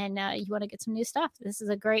summer and you want to get some new stuff, this is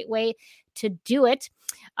a great way to do it.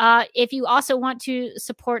 If you also want to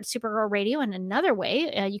support Supergirl Radio in another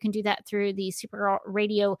way, you can do that through the Supergirl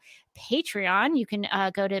Radio Patreon. You can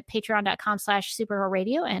go to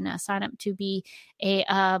patreon.com/supergirlradio and sign up to be a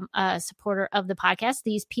supporter of the podcast.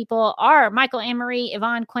 These people are Michael, Anne-Marie,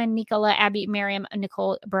 Yvonne, Quinn, Nicola, Abby, Miriam,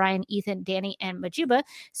 Nicole, Brian, Ethan, Danny, and Majuba.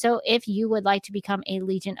 So if you would like to become a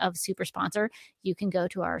Legion of Super sponsor, you can go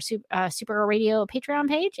to our Supergirl Radio Patreon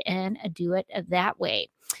page and do it that way.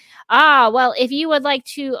 Well, if you would like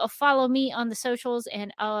to follow me on the socials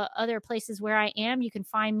and other places where I am, you can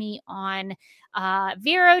find me on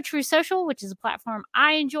Vero True Social, which is a platform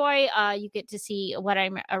I enjoy. You get to see what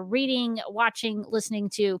I'm reading, watching, listening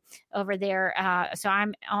to over there. So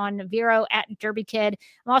I'm on Vero at Derby Kid.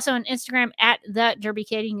 I'm also on Instagram at The Derby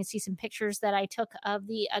Kid. You can see some pictures that I took of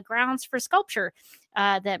the grounds for sculpture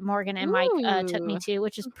that Morgan and Mike took me to,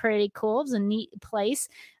 which is pretty cool. It was a neat place.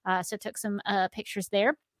 So I took some pictures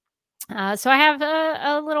there. So I have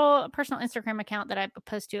a little personal Instagram account that I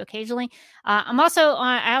post to occasionally. I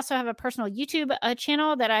also have a personal YouTube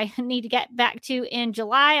channel that I need to get back to in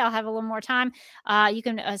July. I'll have a little more time. You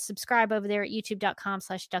can subscribe over there at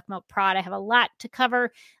youtube.com/duckmilkprod. I have a lot to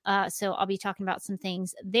cover. So I'll be talking about some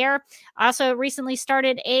things there. I also recently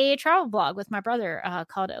started a travel blog with my brother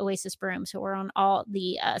called Oasis Broom. So we're on all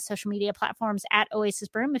the social media platforms at Oasis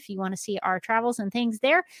Broom if you want to see our travels and things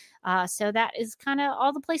there. So that is kind of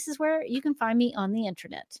all the places where you can find me on the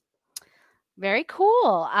internet. Very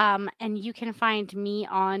cool. And you can find me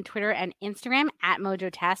on Twitter and Instagram at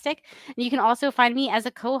Mojotastic. And you can also find me as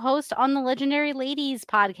a co-host on the Legendary Ladies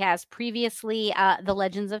podcast, previously the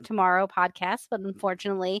Legends of Tomorrow podcast, but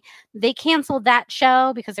unfortunately they canceled that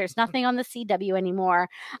show because there's nothing on the CW anymore.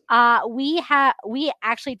 We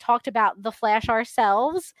actually talked about The Flash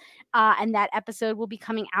ourselves, and that episode will be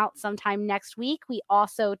coming out sometime next week. We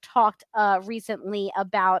also talked recently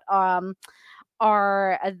about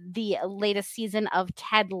the latest season of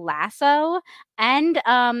Ted Lasso and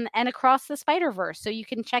Across the Spider-Verse. So you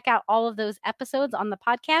can check out all of those episodes on the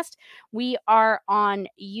podcast. We are on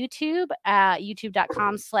YouTube,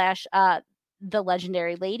 youtube.com/The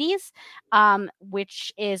Legendary Ladies,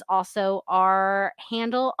 which is also our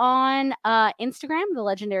handle on Instagram, The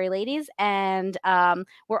Legendary Ladies. And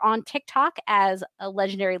we're on TikTok as a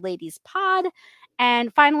Legendary Ladies Pod.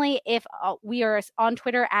 And finally, if we are on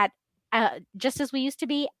Twitter at just as we used to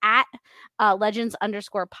be at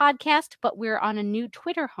Legends_podcast, but we're on a new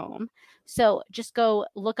Twitter home. So just go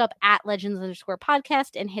look up at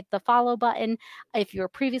Legends_podcast and hit the follow button if you were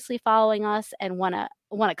previously following us and want to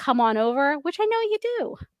come on over, which I know you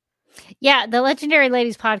do. Yeah, the Legendary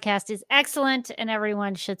Ladies podcast is excellent, and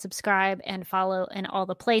everyone should subscribe and follow in all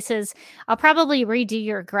the places. I'll probably redo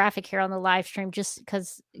your graphic here on the live stream just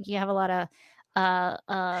because you have a lot of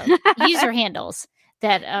user handles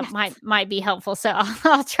that might be helpful. So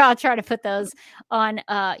I'll try to put those on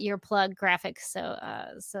your plug graphics.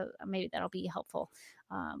 So maybe that'll be helpful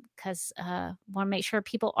because want to make sure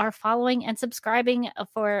people are following and subscribing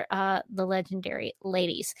for the Legendary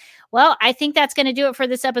Ladies. Well, I think that's going to do it for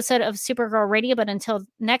this episode of Supergirl Radio. But until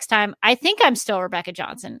next time, I think I'm still Rebecca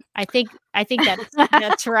Johnson. I think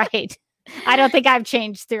that's right. I don't think I've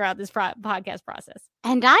changed throughout this podcast process.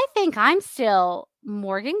 And I think I'm still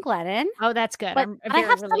Morgan Glennon. Oh, that's good. But I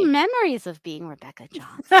have some memories of being Rebecca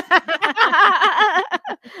Johnson.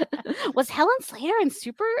 Was Helen Slater in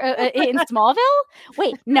in Smallville?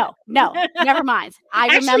 Wait, no, never mind.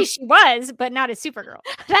 Actually, she was, but not as Supergirl.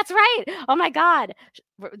 That's right. Oh my God,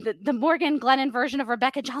 the Morgan Glennon version of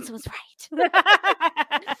Rebecca Johnson was right.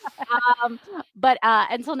 But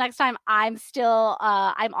until next time, I'm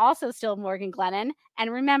also still Morgan Glennon.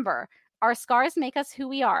 And remember, our scars make us who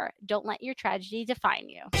we are. Don't let your tragedy define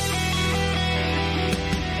you.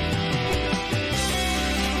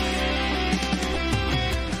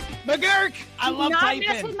 McGurk! I love typing.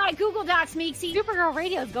 Not mess with my Google Docs, Meeksy. Supergirl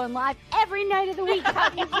Radio is going live every night of the week. How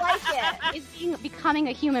do you like it? Is becoming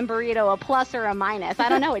a human burrito a plus or a minus? I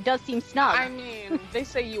don't know. It does seem snug. I mean, they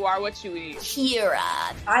say you are what you eat. Kira.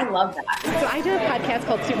 I love that. So I do a podcast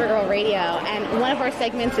called Supergirl Radio, and one of our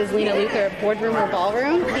segments is Lena Luthor, Boardroom or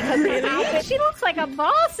Ballroom. Because she looks like a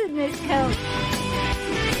boss in this coat.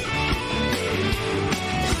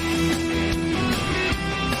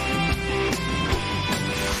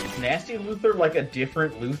 Nasty Luthor like a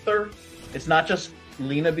different Luthor? It's not just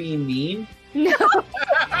Lena being mean? No.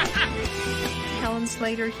 Helen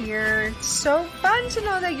Slater here. So fun to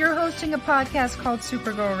know that you're hosting a podcast called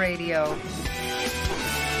Supergirl Radio.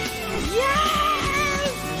 Yeah!